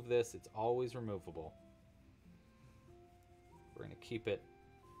remove this. It's always removable. We're going to keep it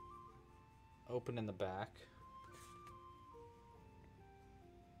open in the back.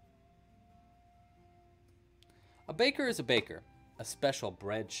 A baker is a baker. A special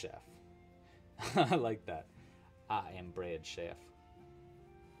bread chef. I like that. I am bread chef.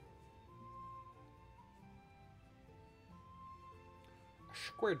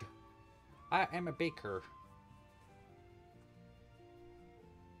 Squid. I am a baker.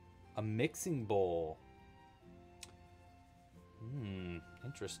 A mixing bowl.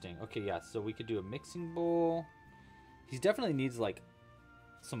 Interesting. Okay, yeah, so we could do a mixing bowl. He definitely needs, like,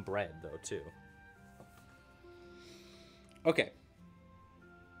 some bread, though, too. Okay.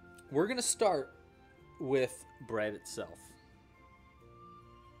 We're going to start with bread itself.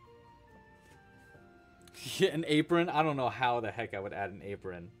 Yeah, an apron? I don't know how the heck I would add an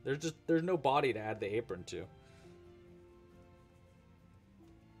apron. There's no body to add the apron to.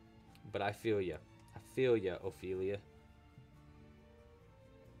 But I feel ya. I feel ya, Ophelia.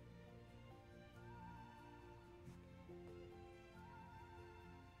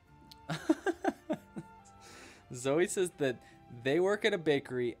 Zoe says that they work at a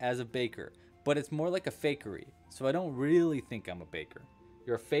bakery as a baker, but it's more like a fakery. So I don't really think I'm a baker.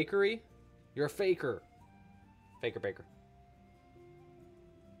 You're a fakery? You're a faker. Faker baker.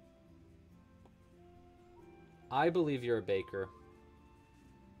 I believe you're a baker.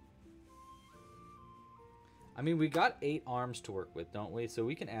 I mean, we got 8 arms to work with, don't we? So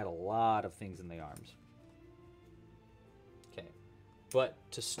we can add a lot of things in the arms. Okay. But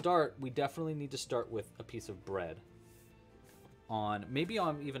to start, we definitely need to start with a piece of bread. Maybe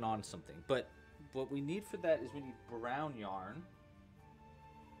even on something. But what we need for that is we need brown yarn.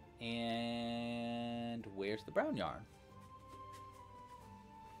 And where's the brown yarn?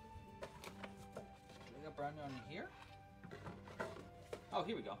 Do we got brown yarn in here? Oh,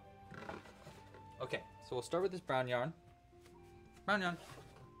 here we go. Okay, so we'll start with this brown yarn. Brown yarn.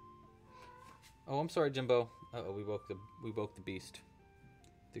 Oh, I'm sorry, Jimbo. Uh-oh, we woke the beast.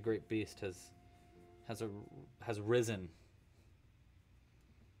 The great beast has risen.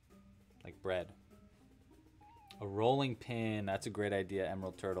 Like bread. A rolling pin. That's a great idea,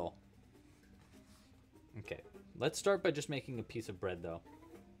 Emerald Turtle. Okay, let's start by just making a piece of bread, though.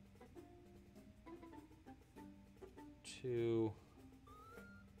 2.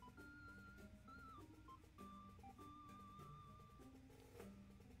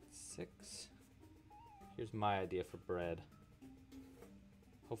 6. Here's my idea for bread.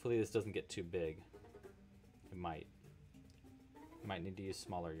 Hopefully this doesn't get too big. It might. You might need to use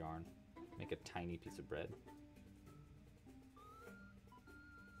smaller yarn. Make a tiny piece of bread.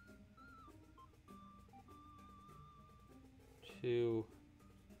 2,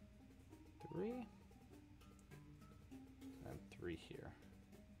 3, and 3 here.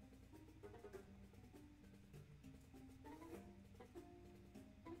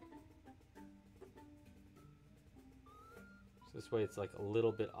 So this way it's like a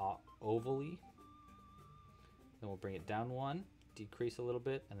little bit ovally. Then we'll bring it down 1, decrease a little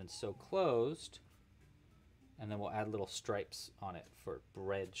bit, and then sew closed. And then we'll add little stripes on it for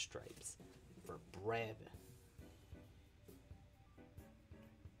bread stripes. For bread.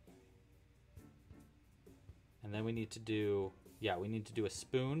 And then we need to do, we need to do a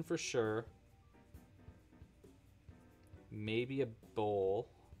spoon for sure. Maybe a bowl.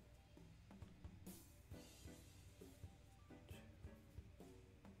 2, 3.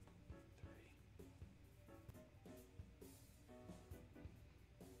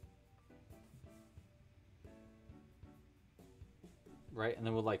 Right, and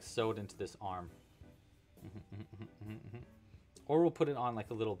then we'll like sew it into this arm. Or we'll put it on like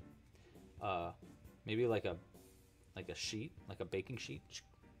a little, maybe like a sheet, like a baking sheet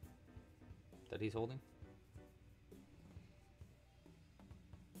that he's holding.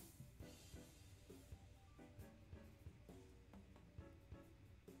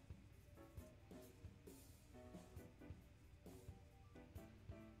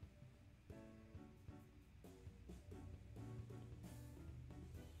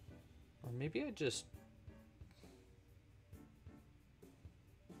 Or maybe I just...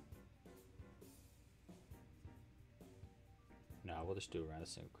 No, we'll just do a round of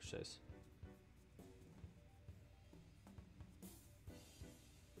single crochets.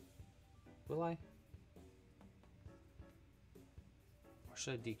 Will I? Or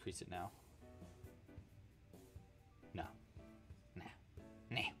should I decrease it now? No. Nah.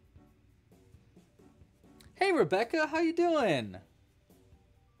 Hey, Rebecca, how you doing?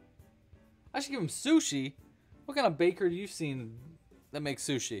 I should give him sushi. What kind of baker have you seen that makes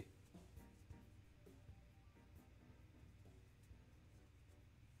sushi?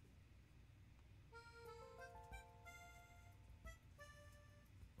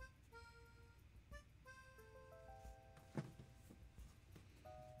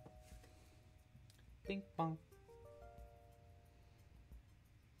 Bing bong.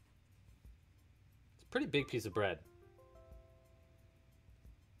 It's a pretty big piece of bread.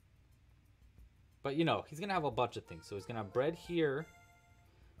 But you know, he's gonna have a bunch of things. So he's gonna have bread here.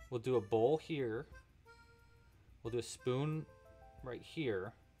 We'll do a bowl here. We'll do a spoon right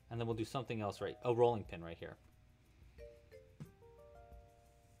here. And then we'll do something else a rolling pin right here.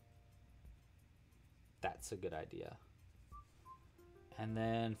 That's a good idea. And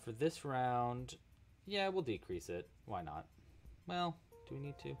then for this round, yeah, we'll decrease it. Why not? Well, do we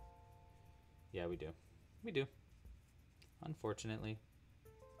need to? Yeah, we do. We do. Unfortunately.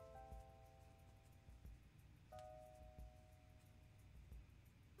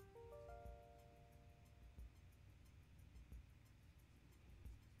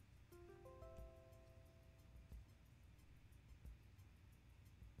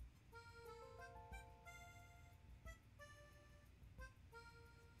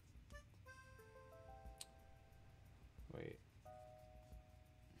 Wait.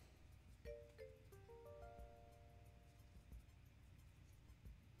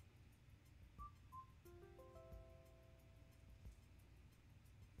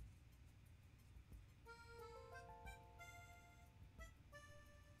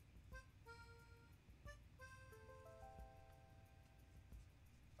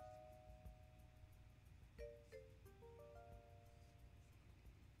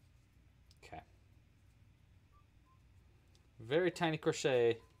 Okay. Very tiny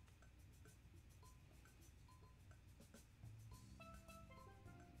crochet.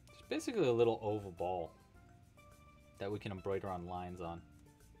 It's basically a little oval ball that we can embroider on lines on.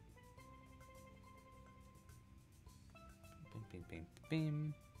 Bing, bing, bing,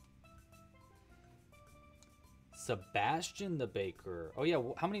 bing. Sebastian the Baker. Oh yeah,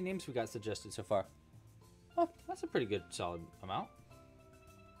 how many names we got suggested so far? Oh, that's a pretty good solid amount.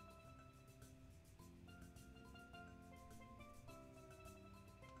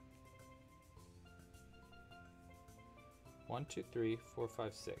 One, two, three, four,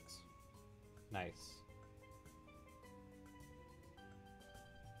 five, six. Nice.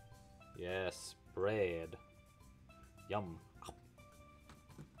 Yes, bread. Yum.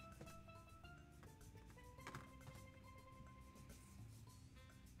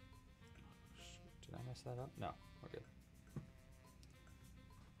 Did I mess that up? No, we're good.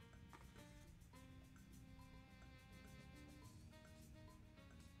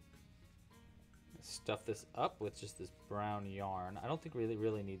 Stuff this up with just this brown yarn. I don't think we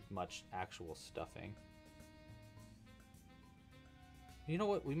really need much actual stuffing. You know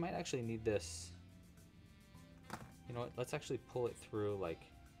what? We might actually need this. You know what? Let's actually pull it through like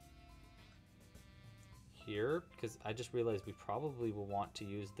here, because I just realized we probably will want to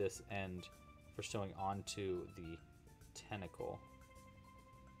use this end for sewing onto the tentacle.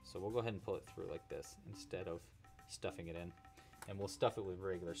 So we'll go ahead and pull it through like this instead of stuffing it in. And we'll stuff it with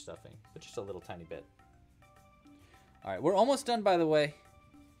regular stuffing, but just a little tiny bit. All right, we're almost done, by the way.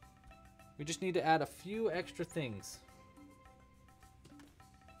 We just need to add a few extra things.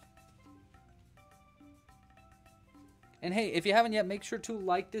 And hey, if you haven't yet, make sure to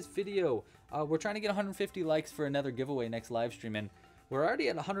like this video. We're trying to get 150 likes for another giveaway next live stream, and we're already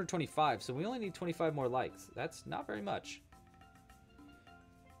at 125, so we only need 25 more likes. That's not very much.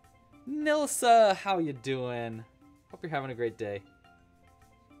 Nilsa, how you doing? Hope you're having a great day.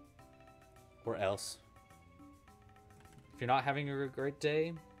 Or else. If you're not having a great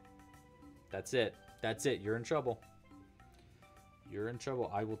day, that's it. That's it. You're in trouble. You're in trouble.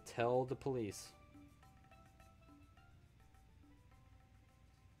 I will tell the police.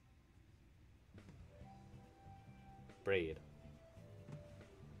 Braid.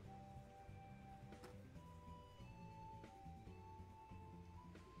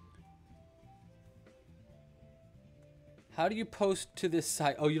 How do you post to this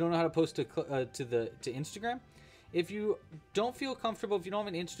site? Oh, you don't know how to post to Instagram? If you don't feel comfortable, if you don't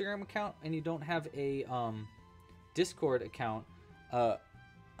have an Instagram account and you don't have a Discord account,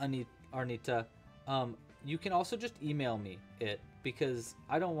 Arnita, you can also just email me it, because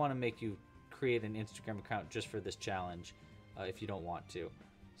I don't want to make you create an Instagram account just for this challenge if you don't want to.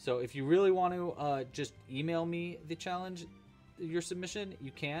 So if you really want to just email me the challenge, your submission,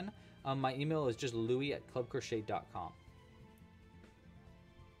 you can. My email is just louis@clubcrochet.com.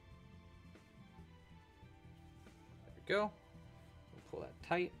 There we go. We'll pull that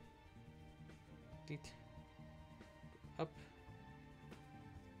tight. Up.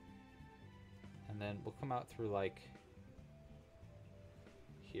 And then we'll come out through like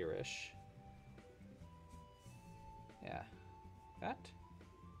here-ish. Yeah. That.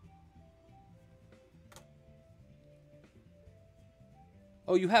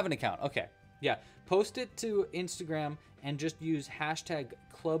 Oh, you have an account. Okay. Yeah. Post it to Instagram and just use hashtag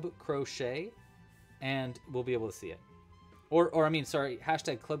Club Crochet and we'll be able to see it. Or I mean, sorry,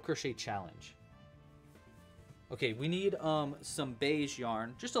 hashtag Club Crochet Challenge. Okay, we need some beige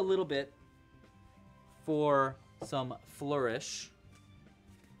yarn, just a little bit, for some flourish.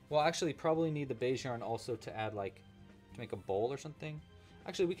 We'll actually probably need the beige yarn also to add, like, to make a bowl or something.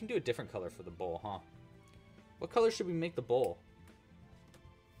 Actually, we can do a different color for the bowl, huh? What color should we make the bowl?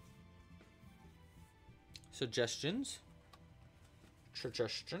 Suggestions?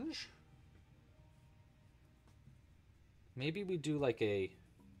 Suggestions? Maybe we do like a...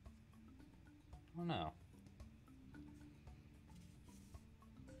 I don't know.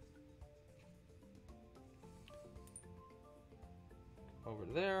 Over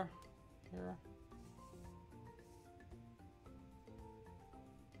there. Here.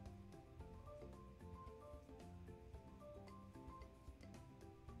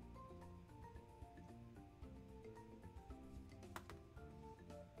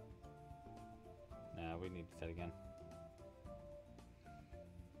 Nah, we need that again.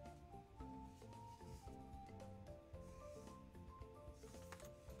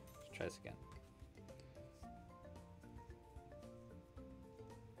 Let's try this again.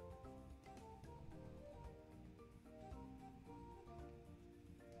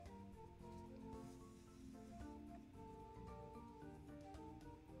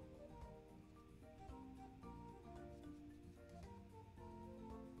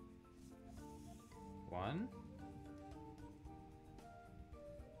 One.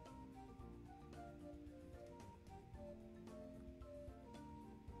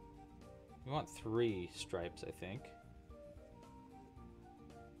 We want 3 stripes, I think.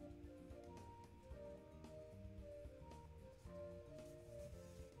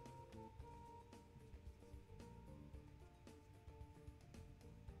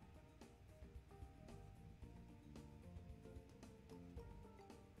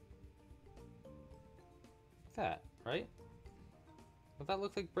 That, right? Does that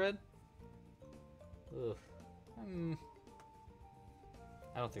look like bread? Ugh.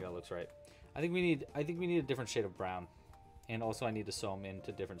 I don't think that looks right. I think we need a different shade of brown. And also I need to sew them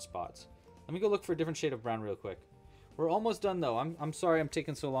into different spots. Let me go look for a different shade of brown real quick. We're almost done though. I'm sorry I'm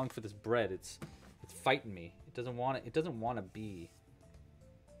taking so long for this bread. It's fighting me. It doesn't want to be.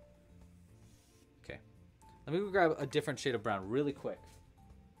 Okay. Let me go grab a different shade of brown really quick.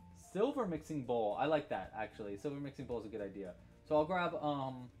 Silver mixing bowl. I like that actually. Silver mixing bowl is a good idea. So I'll grab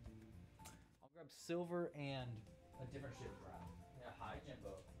silver and a different shade of brown. Yeah, hi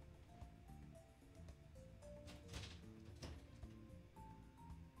Jimbo.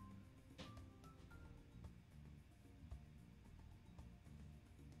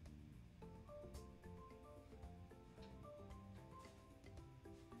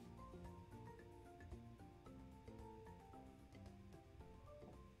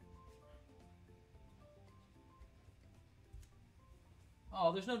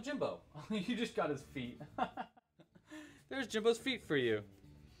 Oh, there's no Jimbo. You just got his feet. There's Jimbo's feet for you.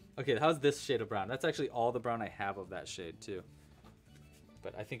 Okay, how's this shade of brown? That's actually all the brown I have of that shade too.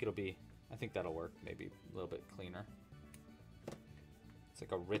 But I think that'll work. Maybe a little bit cleaner. It's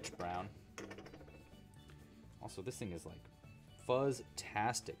like a rich brown. Also, this thing is like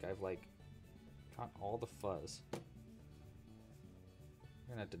fuzz-tastic. I've like got all the fuzz.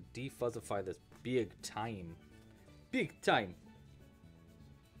 We're gonna have to defuzzify this big time. Big time.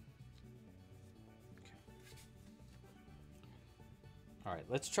 All right,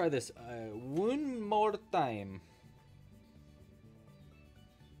 let's try this one more time.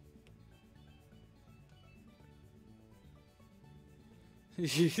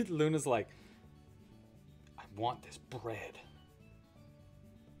 Luna's like, I want this bread.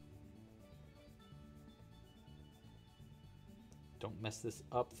 Don't mess this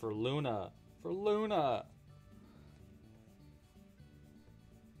up for Luna. For Luna.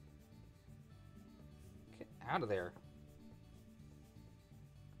 Get out of there.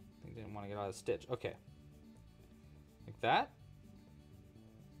 Didn't want to get out of the stitch. Okay. Like that?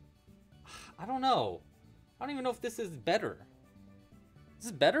 I don't know. I don't even know if this is better. Is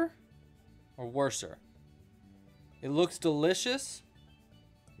this better? Or worser? It looks delicious.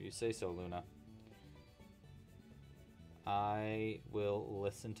 You say so, Luna. I will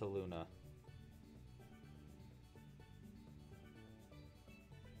listen to Luna.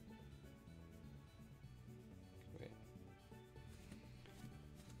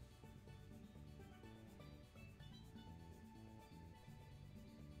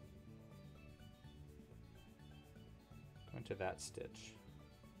 To that stitch.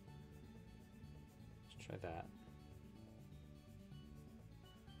 Let's try that.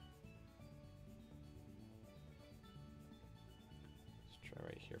 Let's try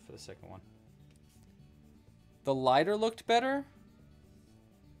right here for the second one. The lighter looked better.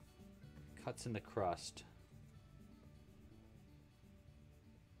 Cuts in the crust.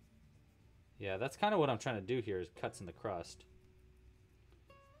 Yeah, that's kind of what I'm trying to do here is cuts in the crust.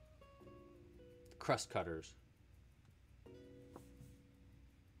 Crust cutters.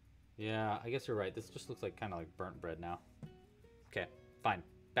 Yeah, I guess you're right. This just looks like kind of like burnt bread now. Okay, fine.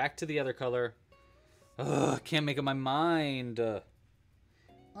 Back to the other color. Ugh, can't make up my mind. Do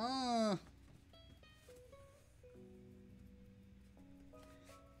I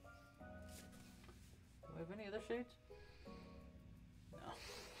have any other shades? No.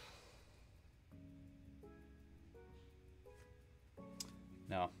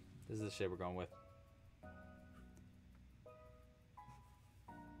 No, this is the shade we're going with.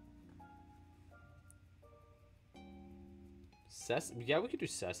 Sesame? Yeah, we could do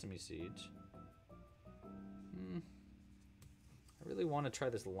sesame seeds. I really want to try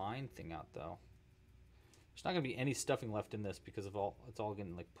this line thing out, though. There's not going to be any stuffing left in this because of it's all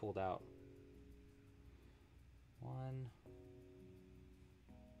getting like pulled out. 1,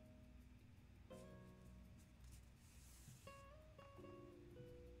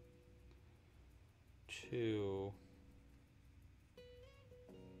 2.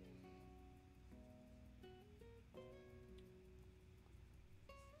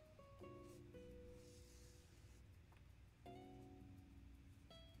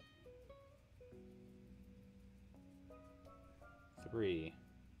 3.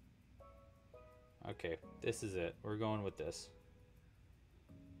 Okay, this is it. We're going with this.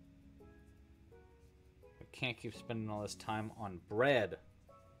 We can't keep spending all this time on bread,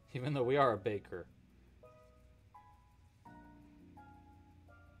 even though we are a baker.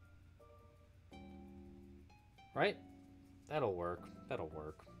 Right? That'll work. That'll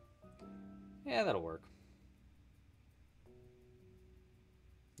work. Yeah, that'll work.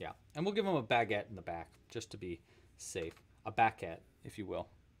 Yeah, and we'll give him a baguette in the back, just to be safe. A backette, if you will.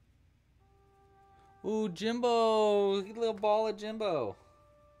 Ooh, Jimbo! Look at a little ball of Jimbo.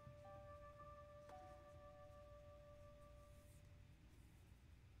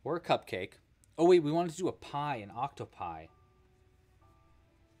 Or a cupcake. Oh wait, we wanted to do a pie, an octopi.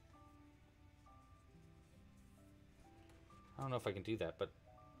 I don't know if I can do that, but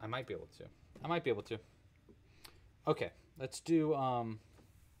I might be able to. I might be able to. Okay, let's do a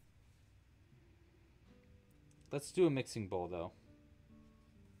mixing bowl though.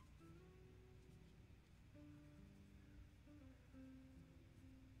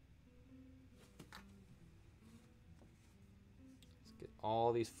 Let's get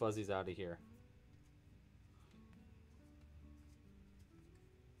all these fuzzies out of here.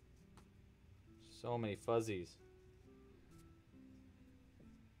 So many fuzzies.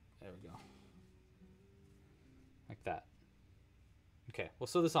 There we go. Like that. Okay, we'll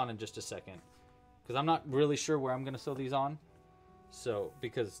sew this on in just a second, because I'm not really sure where I'm going to sew these on. So,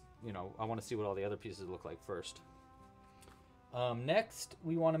 because, you know, I want to see what all the other pieces look like first. Next,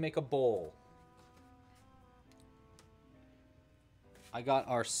 we want to make a bowl. I got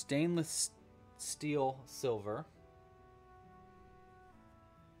our stainless steel silver.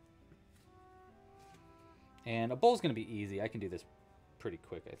 And a bowl's going to be easy. I can do this pretty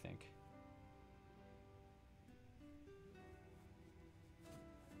quick, I think.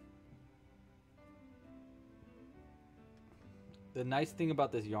 The nice thing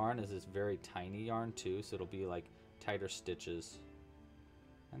about this yarn is it's very tiny yarn too, so it'll be like tighter stitches.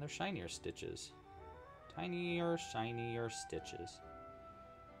 And they're shinier stitches. Tinier, shinier stitches.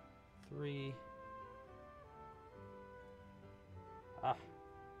 3. Ah.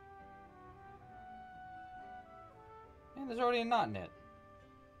 And there's already a knot in it.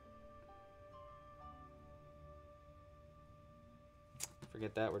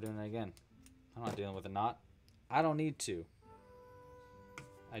 Forget that, we're doing it again. I'm not dealing with a knot. I don't need to.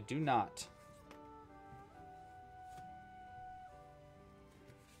 I do not.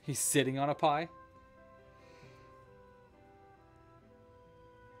 He's sitting on a pie? Okay.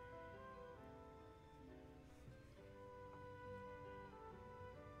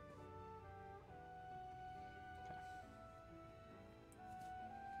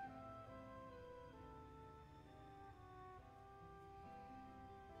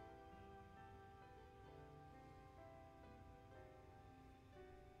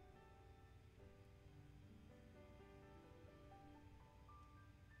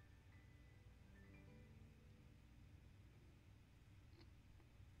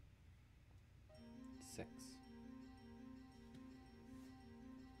 6.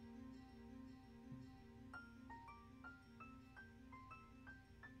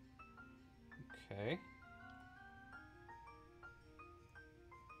 Okay.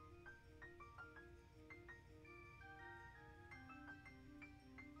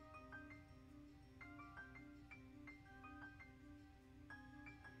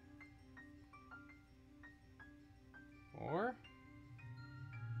 Or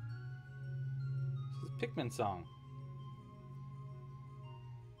this is Pikmin song.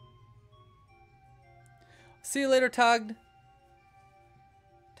 See you later, Tag.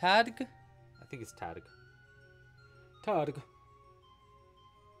 Tadg? I think it's Tadg. Tadg. It's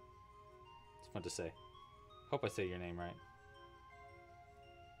fun to say. Hope I say your name right.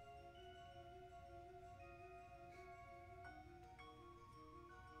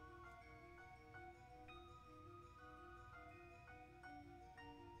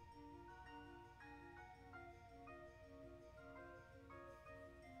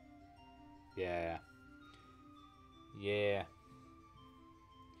 Yeah. Yeah.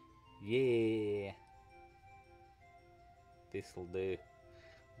 Yeah. This'll do.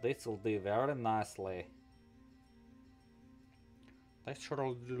 This'll do very nicely.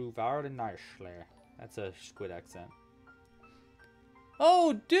 This'll do very nicely. That's a Squid accent.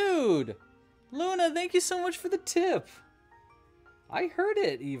 Oh, dude! Luna, thank you so much for the tip. I heard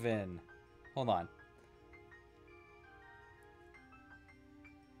it even. Hold on.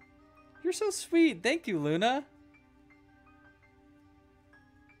 You're so sweet. Thank you, Luna.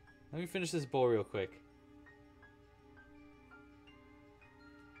 Let me finish this bowl real quick.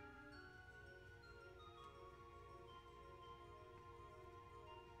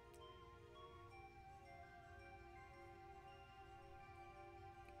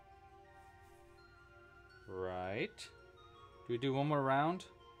 Right. Do we do one more round?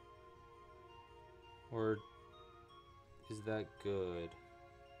 Or is that good?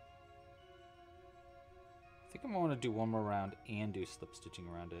 I think I want to do one more round and do slip stitching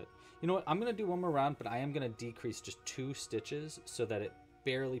around it. You know what? I'm going to do one more round, but I am going to decrease just 2 stitches so that it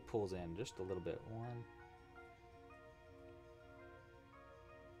barely pulls in just a little bit. 1,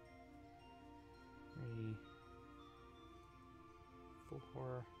 3,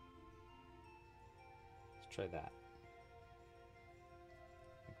 4. Let's try that.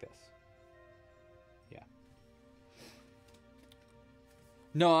 Like this. Yeah.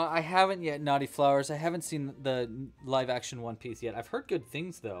 No, I haven't yet, Naughty Flowers. I haven't seen the live action One Piece yet. I've heard good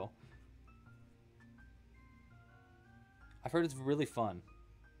things though. I've heard it's really fun.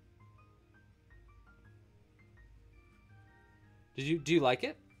 Do you like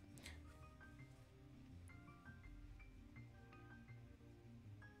it?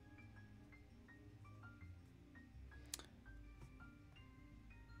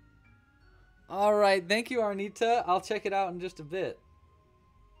 All right, thank you, Arnita. I'll check it out in just a bit.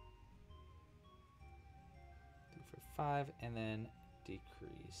 3, 4, 5, and then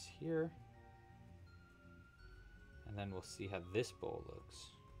decrease here. And then we'll see how this bowl looks.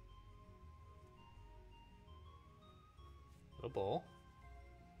 Little bowl.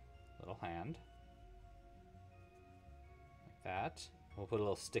 Little hand. Like that. We'll put a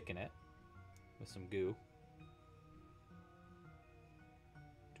little stick in it with some goo.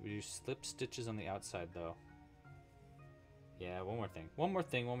 Do we do slip stitches on the outside though? Yeah, one more thing. One more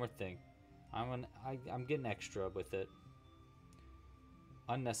thing. I'm getting extra with it.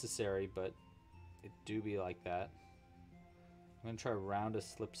 Unnecessary, but it do be like that. I'm gonna try a round of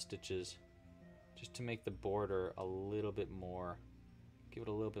slip stitches just to make the border a little bit more, give it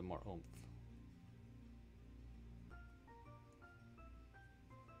a little bit more oomph.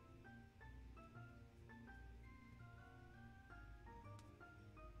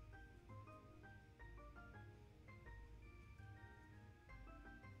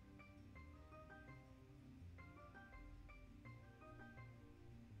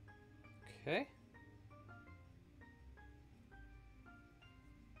 Okay.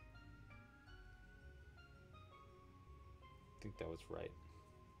 I think that was right.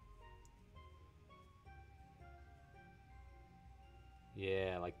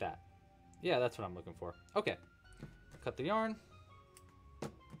 Yeah, like that. Yeah, that's what I'm looking for. Okay. Cut the yarn.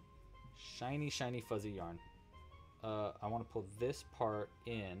 Shiny, shiny, fuzzy yarn. I want to pull this part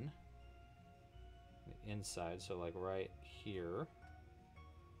in the inside, so like right here.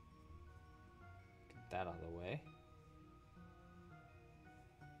 Get that out of the way.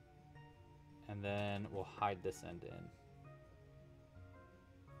 And then we'll hide this end in.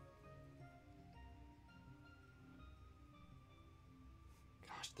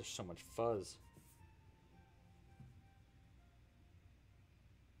 There's so much fuzz.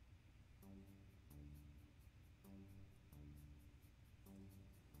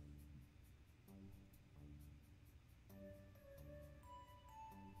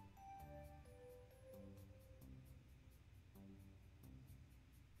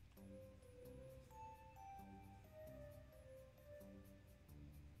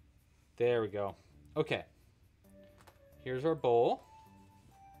 There we go. Okay. Here's our bowl.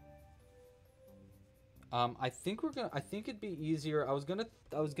 I think it'd be easier. I was gonna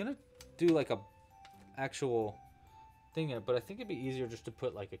do like a actual thing in it, but I think it'd be easier just to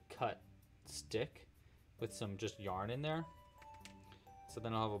put like a cut stick with some just yarn in there. So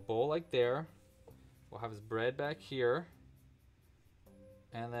then I'll have a bowl like there. We'll have his bread back here.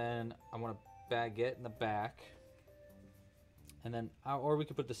 And then I want a baguette in the back. And then, or we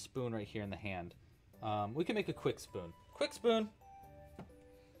could put the spoon right here in the hand. We can make a quick spoon. Quick spoon!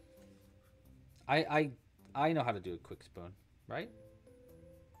 I know how to do a quick spoon, right?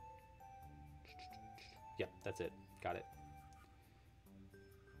 Yep, that's it. Got it.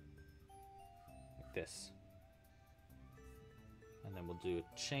 Like this. And then we'll do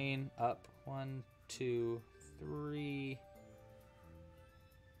a chain up. 1, 2, 3.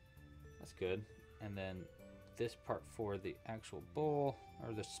 That's good. And then this part for the actual bowl,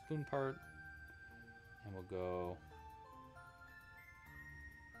 or the spoon part. And we'll go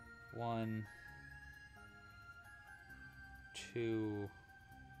 1, 2.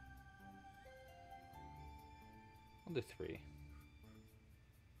 We'll do 3.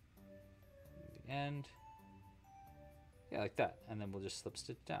 At the end. Yeah, like that. And then we'll just slip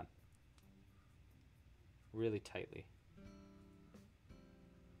stitch down. Really tightly.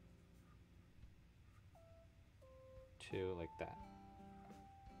 Two, like that.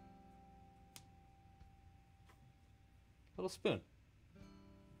 Little spoon.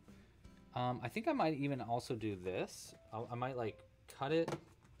 I think I might even also do this. I might like cut it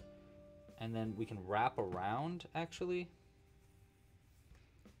and then we can wrap around actually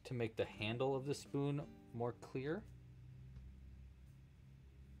to make the handle of the spoon more clear.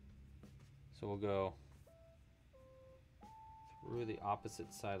 So we'll go through the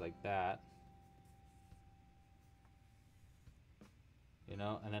opposite side like that. You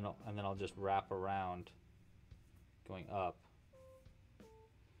know, and then I'll just wrap around going up.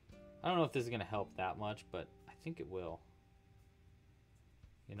 I don't know if this is gonna help that much, but I think it will.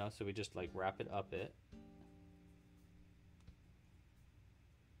 You know, so we just like wrap it up it.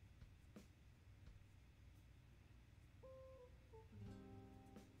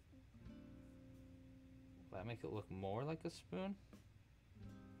 Will that make it look more like a spoon?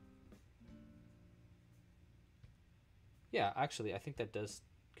 Yeah, actually, I think that does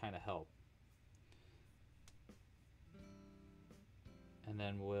kind of help. And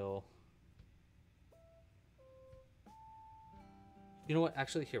then we'll... You know what?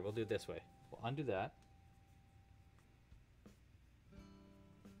 Actually, here, we'll do it this way. We'll undo that.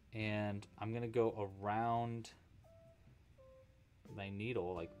 And I'm going to go around my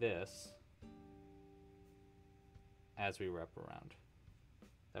needle like this as we wrap around.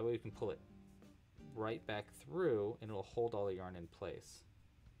 That way we can pull it right back through and it'll hold all the yarn in place.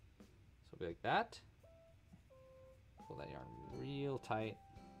 So it'll be like that. Pull that yarn real tight.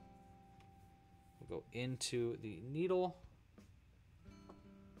 We'll go into the needle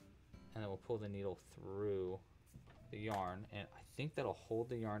and then we'll pull the needle through the yarn, and I think that'll hold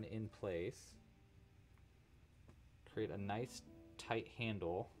the yarn in place, create a nice tight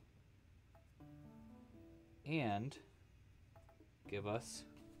handle, and give us...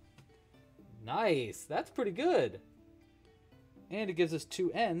 Nice! That's pretty good! And it gives us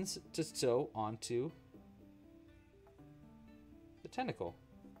 2 ends to sew onto the tentacle.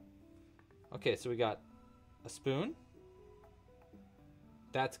 Okay, so we got a spoon.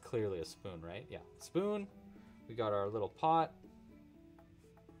 That's clearly a spoon, right? Yeah, spoon. We got our little pot.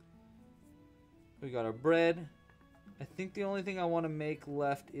 We got our bread. I think the only thing I want to make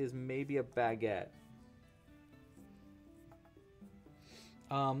left is maybe a baguette.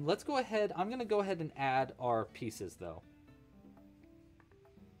 Let's go ahead. I'm gonna go ahead and add our pieces though.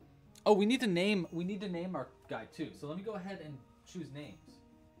 Oh, we need to name our guy too. So let me go ahead and choose names.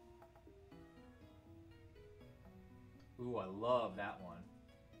 Ooh, I love that one.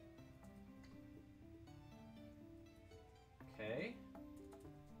 Okay.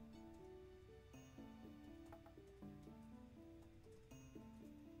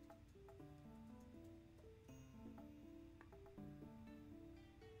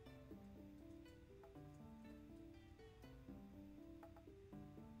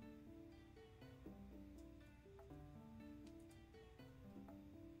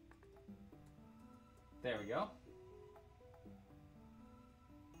 There we go.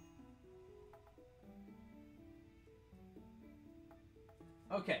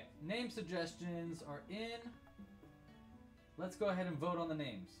 Okay, name suggestions are in. Let's go ahead and vote on the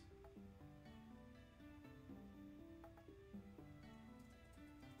names.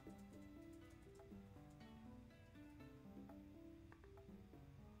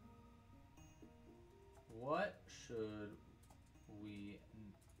 What should we...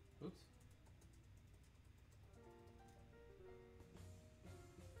 Oops.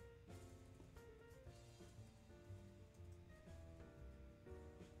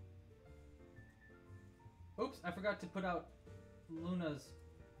 Oops, I forgot to put out Luna's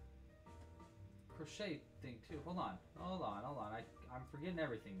crochet thing too. Hold on. I'm forgetting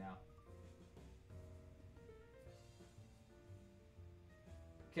everything now.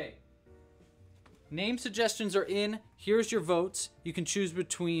 Okay. Name suggestions are in. Here's your votes. You can choose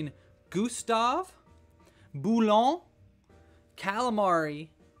between Gustav, Boulon, Calamari,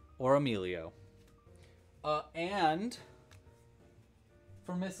 or Emilio. And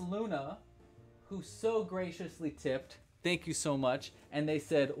for Miss Luna, who so graciously tipped, thank you so much. And they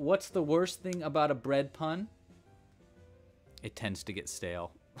said, what's the worst thing about a bread pun? It tends to get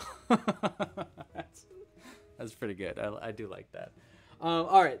stale. That's pretty good. I do like that.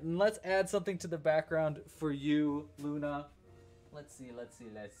 All right, let's add something to the background for you, Luna. Let's see.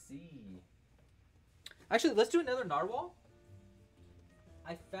 Actually, let's do another narwhal.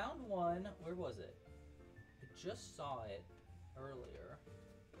 I found one. Where was it? I just saw it earlier.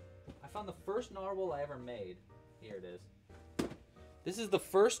 I found the first narwhal I ever made. Here it is. This is the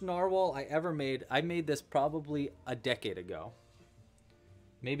first narwhal I ever made. I made this probably a decade ago.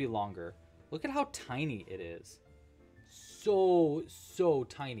 Maybe longer. Look at how tiny it is. So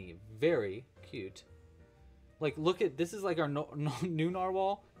tiny. Very cute. Like, look at, this is like our new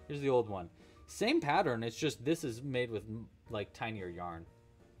narwhal. Here's the old one. Same pattern, it's just this is made with like tinier yarn.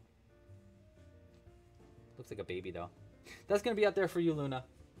 Looks like a baby though. That's gonna be out there for you, Luna.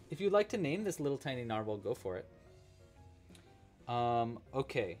 If you'd like to name this little tiny narwhal, go for it.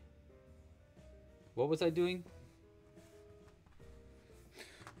 Okay. What was I doing?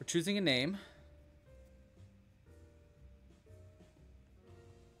 We're choosing a name.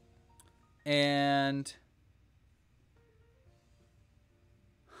 And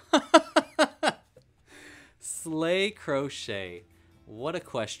Slay Crochet. What a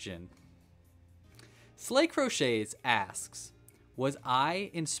question. Slay Crochets asks, was I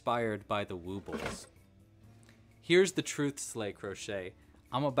inspired by the Woobles? Here's the truth, Slay Crochet.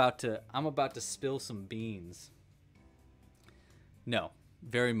 I'm about to spill some beans. No,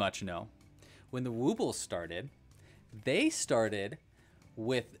 very much no. When the Woobles started, they started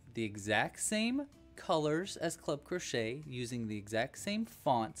with the exact same colors as Club Crochet, using the exact same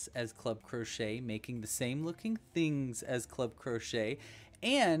fonts as Club Crochet, making the same looking things as Club Crochet,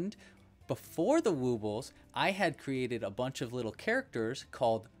 and before the Woobles, I had created a bunch of little characters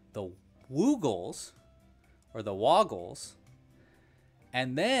called the Woogles, or the Woggles,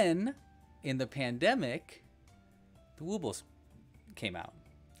 and then in the pandemic, the Woobles came out,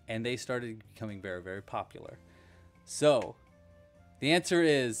 and they started becoming very, very popular. So, the answer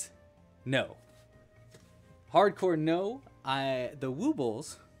is no. Hardcore no. The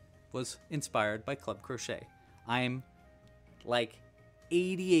Woobles was inspired by Club Crochet. I'm like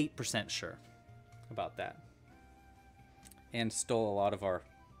 88% sure about that. And stole a lot of our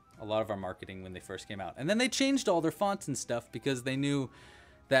marketing when they first came out. And then they changed all their fonts and stuff because they knew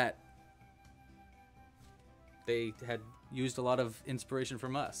that they had used a lot of inspiration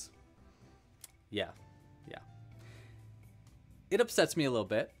from us. Yeah. It upsets me a little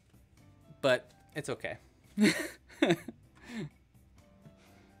bit, but it's okay. Yeah.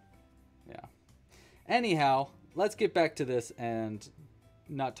 Anyhow, let's get back to this and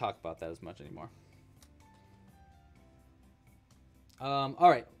not talk about that as much anymore. All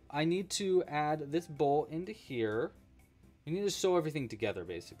right, I need to add this bowl into here. We need to sew everything together,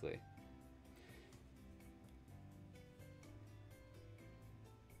 basically.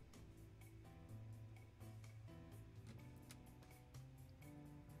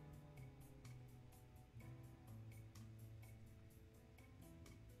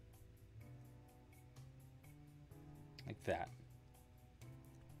 Like that.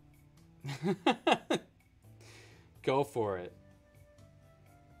 Go for it.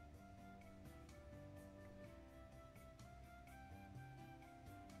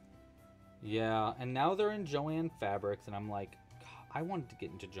 Yeah, and now they're in Joann Fabrics, and I'm like, I wanted to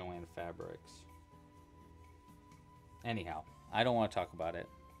get into Joann Fabrics. Anyhow, I don't want to talk about it.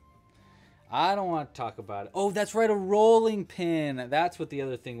 Oh, that's right, a rolling pin. That's what the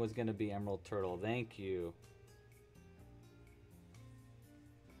other thing was going to be, Emerald Turtle. Thank you.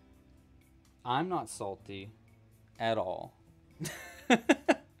 I'm not salty at all.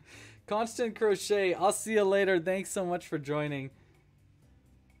 Constant Crochet, I'll see you later. Thanks so much for joining.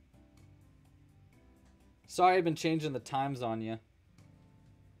 Sorry I've been changing the times on you.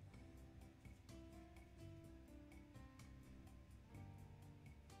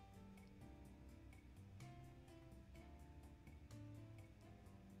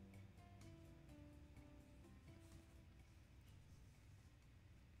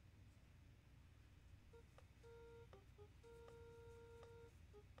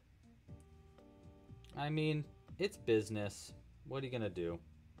 I mean, it's business. What are you gonna do?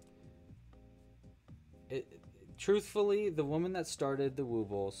 Truthfully, the woman that started the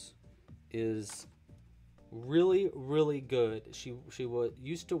Woobles is really, really good. She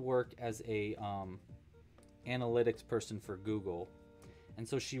used to work as a analytics person for Google, and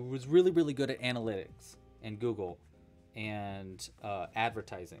so she was really, really good at analytics and Google and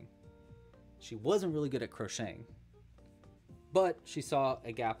advertising. She wasn't really good at crocheting, but she saw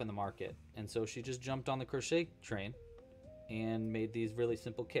a gap in the market, and so she just jumped on the crochet train and made these really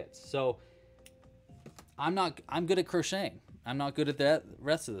simple kits. So I'm good at crocheting. I'm not good at that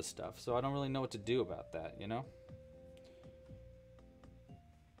rest of the stuff, so I don't really know what to do about that, you know?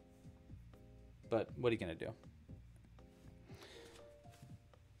 But what are you gonna do?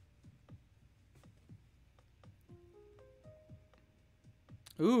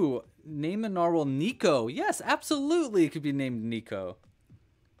 Ooh, name the narwhal Nico. Yes, absolutely, it could be named Nico.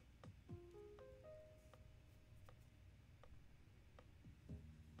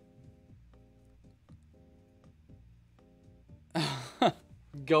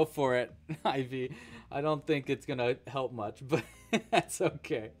 Go for it, Ivy. I don't think it's gonna help much, but that's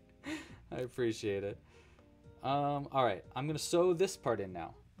okay. I appreciate it. All right, I'm gonna sew this part in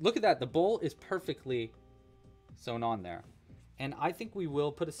now. Look at that, the bowl is perfectly sewn on there. And I think we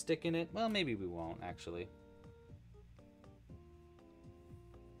will put a stick in it. Well, maybe we won't, actually.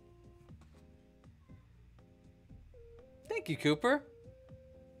 Thank you, Cooper.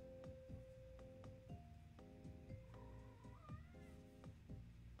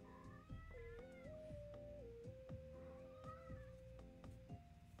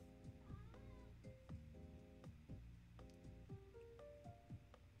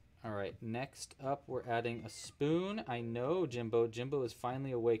 All right, next up, we're adding a spoon. I know, Jimbo. Jimbo is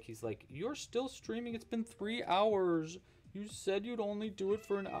finally awake. He's like, you're still streaming. It's been 3 hours. You said you'd only do it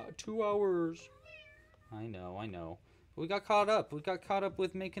for 2 hours. I know, I know. But we got caught up. We got caught up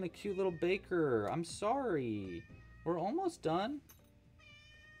with making a cute little baker. I'm sorry. We're almost done.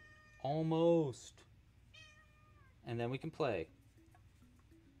 Almost. And then we can play.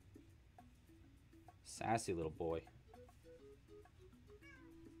 Sassy little boy.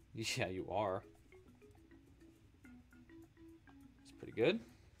 Yeah, you are. It's pretty good.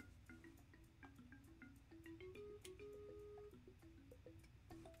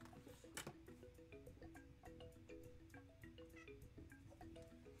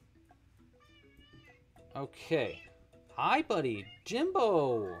 Okay. Hi, buddy.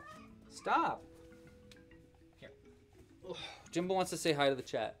 Jimbo. Stop. Here. Ugh. Jimbo wants to say hi to the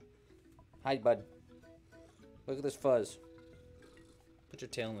chat. Hi, bud. Look at this fuzz. Put your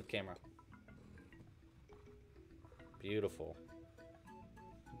tail in the camera. Beautiful.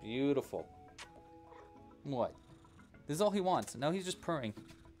 Beautiful. What? This is all he wants. Now he's just purring.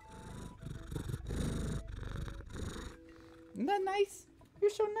 Isn't that nice?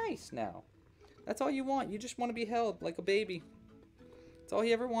 You're so nice now. That's all you want. You just want to be held like a baby. That's all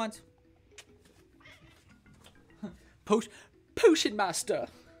he ever wants. Potion Master.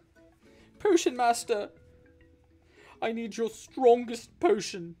 Potion Master. I need your strongest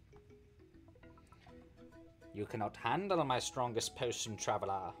potion. You cannot handle my strongest potion,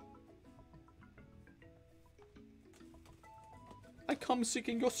 traveler. I come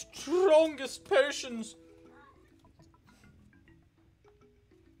seeking your strongest potions.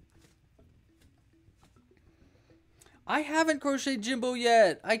 I haven't crocheted Jimbo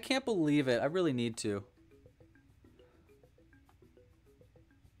yet. I can't believe it. I really need to.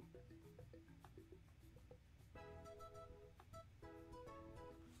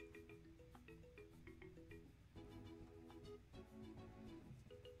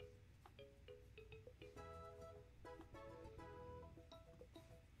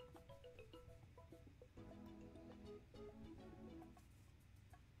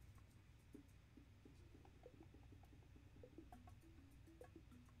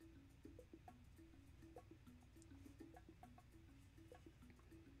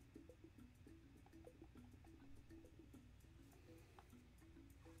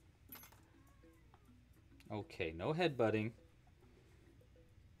 Okay, no headbutting.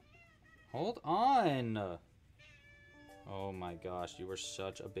 Hold on. Oh my gosh, you were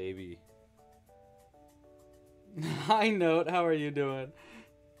such a baby. Hi, Note. How are you doing?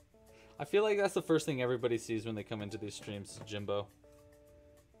 I feel like that's the first thing everybody sees when they come into these streams, Jimbo.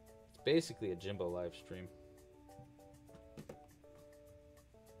 It's basically a Jimbo live stream.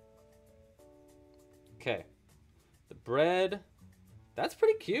 Okay. The bread. That's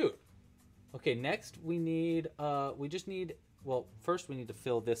pretty cute. Okay, next we need, well, first we need to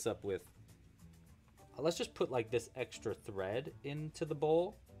fill this up with, let's just put like this extra thread into the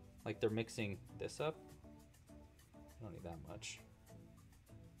bowl. Like they're mixing this up. I don't need that much.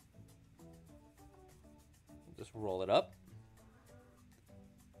 Just roll it up.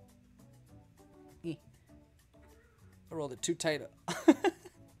 I rolled it too tight.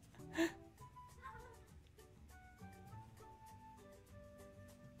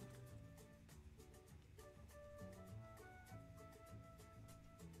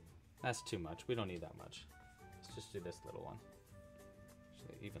 That's too much. We don't need that much. Let's just do this little one.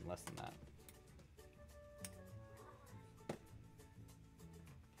 Actually, even less than that.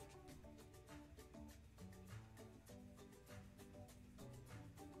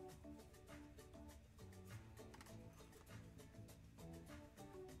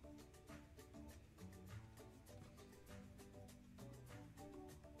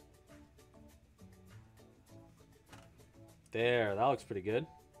 There, that looks pretty good.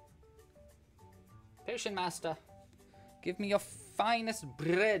 Patient master, give me your finest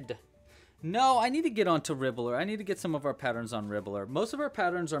bread. No, I need to get onto Ribbler. I need to get some of our patterns on Ribbler. Most of our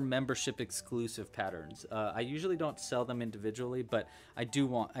patterns are membership exclusive patterns. I usually don't sell them individually, but I do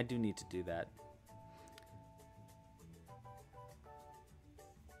need to do that.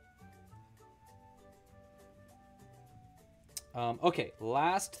 Okay,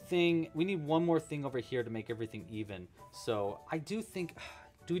 last thing. We need one more thing over here to make everything even. So I do think,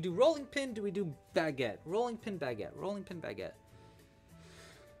 do we do rolling pin? Do we do baguette? Rolling pin, baguette. Rolling pin, baguette.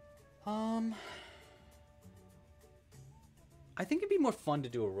 I think it'd be more fun to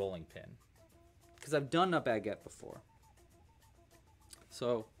do a rolling pin because I've done a baguette before.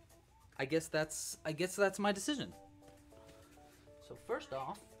 So I guess that's my decision. So first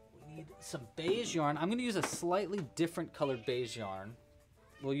off, we need some beige yarn. I'm going to use a slightly different colored beige yarn.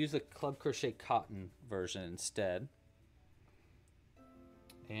 We'll use the Club Crochet cotton version instead.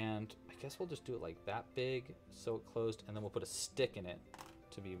 And I guess we'll just do it like that big, sew it closed, and then we'll put a stick in it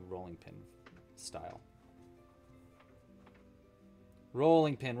to be rolling pin style.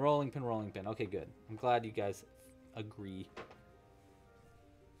 Rolling pin, rolling pin, rolling pin. Okay, good. I'm glad you guys agree.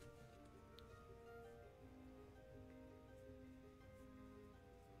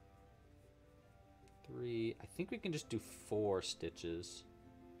 Three. I think we can just do 4 stitches.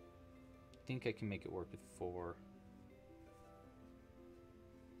 I think I can make it work with 4.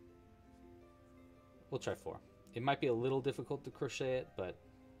 We'll try 4. It might be a little difficult to crochet it, but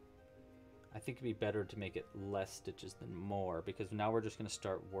I think it'd be better to make it less stitches than more, because now we're just going to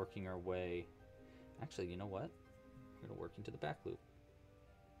start working our way. Actually, you know what? We're going to work into the back loop.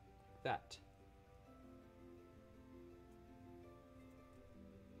 Like that.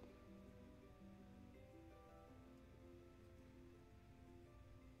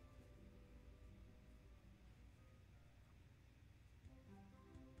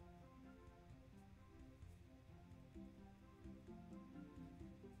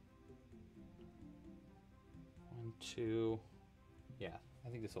 One, two. Yeah, I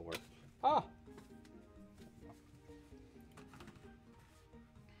think this will work. Ah! Ugh.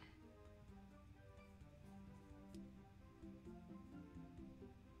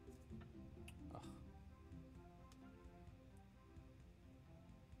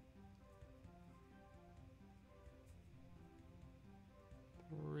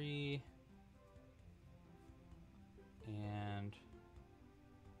 3 and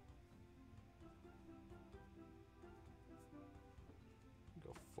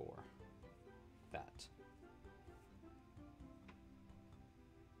go 4. That.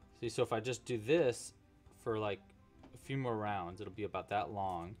 See, so if I just do this for like a few more rounds, it'll be about that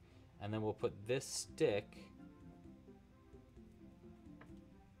long, and then we'll put this stick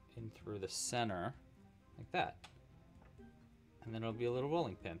in through the center like that, and then it'll be a little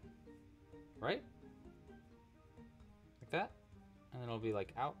rolling pin, right? Like that, and then it'll be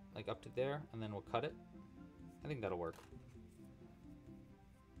like out, like up to there, and then we'll cut it. I think that'll work.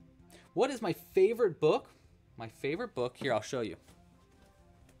 What is my favorite book? My favorite book, here, I'll show you.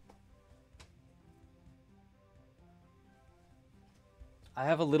 I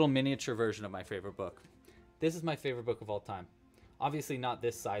have a little miniature version of my favorite book. This is my favorite book of all time. Obviously not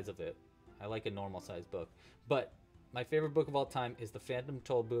this size of it. I like a normal size book. But my favorite book of all time is The Phantom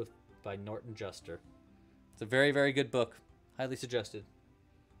Tollbooth by Norton Juster. It's a very, very good book. Highly suggested.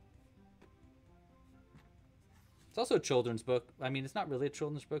 It's also a children's book. I mean, it's not really a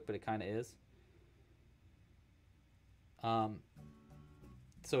children's book, but it kind of is.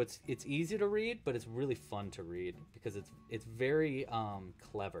 So it's easy to read, but it's really fun to read because it's very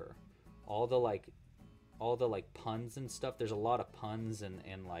clever. All the puns and stuff. There's a lot of puns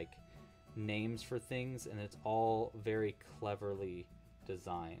and like names for things, and it's all very cleverly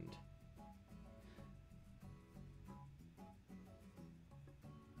designed.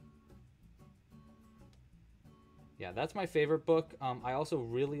 Yeah, that's my favorite book. I also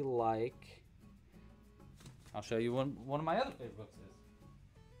really like... I'll show you one of my other favorite books is.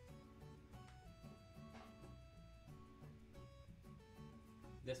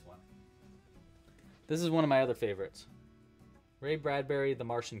 This one. This is one of my other favorites. Ray Bradbury, The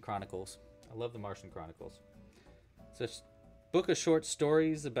Martian Chronicles. I love The Martian Chronicles. It's a book of short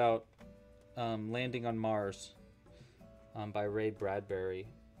stories about landing on Mars by Ray Bradbury.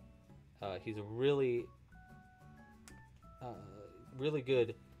 He's a really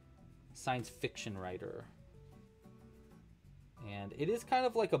good science fiction writer. And it is kind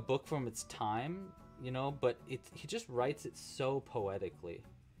of like a book from its time, you know, but he just writes it so poetically.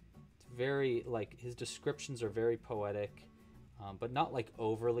 It's very, like, his descriptions are very poetic, but not like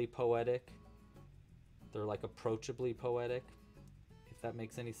overly poetic. They're like approachably poetic, if that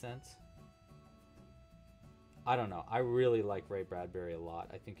makes any sense. I don't know. I really like Ray Bradbury a lot.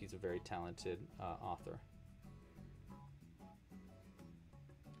 I think he's a very talented author.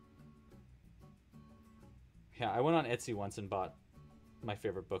 Yeah, I went on Etsy once and bought my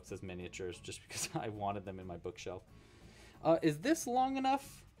favorite books as miniatures just because I wanted them in my bookshelf. Is this long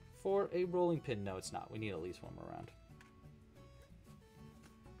enough for a rolling pin? No, it's not. We need at least one more round.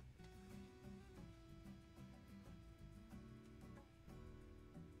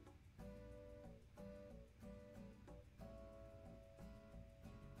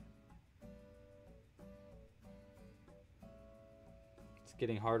 It's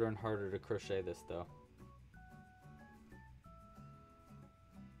getting harder and harder to crochet this though.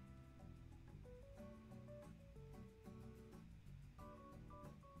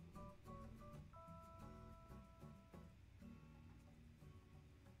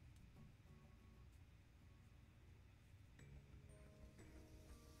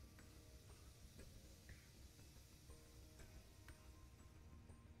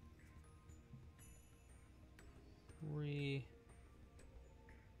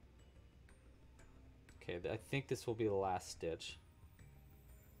 Okay, I think this will be the last stitch.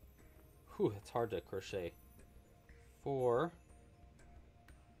 Whew, it's hard to crochet. 4.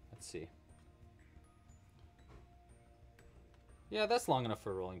 Let's see. Yeah, that's long enough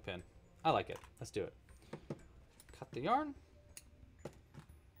for a rolling pin. I like it. Let's do it. Cut the yarn.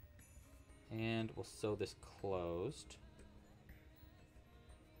 And we'll sew this closed.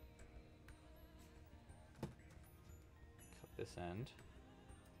 Cut this end.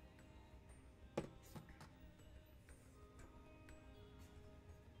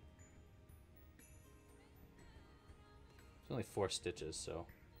 It's only 4 stitches, so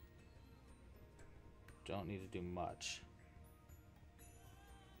don't need to do much.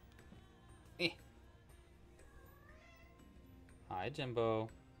 Hi, Jimbo.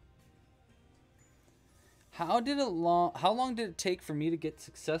 How long did it take for me to get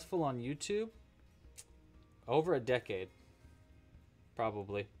successful on YouTube? Over a decade,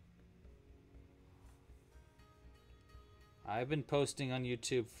 probably. I've been posting on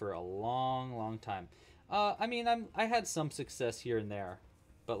YouTube for a long time. I mean, I had some success here and there,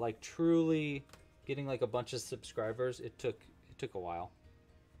 but like truly getting like a bunch of subscribers, it took a while.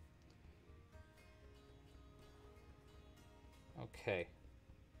 Okay.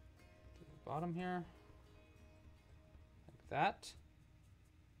 To the bottom here. Like that.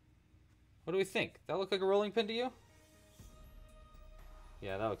 What do we think? That look like a rolling pin to you?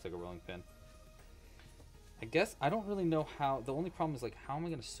 Yeah, that looks like a rolling pin. I guess I don't really know how. The only problem is like, how am I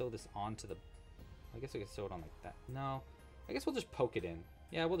going to sew this onto the... I guess I could sew it on like that. No. I guess we'll just poke it in.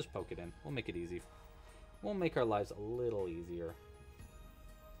 Yeah, we'll just poke it in. We'll make it easy. We'll make our lives a little easier.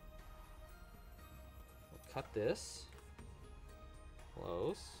 We'll cut this.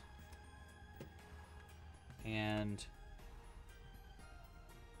 Close. And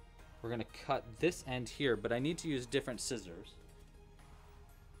we're going to cut this end here, but I need to use different scissors.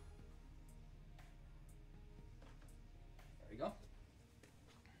 There we go.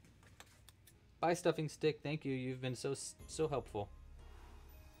 Bye, stuffing stick. Thank you. You've been so helpful.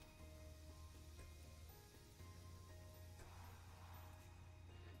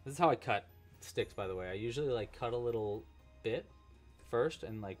 This is how I cut sticks, by the way. I usually like cut a little bit first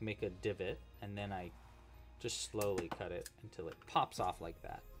and like make a divot, and then I just slowly cut it until it pops off like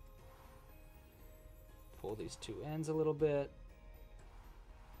that. Pull these two ends a little bit,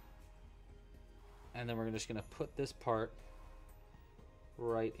 and then we're just gonna put this part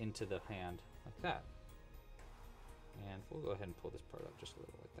right into the hand like that. And we'll go ahead and pull this part up just a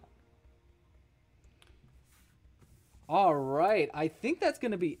little like that. All right, I think that's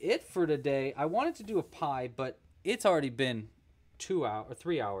gonna be it for today. I wanted to do a pie, but it's already been 2 hours or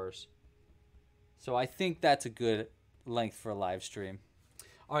 3 hours. So I think that's a good length for a live stream.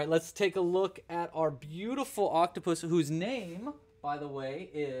 All right, let's take a look at our beautiful octopus, whose name, by the way,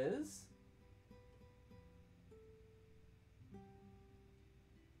 is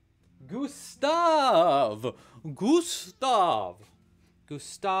Gustav. Gustav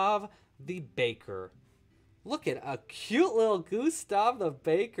the baker. Look at a cute little Gustav the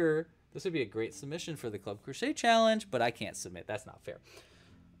baker. This would be a great submission for the Club Crochet Challenge, but I can't submit. That's not fair.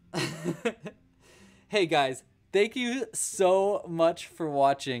 Hey guys, thank you so much for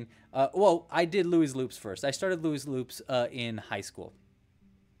watching. Well, I did Louis Loops first. I started Louis Loops in high school.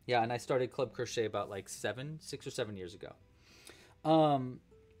 Yeah, and I started Club Crochet about like 6 or 7 years ago.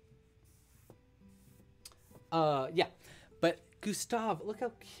 Yeah, but Gustav, look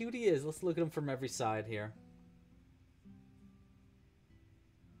how cute he is. Let's look at him from every side here.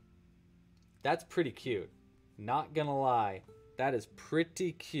 That's pretty cute. Not gonna lie. That is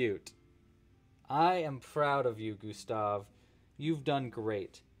pretty cute. I am proud of you, Gustav. You've done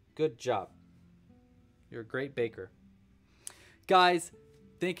great. Good job. You're a great baker. Guys,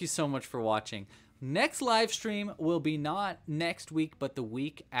 thank you so much for watching. Next live stream will be not next week, but the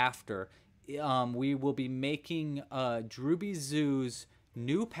week after. We will be making Drooby Zoo's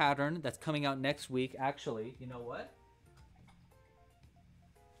new pattern that's coming out next week. Actually, you know what?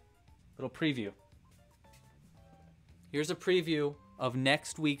 Little preview. Here's a preview of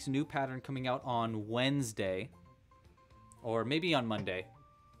next week's new pattern coming out on Wednesday. Or maybe on Monday.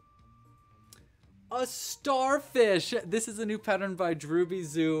 A starfish! This is a new pattern by Drooby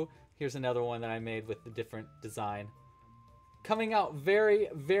Zoo. Here's another one that I made with a different design. Coming out very,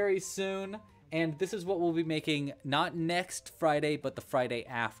 very soon. And this is what we'll be making not next Friday, but the Friday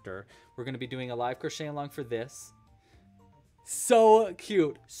after. We're going to be doing a live crochet along for this. So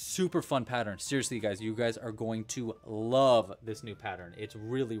cute. Super fun pattern. Seriously, guys, you guys are going to love this new pattern. It's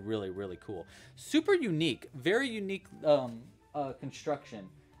really, really, really cool. Super unique. Very unique construction.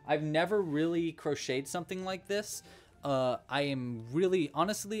 I've never really crocheted something like this. I am really,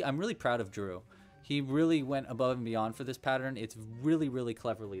 honestly, I'm really proud of Drew. He really went above and beyond for this pattern. It's really, really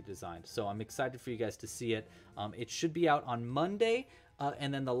cleverly designed. So I'm excited for you guys to see it. It should be out on Monday.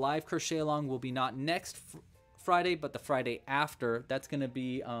 And then the live crochet along will be not next Friday, but the Friday after. That's going to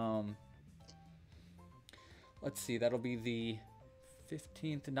be, let's see, that'll be the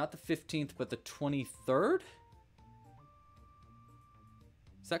 15th, not the 15th, but the 23rd.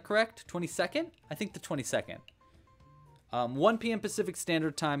 Is that correct? 22nd? I think the 22nd. 1 p.m. Pacific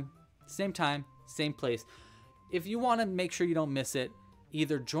Standard Time, same place. If you want to make sure you don't miss it,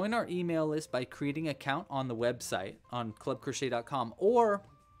 either join our email list by creating an account on the website on clubcrochet.com, or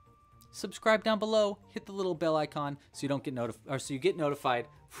subscribe down below, hit the little bell icon so you don't get notified, or so you get notified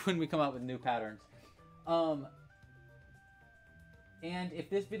when we come out with new patterns. And if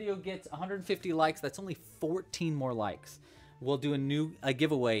this video gets 150 likes, that's only 14 more likes. We'll do a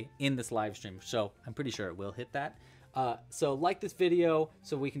giveaway in this live stream, so I'm pretty sure it will hit that. So like this video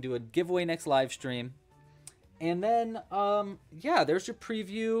so we can do a giveaway next live stream. And then, yeah, there's your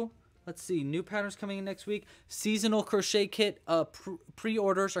preview. Let's see, new patterns coming in next week. Seasonal crochet kit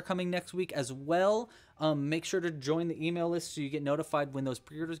pre-orders are coming next week as well. Make sure to join the email list so you get notified when those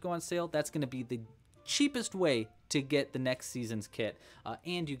pre-orders go on sale. That's going to be the cheapest way to get the next season's kit.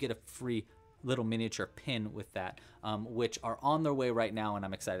 And you get a free little miniature pin with that, which are on their way right now, and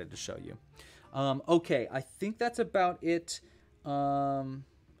I'm excited to show you. Okay, I think that's about it.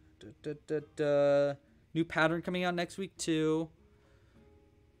 New pattern coming out next week too.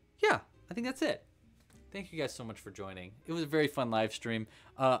 Yeah, I think that's it. Thank you guys so much for joining. It was a very fun live stream.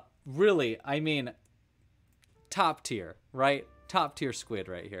 Really, I mean, top tier, right? Top tier Squid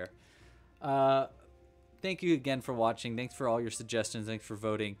right here. Thank you again for watching. Thanks for all your suggestions. Thanks for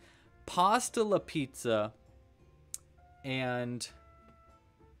voting. Pasta la pizza and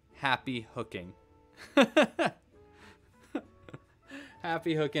happy hooking.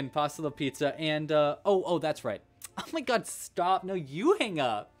 Happy hooking, pasta la pizza, and oh, that's right. Oh my god, stop. No, you hang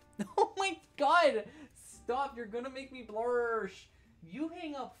up. Oh my god, stop. You're gonna make me blush. You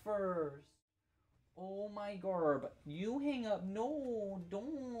hang up first. Oh my garb. You hang up. No,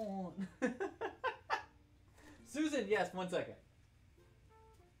 don't. Susan, yes, 1 second.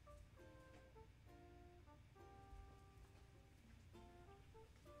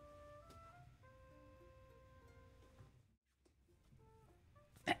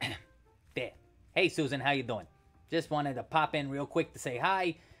 There. Hey Susan, how you doing? Just wanted to pop in real quick to say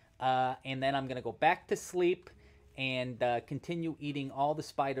hi, and then I'm gonna go back to sleep and continue eating all the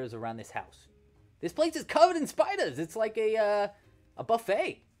spiders around this house. This place is covered in spiders. It's like a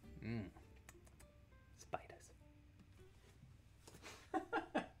buffet. Spiders.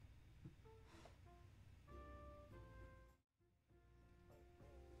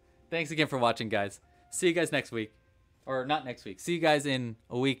 Thanks again for watching, guys. See you guys next week. Or not next week. See you guys in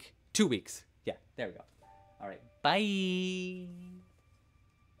a week. 2 weeks. Yeah, there we go. All right. Bye.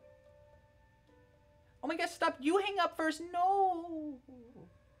 Oh my gosh, stop. You hang up first. No.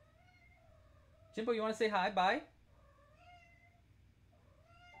 Jimbo, you want to say hi? Bye?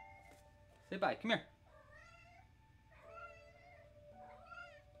 Say bye. Come here.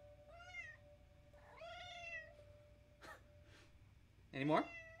 Any more?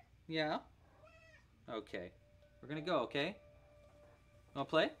 Yeah? Okay. We're gonna go, okay? Wanna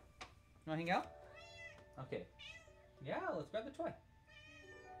play? Wanna hang out? Okay. Yeah, let's grab the toy.